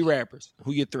three rappers.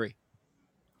 Who your three?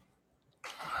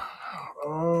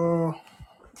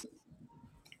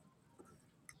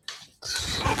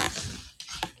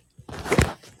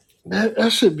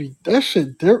 That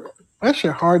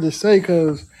shit hard to say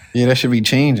because that should be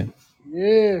changing.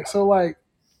 Yeah, so like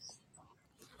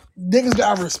niggas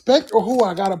that I respect or who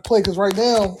I gotta play because right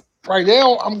now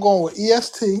I'm going with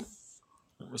EST.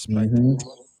 Respect.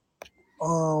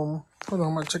 Hold on, I'm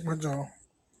gonna check my job.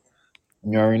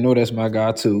 You already know that's my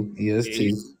guy too. EST. Yeah,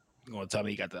 you gonna tell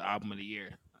me he got the album of the year?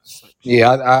 Yeah,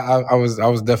 I was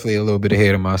definitely a little bit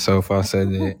ahead of myself. I said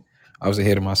that I was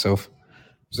ahead of myself.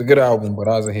 It's a good album, but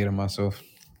I was ahead of myself.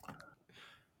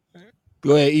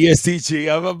 Go ahead,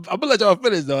 ESTG. I'm gonna let y'all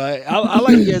finish though. I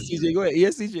like ESTG. Go ahead,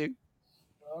 ESTG.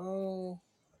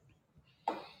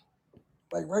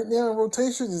 Like right now in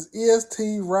rotation is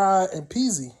EST, Rod, and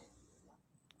Peasy.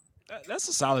 That's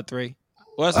a solid three.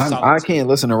 Well, I can't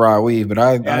listen to Rod Wave, but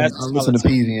I listen to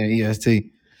Peasy and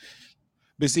EST.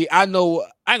 But see, I ain't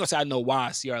gonna say I know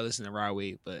why CR listen to Rod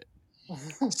Wave, but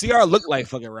CR look like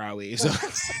fucking Rod Wave, so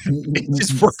it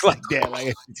just work like that. Like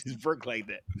it just work like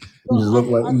that. You just look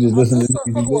like you just listen to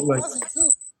look like.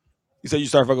 You said you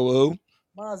start fucking with who?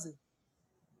 Mozzie.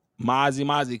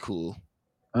 Mozzie, cool.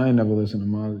 I ain't never listened to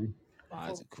Mozzie.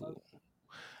 Mozzie, cool.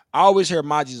 I always hear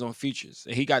Mozzie's on features,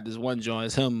 and he got this one joint.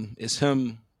 It's him,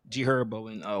 G Herbo,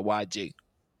 and YG.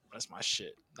 That's my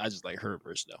shit. I just like her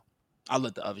verse though. I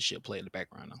let the other shit play in the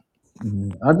background though.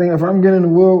 I think if I'm getting the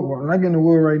wood, when I get in the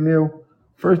wood right now,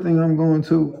 first thing I'm going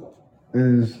to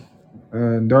is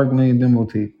Dark Lane Demo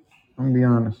Tape. I'm gonna be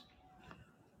honest.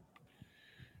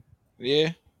 Yeah.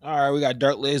 All right, we got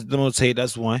Dark Lane Demo Tape.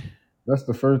 That's one. That's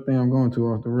the first thing I'm going to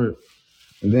off the rip.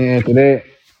 And then after that,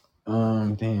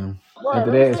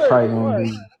 after that, it's probably gonna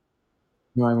be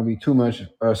not gonna be too much,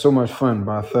 so much fun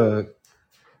by Thug.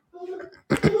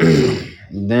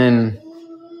 Then,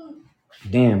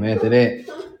 after that,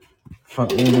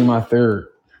 fuck, maybe my third.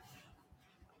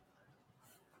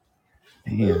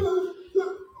 Damn.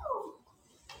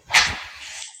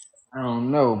 I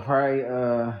don't know. Probably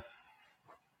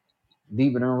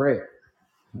Deeper Than Rap.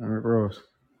 Rick Ross.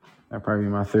 That'd probably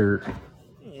be my third.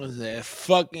 What's that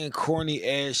fucking corny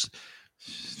ass?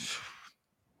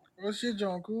 What's your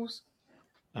John Coos?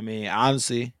 I mean,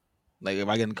 honestly, like if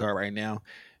I get in the car right now,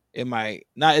 it might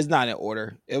not. It's not in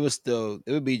order. It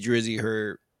would be Drizzy,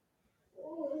 Herb,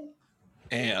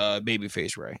 and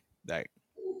Babyface Ray. Like,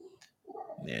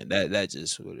 yeah, that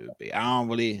just what it would be. I don't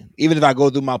really. Even if I go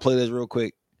through my playlist real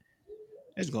quick,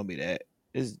 it's gonna be that.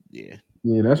 It's yeah.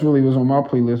 Yeah, that's really what's on my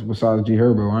playlist besides G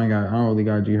Herbo. I don't really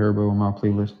got G Herbo on my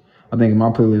playlist. I think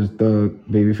my playlist Thug,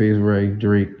 Babyface Ray,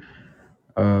 Drake,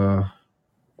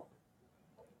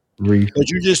 Reef. But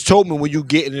you just told me when you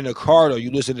getting in the car though,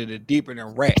 you listening to Deeper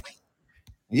Than Rap.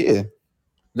 Yeah.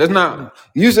 That's not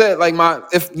you said like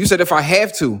if I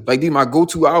have to, like these my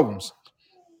go-to albums.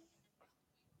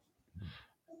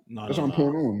 No, That's no, what I'm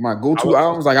putting no. on. My go-to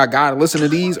albums, like I gotta listen to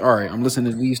these. All right, I'm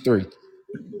listening to these three.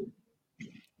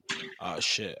 Oh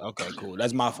shit. Okay, cool.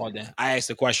 That's my fault then. I asked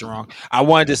the question wrong. I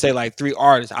wanted to say like 3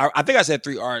 artists. I think I said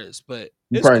 3 artists, but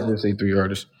You it's probably cool. did say 3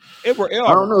 artists. I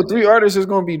don't know. 3 artists is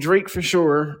gonna be Drake for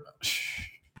sure.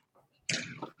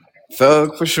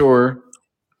 Thug for sure.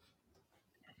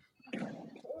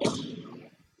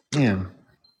 Yeah.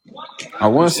 I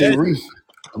want to say Reef.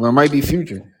 Well, it might be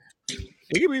Future.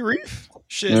 It could be Reef.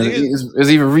 Shit, it's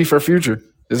even Reef or Future.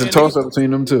 There's a toss up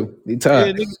between them two. They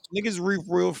tied. Yeah, niggas Reef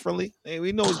real friendly. Hey,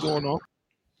 we know what's going on.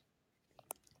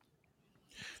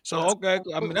 So okay,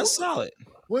 I mean that's solid.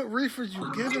 What reefers you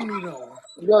giving me though?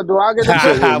 Yo, do I get the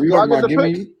pick? Do I get the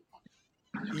pick?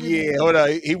 Yeah, hold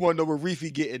on. He want to know what Reef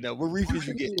he getting though. What Reef is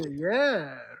you getting?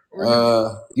 Yeah.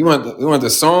 You want the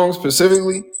song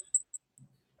specifically?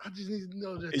 I just need to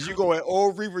know that. Is you going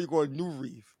old Reef or you going new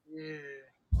Reef?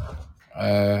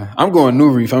 Yeah. I'm going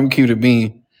new Reef. I'm gonna keep it a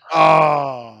bean.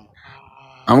 Oh.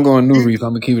 I'm going new Reef.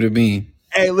 I'm gonna keep it a bean.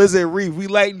 Hey, listen, Reef. We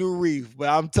like new Reef, but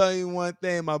I'm telling you one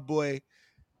thing, my boy.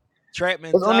 Trap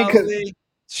mentality.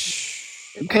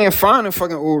 You can't find a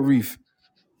fucking old Reef.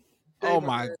 Oh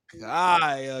my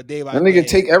god, day by that nigga day.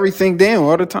 take everything down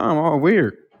all the time. Oh,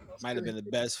 weird. Might have been the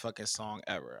best fucking song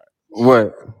ever.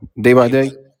 What? Day by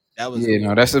day? That was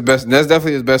no, that's the best. That's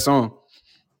definitely his best song.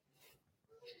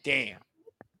 Damn.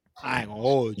 I ain't gonna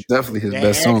hold you. Definitely his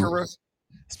best song.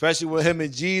 Especially when him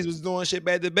and G's was doing shit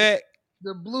back to back.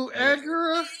 The Blue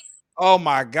Acura. Oh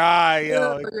my god,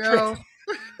 yo.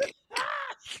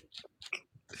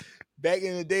 Back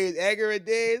in the days, Acura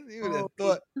days, you would have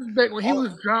thought. Back when he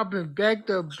was dropping back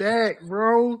to back,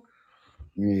 bro.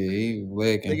 Yeah, he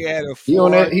lacking. Nigga had a he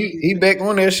on that. He back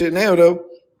on that shit now though.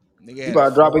 Nigga he about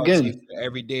to drop again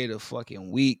every day of the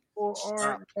fucking week. Who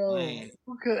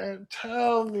couldn't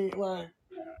tell me like?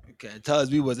 Okay, tell us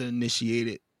we wasn't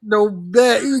initiated. No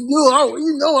bet. You know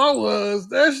I was.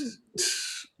 That's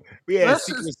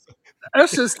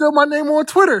just still my name on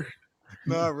Twitter.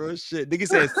 Nah, real shit. Nigga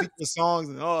said secret songs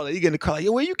and all that. You getting the call like,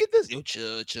 yo, where you get this? Yo,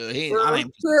 chill. I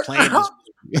ain't playing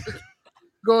this.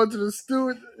 Going to the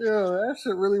studio. Yo, that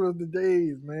shit really was the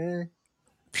days, man.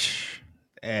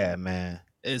 Yeah, man.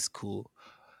 It's cool.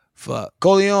 Fuck.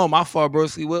 Coleon, my fault,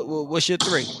 broski. What's your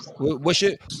 3? What's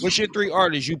your 3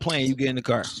 artists you playing? You get in the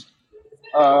car.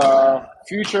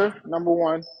 Future, number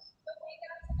 1.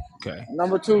 Okay.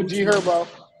 Number 2, G Herbo.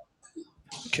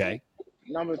 Okay.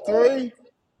 Number 3,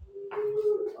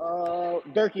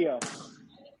 Durkio.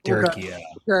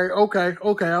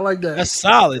 Okay. I like that. That's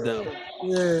solid though.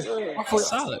 Yeah. That's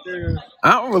solid.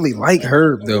 I don't really like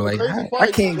Herb though. Like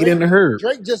I can't get into Herb.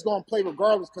 Drake just gonna play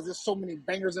regardless because there's so many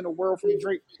bangers in the world from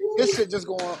Drake. His shit just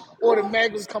gonna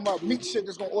automatically come up. Meek shit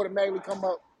just gonna automatically come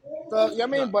up. So, you know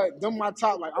what I mean? But them my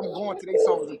top, like I'm going to these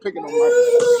songs and picking them.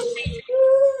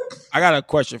 I got a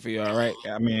question for you, all right?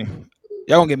 I mean,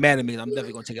 y'all gonna get mad at me. I'm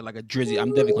definitely gonna take it like a Drizzy. I'm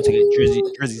definitely gonna take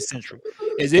it Drizzy Central.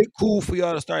 Is it cool for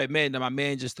y'all to start admitting that my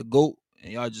man just the GOAT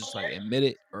and y'all just like admit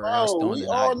it? Or we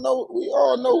all know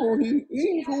who he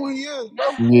is, bro.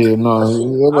 Yeah, no.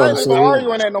 I ain't even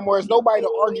arguing that no more. There's nobody to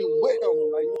argue with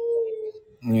him. Like,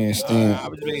 yeah, Stan. I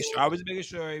was making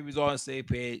sure he was on the same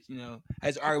page. You know, I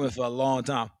had this argument for a long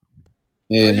time.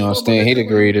 Yeah, no, Stan. He the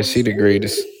greatest.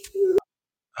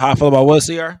 How I feel about what,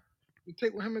 CR? You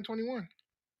take with him in 21.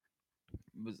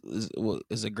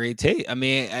 It's a great take. I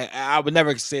mean, I would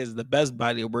never say it's the best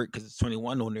body of work because it's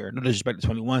 21 on there. No disrespect to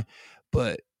 21,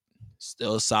 but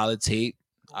still solid tape.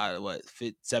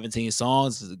 17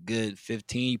 songs is a good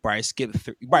 15. You probably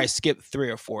skip 3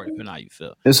 or 4 depending on how you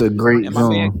feel. It's a great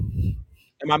song.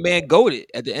 And my man goated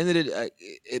at the end of the.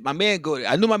 My man goated.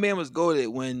 I knew my man was goated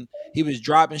when he was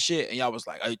dropping shit, and y'all was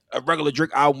like, a regular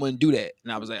Drake album wouldn't do that.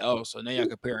 And I was like, oh, so now y'all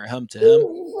comparing him to him.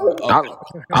 Okay.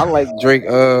 I like Drake.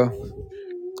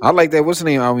 I like that. What's the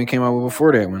name album he came out with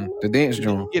before that one? The Dance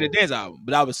Joint. Yeah, the dance album.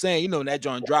 But I was saying, when that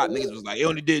joint dropped, niggas was like, he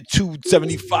only did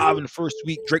 275 in the first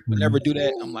week. Drake would never do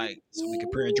that. I'm like, so we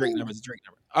comparing Drake numbers to Drake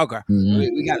numbers. Okay.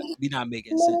 We got to be not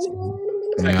making sense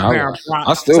here.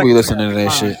 I still be listening to that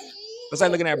shit. It's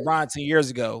like looking at Bron 10 years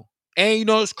ago. And you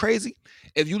know it's crazy?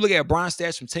 If you look at Bron's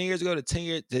stats from 10 years ago to 10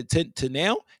 years to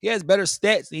now, he has better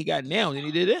stats than he got now than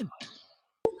he did then.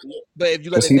 But if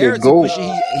you let the narrative push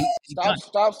it,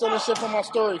 stop stealing shit from my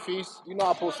story, Feast. You know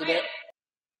I posted that.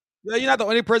 Yo, you're not the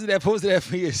only person that posted that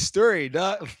for your story,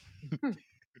 dog.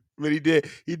 But he did.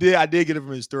 I did get it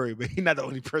from his story, but he's not the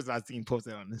only person I've seen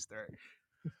posted on this story.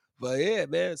 But yeah,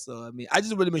 man. So I mean, I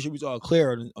just want to make sure we all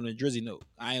clear on a Drizzy note.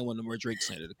 I ain't want no more Drake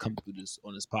slander to come through this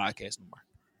on this podcast no more.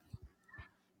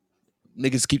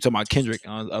 Niggas keep talking about Kendrick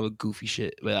and other goofy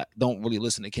shit, but I don't really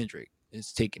listen to Kendrick.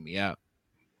 It's taking me out.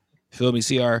 Feel me,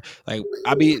 CR? Like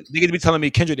niggas be telling me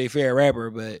Kendrick they favorite rapper,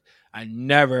 but I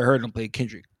never heard him play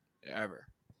Kendrick ever.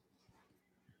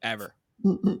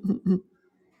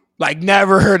 Like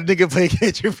never heard a nigga play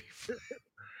Kendrick before.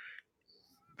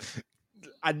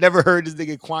 I never heard this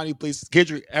nigga Kwani play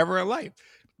Kendrick ever in life.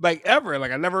 Like ever.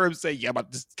 Like I never heard him say, yeah,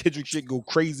 about this Kendrick shit go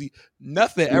crazy.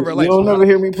 Nothing ever. You don't never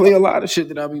hear me play a lot of shit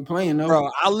that I be playing though.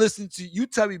 Bro, I listen to you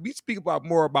tell me we speak about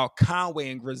more about Conway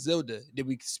and Griselda than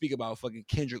we speak about fucking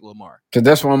Kendrick Lamar. Cause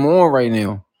that's what I'm on right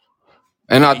now.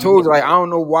 And I told you, like, I don't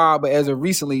know why, but as of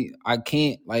recently, I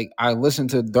can't, like, I listen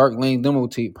to Dark Lane demo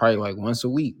tape probably like once a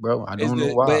week, bro. I don't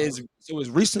know why. But it was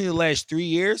recently the last 3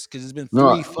 years? Because it's been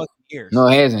 3 fucking years. No,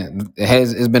 it hasn't.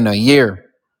 It's been a year.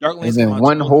 Dark Lane's been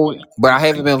one whole, but I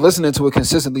haven't been listening to it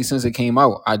consistently since it came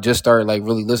out. I just started, like,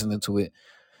 really listening to it,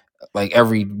 like,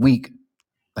 every week.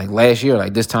 Like, last year,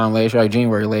 like, this time last year, like,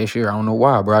 January last year. I don't know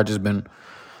why, bro. I just been,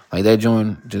 like, that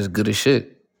joint just good as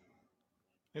shit.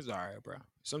 It's all right, bro.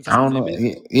 Sometimes I don't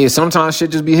know. Yeah, sometimes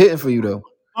shit just be hitting for you though.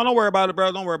 Oh, don't worry about it,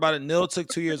 bro. Don't worry about it. Nil took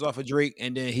 2 years off of Drake,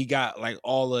 and then he got like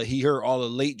he heard all the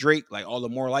late Drake, like all the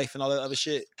More Life and all that other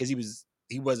shit, because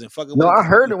he wasn't fucking. No, I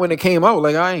heard it when it came out.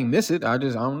 Like I ain't miss it. I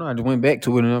don't know. I just went back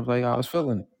to it and I was like, I was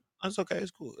feeling it. That's okay. It's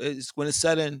cool. It's when it's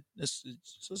set in. It's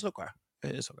okay.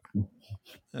 It's okay.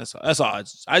 That's all. I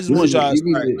just want y'all.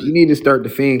 You need to start the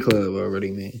fan club already,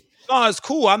 man. No, it's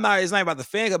cool. It's not about the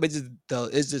fan club. It's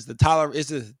just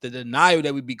the denial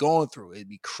that we be going through. It'd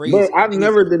be crazy. But I've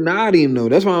never denied him though.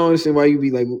 That's why I don't understand why you be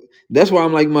like. That's why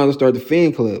I'm like, might start the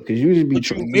fan club because you just be. What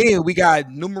you mean? We got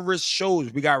numerous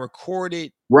shows. We got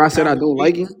recorded. Where I said I don't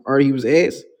like him, or he was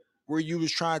ass. Where you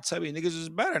was trying to tell me niggas is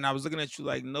better, and I was looking at you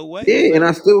like, no way. Yeah, and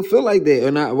I still feel like that,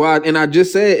 and I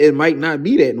just said it might not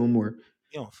be that no more.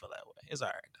 You don't feel that way. It's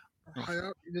all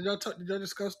right. Did y'all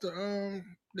discuss the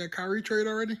that Kyrie trade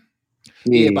already?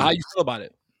 Yeah, but how you feel about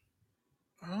it?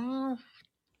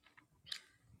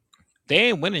 They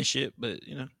ain't winning shit, but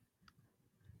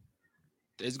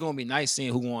it's gonna be nice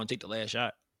seeing who gonna take the last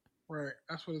shot. Right,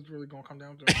 that's what it's really gonna come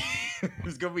down to.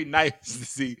 It's gonna be nice to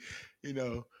see,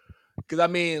 because I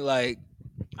mean, like,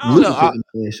 I don't know.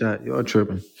 Last shot, y'all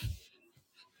tripping.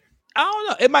 I don't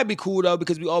know. It might be cool though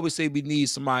because we always say we need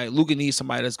somebody. Luka needs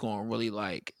somebody that's going to really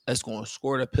that's going to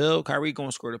score the pill. Kyrie going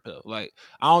to score the pill. Like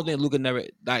I don't think Luka never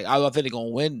I don't think they're going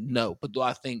to win. No, but do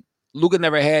I think Luka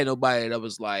never had nobody that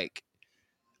was like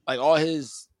all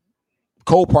his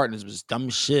co-partners was dumb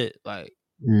shit. Like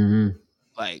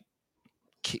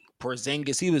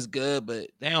Porzingis, he was good, but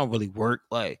they don't really work.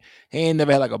 Like he ain't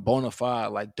never had like a bona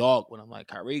fide like dog when I'm like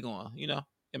Kyrie going.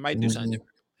 It might do something different.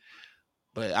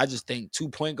 But I just think 2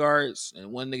 point guards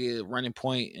and one nigga running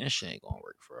point, and shit ain't gonna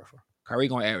work forever. Kyrie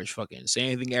gonna average fucking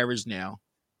same thing average now,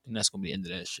 and that's gonna be the end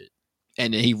of that shit.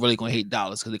 And then he really gonna hate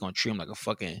Dallas because they're gonna treat him like a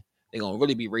fucking. They gonna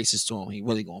really be racist to him. He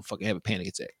really gonna fucking have a panic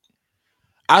attack.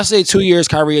 I say 2 years.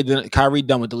 Kyrie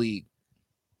done with the league.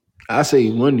 I say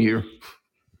 1 year.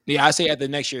 Yeah, I say at the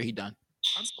next year he done.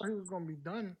 I thought he was gonna be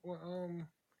done. Well,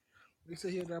 they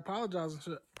said he had to apologize and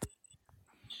shit.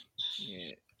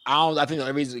 Yeah. I think the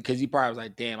only reason because he probably was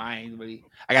like, "Damn, I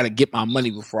got to get my money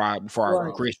before I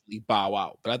gracefully bow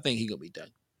out." But I think he gonna be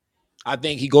done. I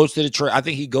think he goes to the trade. I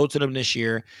think he go to them this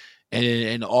year, and then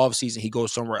in the off season he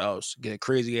goes somewhere else, get a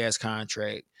crazy ass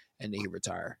contract, and then he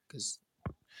retire. Because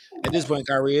at this point,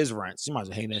 Kyrie is rent. You might as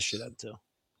well hang that shit up too.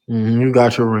 You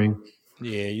got your ring.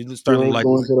 Yeah, you start going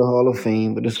to the Hall of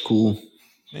Fame, but it's cool.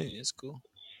 Yeah, it's cool.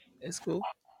 It's cool.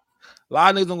 A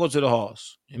lot of niggas don't go to the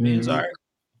halls. I mean, it's all right.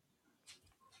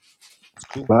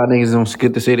 A lot of niggas don't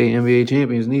get to say they NBA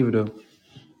champions neither though.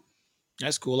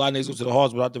 That's cool. A lot of niggas go to the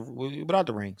halls without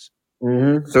the rings.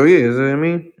 Mm-hmm. So yeah, is what I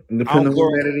mean, depending on what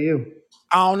glor- matter to you.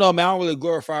 I don't know, man. I don't really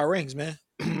glorify rings, man.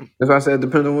 That's why I said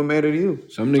depending on what matter to you.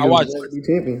 Some I niggas watched want to be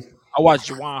champions.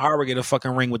 Juwan Howard get a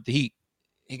fucking ring with the Heat.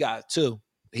 He got 2.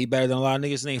 He better than a lot of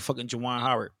niggas. Ain't fucking Juwan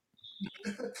Howard.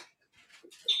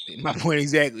 My point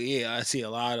exactly. Yeah, I see a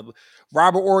lot of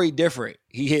Robert Horry different.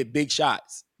 He hit big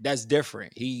shots. That's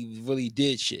different. He really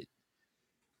did shit.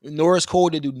 Norris Cole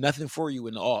did do nothing for you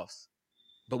in the offs,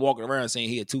 but walking around saying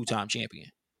he a 2-time champion.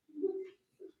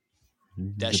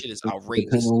 That shit is outrageous.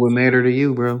 Depending on what matter to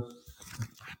you, bro.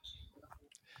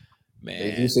 Man.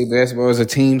 They do say basketball is a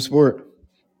team sport.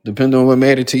 Depending on what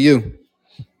matter to you.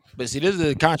 But see, this is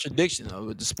a contradiction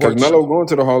of the sport. Because Melo going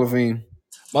to the Hall of Fame.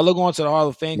 Melo going to the Hall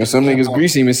of Fame. But some niggas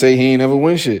greasy him and say he ain't never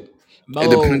win shit. It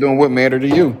depends on what matter to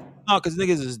you. No, because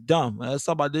niggas is dumb. Let's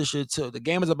talk about this shit too. The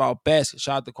game is about baskets.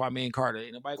 Shout out to Kwame Carter.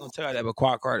 Ain't nobody gonna tell you that, but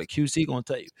Quad Carter, QC gonna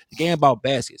tell you. The game about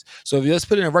baskets. So if you let's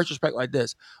put it in retrospect like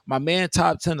this, my man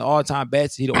top 10 of all time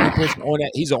baskets. He's the only person on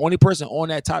that. He's the only person on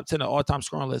that top 10 of all time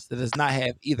scoring list that does not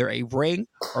have either a ring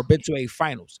or been to a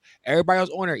finals. Everybody else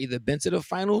on there either been to the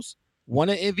finals, won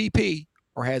an MVP,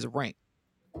 or has a ring.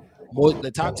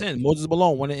 The top 10, Moses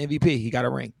Malone won an MVP. He got a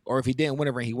ring. Or if he didn't win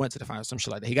a ring, he went to the finals, some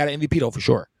shit like that. He got an MVP though for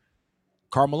sure.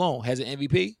 Karl Malone has an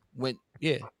MVP.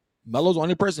 Melo's the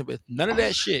only person with none of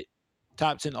that shit.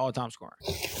 Top 10 all time scoring.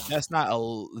 If that's not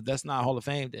Hall of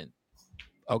Fame, then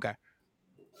okay.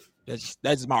 That's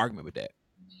just my argument with that.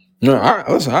 No,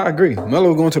 I agree.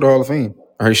 Melo going to the Hall of Fame.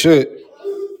 Or he should.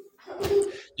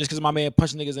 Just because my man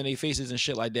punched niggas in their faces and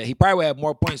shit like that, he probably would have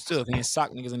more points too if he ain't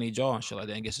sock niggas in their jaw and shit like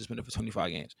that and get suspended for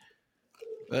 25 games.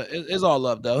 But it's all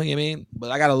love though. You know what I mean?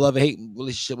 But I got a love and hate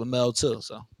relationship with Melo too.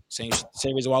 So same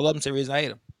reason why I love him, same reason I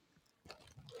hate him.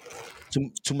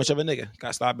 Too much of a nigga.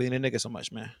 Gotta stop being a nigga so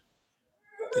much, man.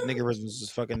 The niggerism is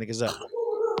just fucking niggas up.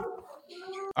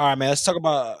 All right, man. Let's talk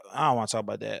about. I don't want to talk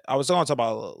about that. I was going to talk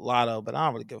about Lotto, but I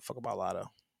don't really give a fuck about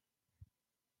Lotto.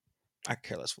 I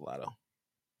care less for Lotto.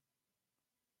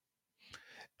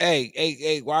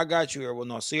 Hey, why I got you here? Well,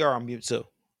 no, CR on mute too.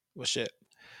 Well, shit.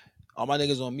 All my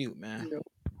niggas on mute, man.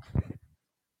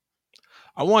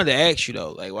 I wanted to ask you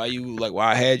though,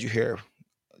 why I had you here,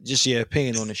 just your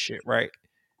opinion on this shit, right?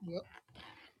 Yep.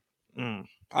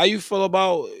 How you feel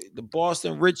about the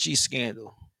Boston Richie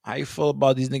scandal? How you feel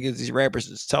about these niggas, these rappers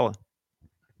is telling?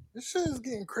 This shit is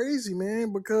getting crazy,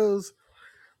 man, because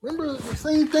remember the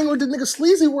same thing with the nigga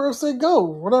Sleazy World said go,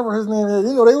 whatever his name is.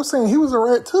 You know, they were saying he was a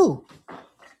rat too.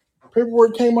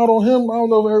 Paperwork came out on him. I don't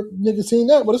know if niggas seen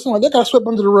that, but it's like that got swept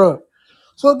under the rug.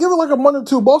 So give it like a month or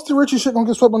two. Boston Richie shit gonna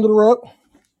get swept under the rug.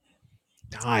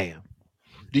 Damn.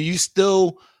 Do you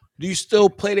still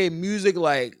play their music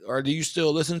or do you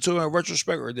still listen to it in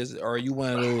retrospect, or are you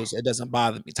one of those it doesn't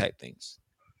bother me type things?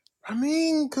 I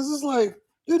mean, cause it's like,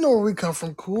 you know where we come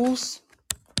from, Cools.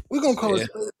 We're gonna call it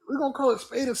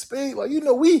spade of spade. Like, you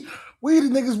know, we the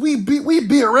niggas, we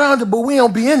be around it, but we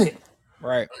don't be in it.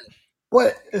 Right.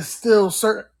 But it's still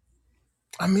certain.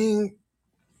 I mean,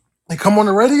 they come on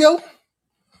the radio.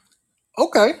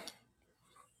 Okay.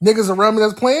 Niggas around me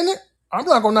that's playing it. I'm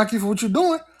not gonna knock you for what you're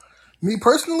doing. Me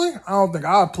personally, I don't think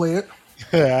I'll play it.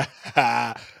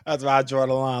 That's why I draw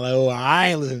the line. Like, oh, I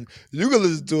ain't listening. You can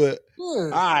listen to it. Yeah.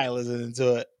 I ain't listening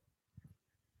to it.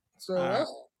 So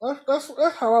that's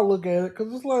how I look at it,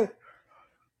 because it's like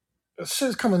this shit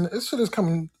is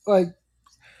coming like,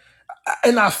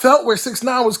 and I felt where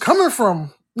 6ix9ine was coming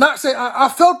from. Not saying I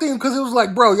felt him, because it was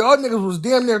like, bro, y'all niggas was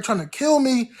damn near trying to kill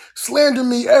me, slander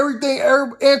me, everything,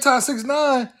 anti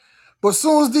 6ix9ine. But as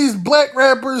soon as these black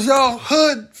rappers,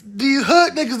 these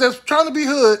hood niggas that's trying to be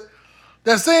hood,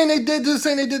 that's saying they did this,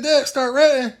 saying they did that, start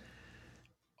ratting.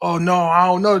 Oh no, I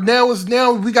don't know. Now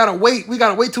we gotta wait. We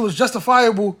gotta wait till it's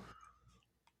justifiable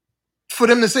for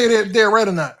them to say that they're right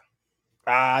or not.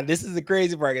 This is the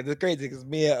crazy part. It's crazy because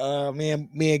me and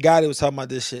Gotti was talking about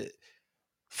this shit.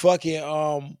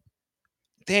 Fucking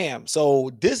damn.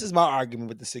 So this is my argument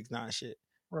with the 6ix9ine shit.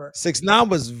 Right. 6ix9ine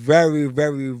was very,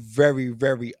 very, very,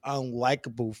 very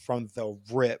unlikable from the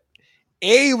rip.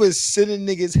 He was sending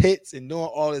niggas hits and doing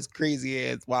all this crazy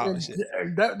ass wild shit.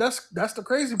 That's the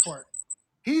crazy part.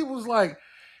 He was like,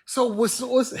 he was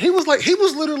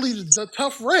literally the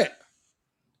tough rat.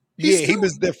 He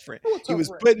was different. He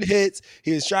was putting hits.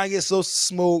 He was trying to get so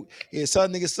smoke. He was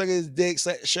telling niggas sucking his dick,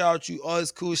 shout out you, all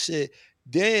this cool shit.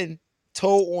 Then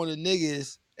told on the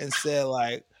niggas and said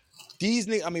like, these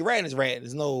niggas. I mean, ratting is ratting.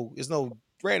 There's no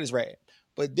ratting is ratting.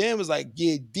 But then was like,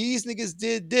 yeah, these niggas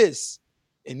did this,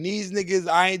 and these niggas,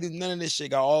 I ain't do none of this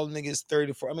shit. Got all niggas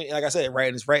 34. I mean, like I said,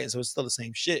 ratting is ratting, so it's still the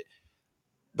same shit.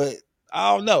 But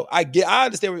I don't know. I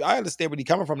understand where he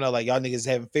coming from though. Like y'all niggas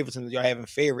having favorites and y'all having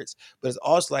favorites, but it's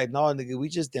also like, no, nigga, we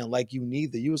just didn't like you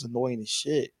neither. You was annoying as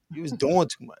shit. You was doing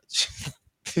too much.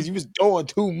 You was doing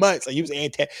too much. Like you was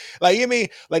like you know what I mean,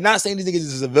 like not saying these niggas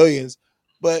are civilians,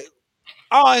 but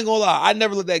I ain't gonna lie. I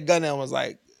never looked at Gunna and was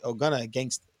like, oh, Gunna a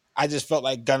gangster. I just felt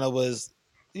like Gunna was,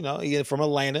 he from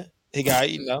Atlanta. He got,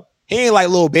 he ain't like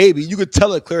Lil Baby. You could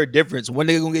tell a clear difference. One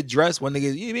nigga gonna get dressed, one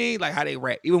nigga, you know what I mean? Like how they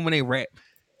rap. Even when they rap,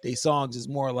 they songs is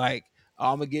more like,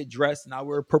 I'm gonna get dressed and I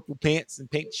wear purple pants and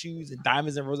pink shoes and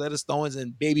diamonds and Rosetta Stones,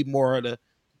 and Baby more of the,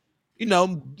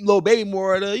 Lil Baby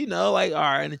more of the, like, all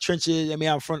right, in the trenches. I mean,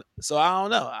 I'm from, so I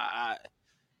don't know.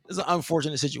 It's an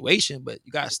unfortunate situation, but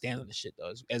you gotta stand on the shit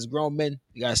though. As grown men,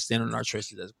 you gotta stand on our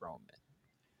choices as grown men.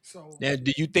 So now,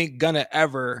 do you think Gunna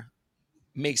ever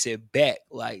makes it back?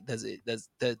 Like, do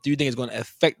you think it's gonna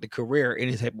affect the career in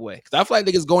any type of way? Because I feel like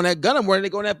niggas going at Gunna more than they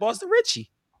going at Boston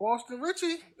Richie. Boston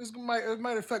Richie it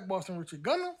might affect Boston Richie.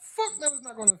 Gunna, fuck that, it's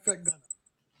not gonna affect Gunna.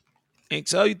 And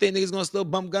so you think niggas gonna still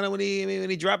bump Gunna when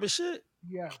he dropping shit?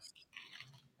 Yes.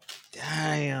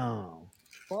 Damn.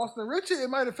 Boston Richie, it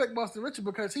might affect Boston Richie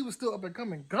because he was still up and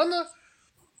coming. Gunna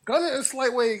is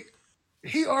lightweight.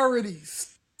 He already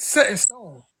set in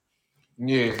stone.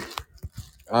 Yeah,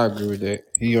 I agree with that.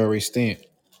 He already stamped.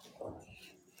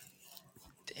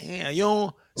 Damn, you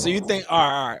don't. So you think?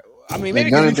 All right. I mean, Like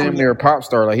maybe Gunna because damn near a pop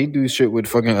star. Like he do shit with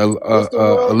fucking Olivia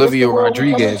Olivia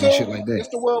Rodriguez and shit like that. It's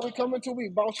the world we coming to. We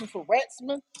vouching for rats,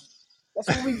 man. That's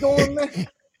what we doing, man.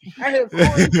 I hear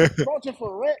Corey vouching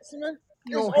for rats, man.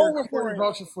 You It's don't hear over for Corey him.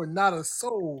 vouching for not a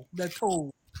soul that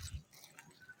told.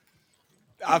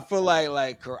 I feel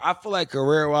like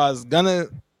career wise, Gunna,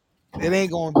 it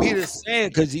ain't gonna be the same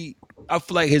because I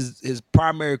feel like his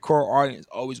primary core audience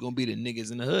always gonna be the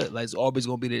niggas in the hood. Like it's always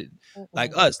gonna be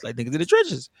like us, like niggas in the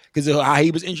trenches. Because how he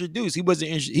was introduced, he was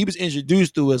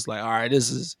introduced to us like, all right,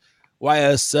 this is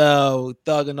YSL,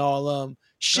 Thug, and all them.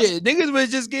 Shit, niggas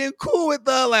was just getting cool with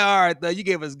Thug. Like, all right, Thug, you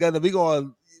gave us Gunna.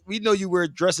 We know you wear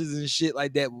dresses and shit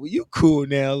like that, but you cool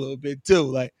now a little bit too.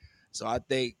 Like, so I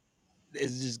think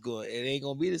it's just good. It ain't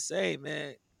gonna be the same,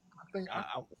 man.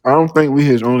 I don't think we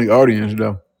his only audience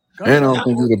though, and I don't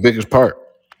think we're the biggest part.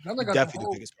 Definitely the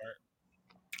biggest part.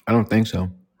 I don't think so.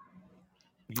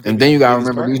 And then you gotta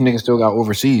remember these niggas still got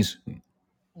overseas.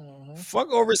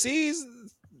 Fuck overseas.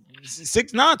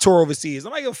 6ix9ine tour overseas.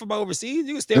 I'm not gonna fuck about overseas.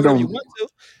 You can stay wherever you want to.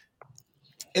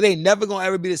 It ain't never gonna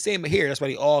ever be the same here. That's why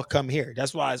they all come here.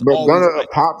 That's why it's always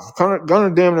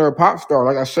Gunna damn near a pop star.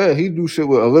 Like I said, he do shit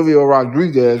with Olivia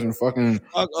Rodriguez and fucking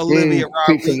Olivia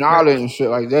Rodriguez and shit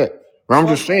like that. But I'm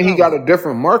just saying he got a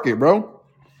different market, bro.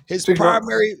 His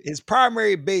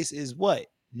primary base is what?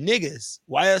 Niggas.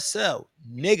 YSL.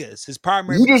 Niggas. His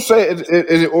primary. You just say is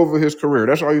it over his career?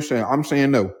 That's all you're saying. I'm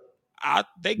saying no. I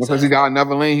think because he got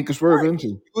another lane he can swerve into.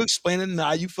 You explaining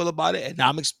how you feel about it, and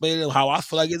I'm explaining how I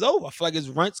feel like it's over. I feel like it's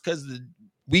Runts because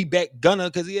we back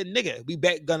Gunna because he a nigga. We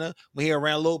back Gunna when he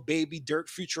around Lil Baby, Dirk,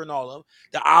 Future, and all of them.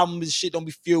 The album and shit don't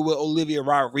be filled with Olivia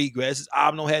Rodriguez. His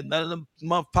album don't have none of them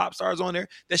month pop stars on there.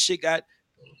 That shit got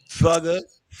Thugger,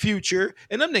 Future,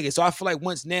 and them niggas. So I feel like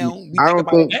once now I don't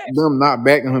think them not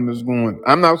backing him is going.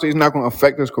 I'm not saying it's not going to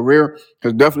affect his career.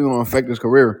 It's definitely going to affect his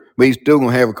career, but he's still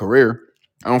going to have a career.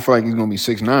 I don't feel like he's going to be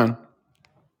 6ix9ine.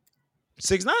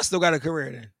 6ix9ine still got a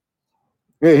career then.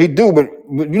 Yeah, he do, but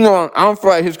I don't feel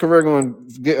like his career going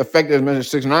to get affected as much as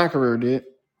 6ix9ine career did.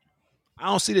 I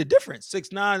don't see the difference.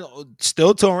 6ix9ine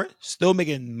still touring, still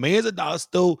making millions of dollars,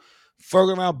 still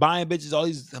fucking around buying bitches, all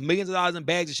these millions of dollars in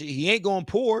bags and shit. He ain't going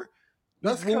poor.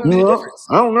 That's what would be the difference?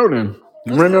 I don't know then.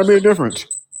 There might not be a difference.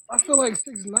 I feel like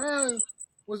 6ix9ine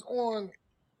was on.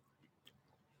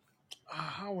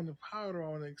 How do I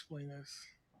want to explain this?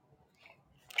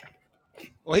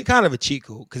 Well, he kind of a cheat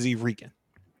code because he Rican.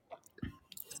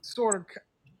 Sort of.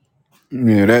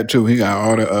 Yeah, that too. He got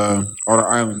all the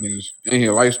island niggas, and he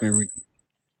a light skin Rican.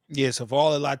 Yeah, so for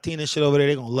all the Latina shit over there,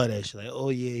 they gonna love that shit. Like, oh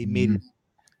yeah, he made it.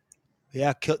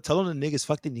 Yeah, tell them the niggas,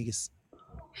 fuck the niggas.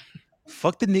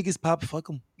 Fuck the niggas, Pop, fuck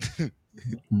them.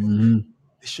 They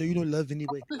show you don't love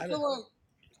anyway.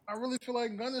 I really feel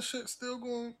like Gunna shit still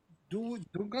going to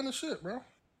do Gunna shit, bro.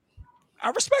 I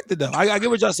respect it though. I get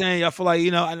what y'all saying. I feel like,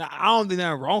 and I don't think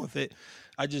nothing wrong with it.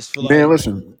 I just feel Man,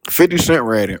 listen, 50 Cent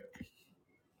read it.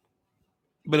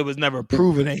 But it was never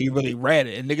proven that he really read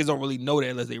it. And niggas don't really know that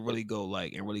unless they really go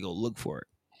look for it.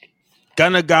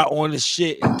 Gunna got on the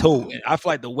shit and told. And I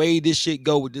feel like the way this shit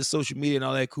go with this social media and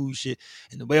all that cool shit,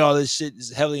 and the way all this shit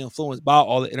is heavily influenced by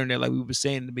all the internet, like we were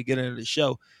saying in the beginning of the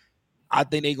show, I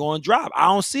think they going to drop. I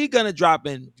don't see Gunna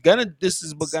dropping. This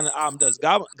is what Gunna album does.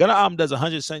 Gunna album does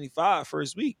 175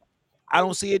 first week. I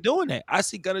don't see it doing that. I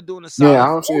see Gunna doing a solid. Yeah, I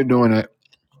don't see it doing that.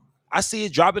 I see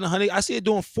it dropping 100. I see it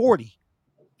doing 40.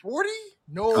 40?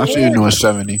 No. I see it doing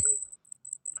 70.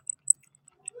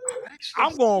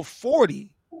 I'm going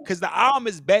 40 because the album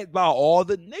is backed by all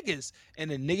the niggas,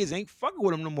 and the niggas ain't fucking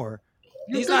with him no more.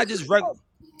 He's not just regular.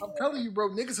 I'm telling you, bro,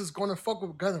 niggas is gonna fuck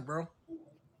with Gunna, bro.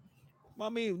 I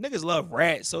mean, niggas love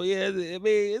Rat, so yeah, I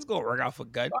mean, it's gonna work out for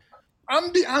Gunna.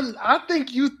 I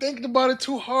think you thinking about it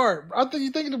too hard. I think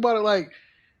you thinking about it like,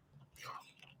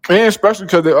 and especially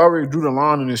because they already drew the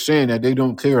line in the sand that they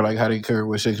don't care like how they care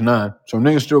with 6ix9ine. So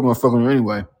niggas still gonna fuck with him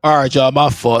anyway. All right, y'all, my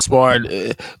fault. Smart,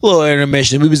 little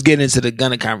intermission. We was getting into the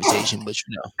Gunna conversation, but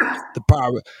you know,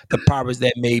 the powers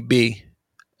that may be,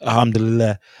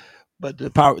 alhamdulillah. But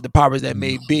the powers that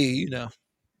may be, you know,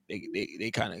 they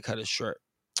kind of cut it short.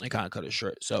 They kind of cut it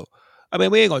short. So, I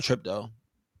mean, we ain't gonna trip though.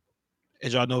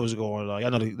 As y'all know what's going on,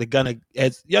 y'all know the Gunna,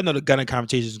 as y'all know the Gunna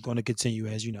conversation is going to continue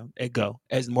as you know it go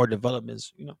as more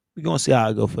developments. You know, we're gonna see how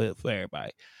it go for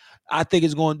everybody. I think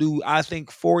it's going to do. I think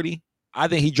 40. I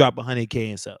think he dropped 100K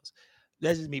in sales.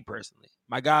 That's just me personally.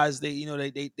 My guys, they you know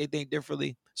they think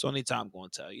differently. So only time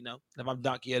going to tell. You know, if I'm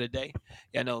donkey of the day,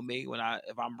 y'all know me.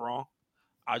 If I'm wrong,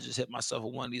 I'll just hit myself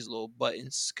with one of these little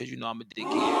buttons because you know I'm a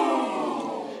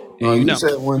dickhead. No, you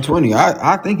said 120.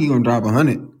 I think he gonna drop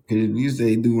 100 because you say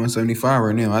he do 175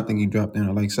 right now. I think he dropped down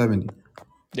to like 70.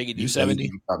 Think he do 70?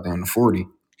 He dropped down to 40.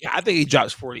 Yeah, I think he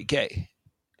drops 40K.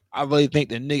 I really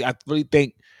think I really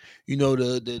think, you know,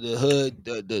 the hood,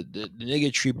 the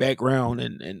nigga tree background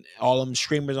and all them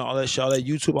streamers and all that shit, all that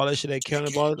YouTube, all that shit that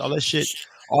counted about all that shit,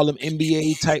 all them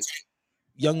NBA type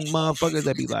young motherfuckers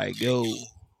that be like, yo,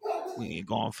 we ain't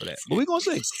going for that. But we gonna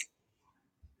see.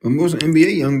 But most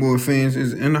NBA young boy fans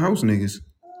is in the house niggas.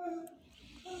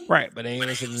 Right, but they ain't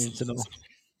listening to no.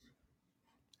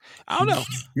 I don't know.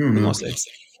 You don't we know. Gonna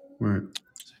see. Right.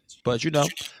 But you know,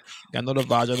 I know the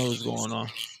vibes, I know what's going on.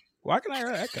 Why can I hear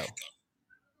an echo?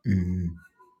 Mm-hmm.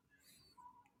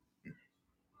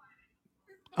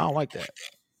 I don't like that.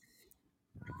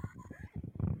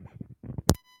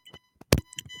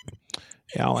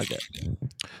 Yeah, I don't like that.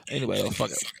 Anyway,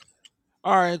 fuck it.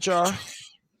 All right, y'all.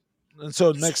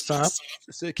 Until next time,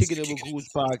 it's the Kicking It With Ghouls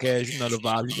podcast. You know the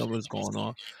vibes. You know what's going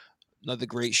on. Another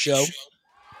great show.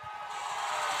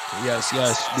 Yes.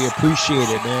 We appreciate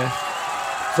it, man.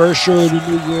 First show of the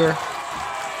new year.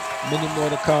 Many more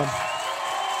to come.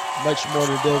 Much more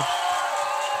to do.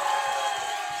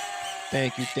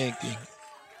 Thank you.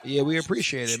 Yeah, we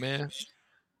appreciate it, man.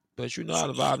 But you know how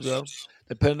the vibes go.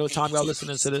 Depending on the time y'all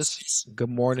listening to this, good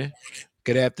morning,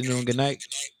 good afternoon, good night.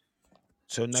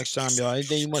 Till next time, y'all.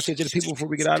 Anything you want to say to the people before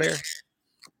we get out of here?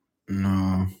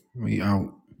 No, we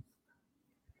out.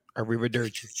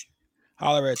 Arrivederci.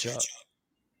 Holler at y'all.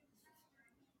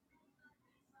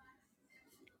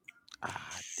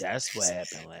 That's what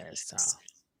happened last time.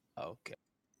 Okay.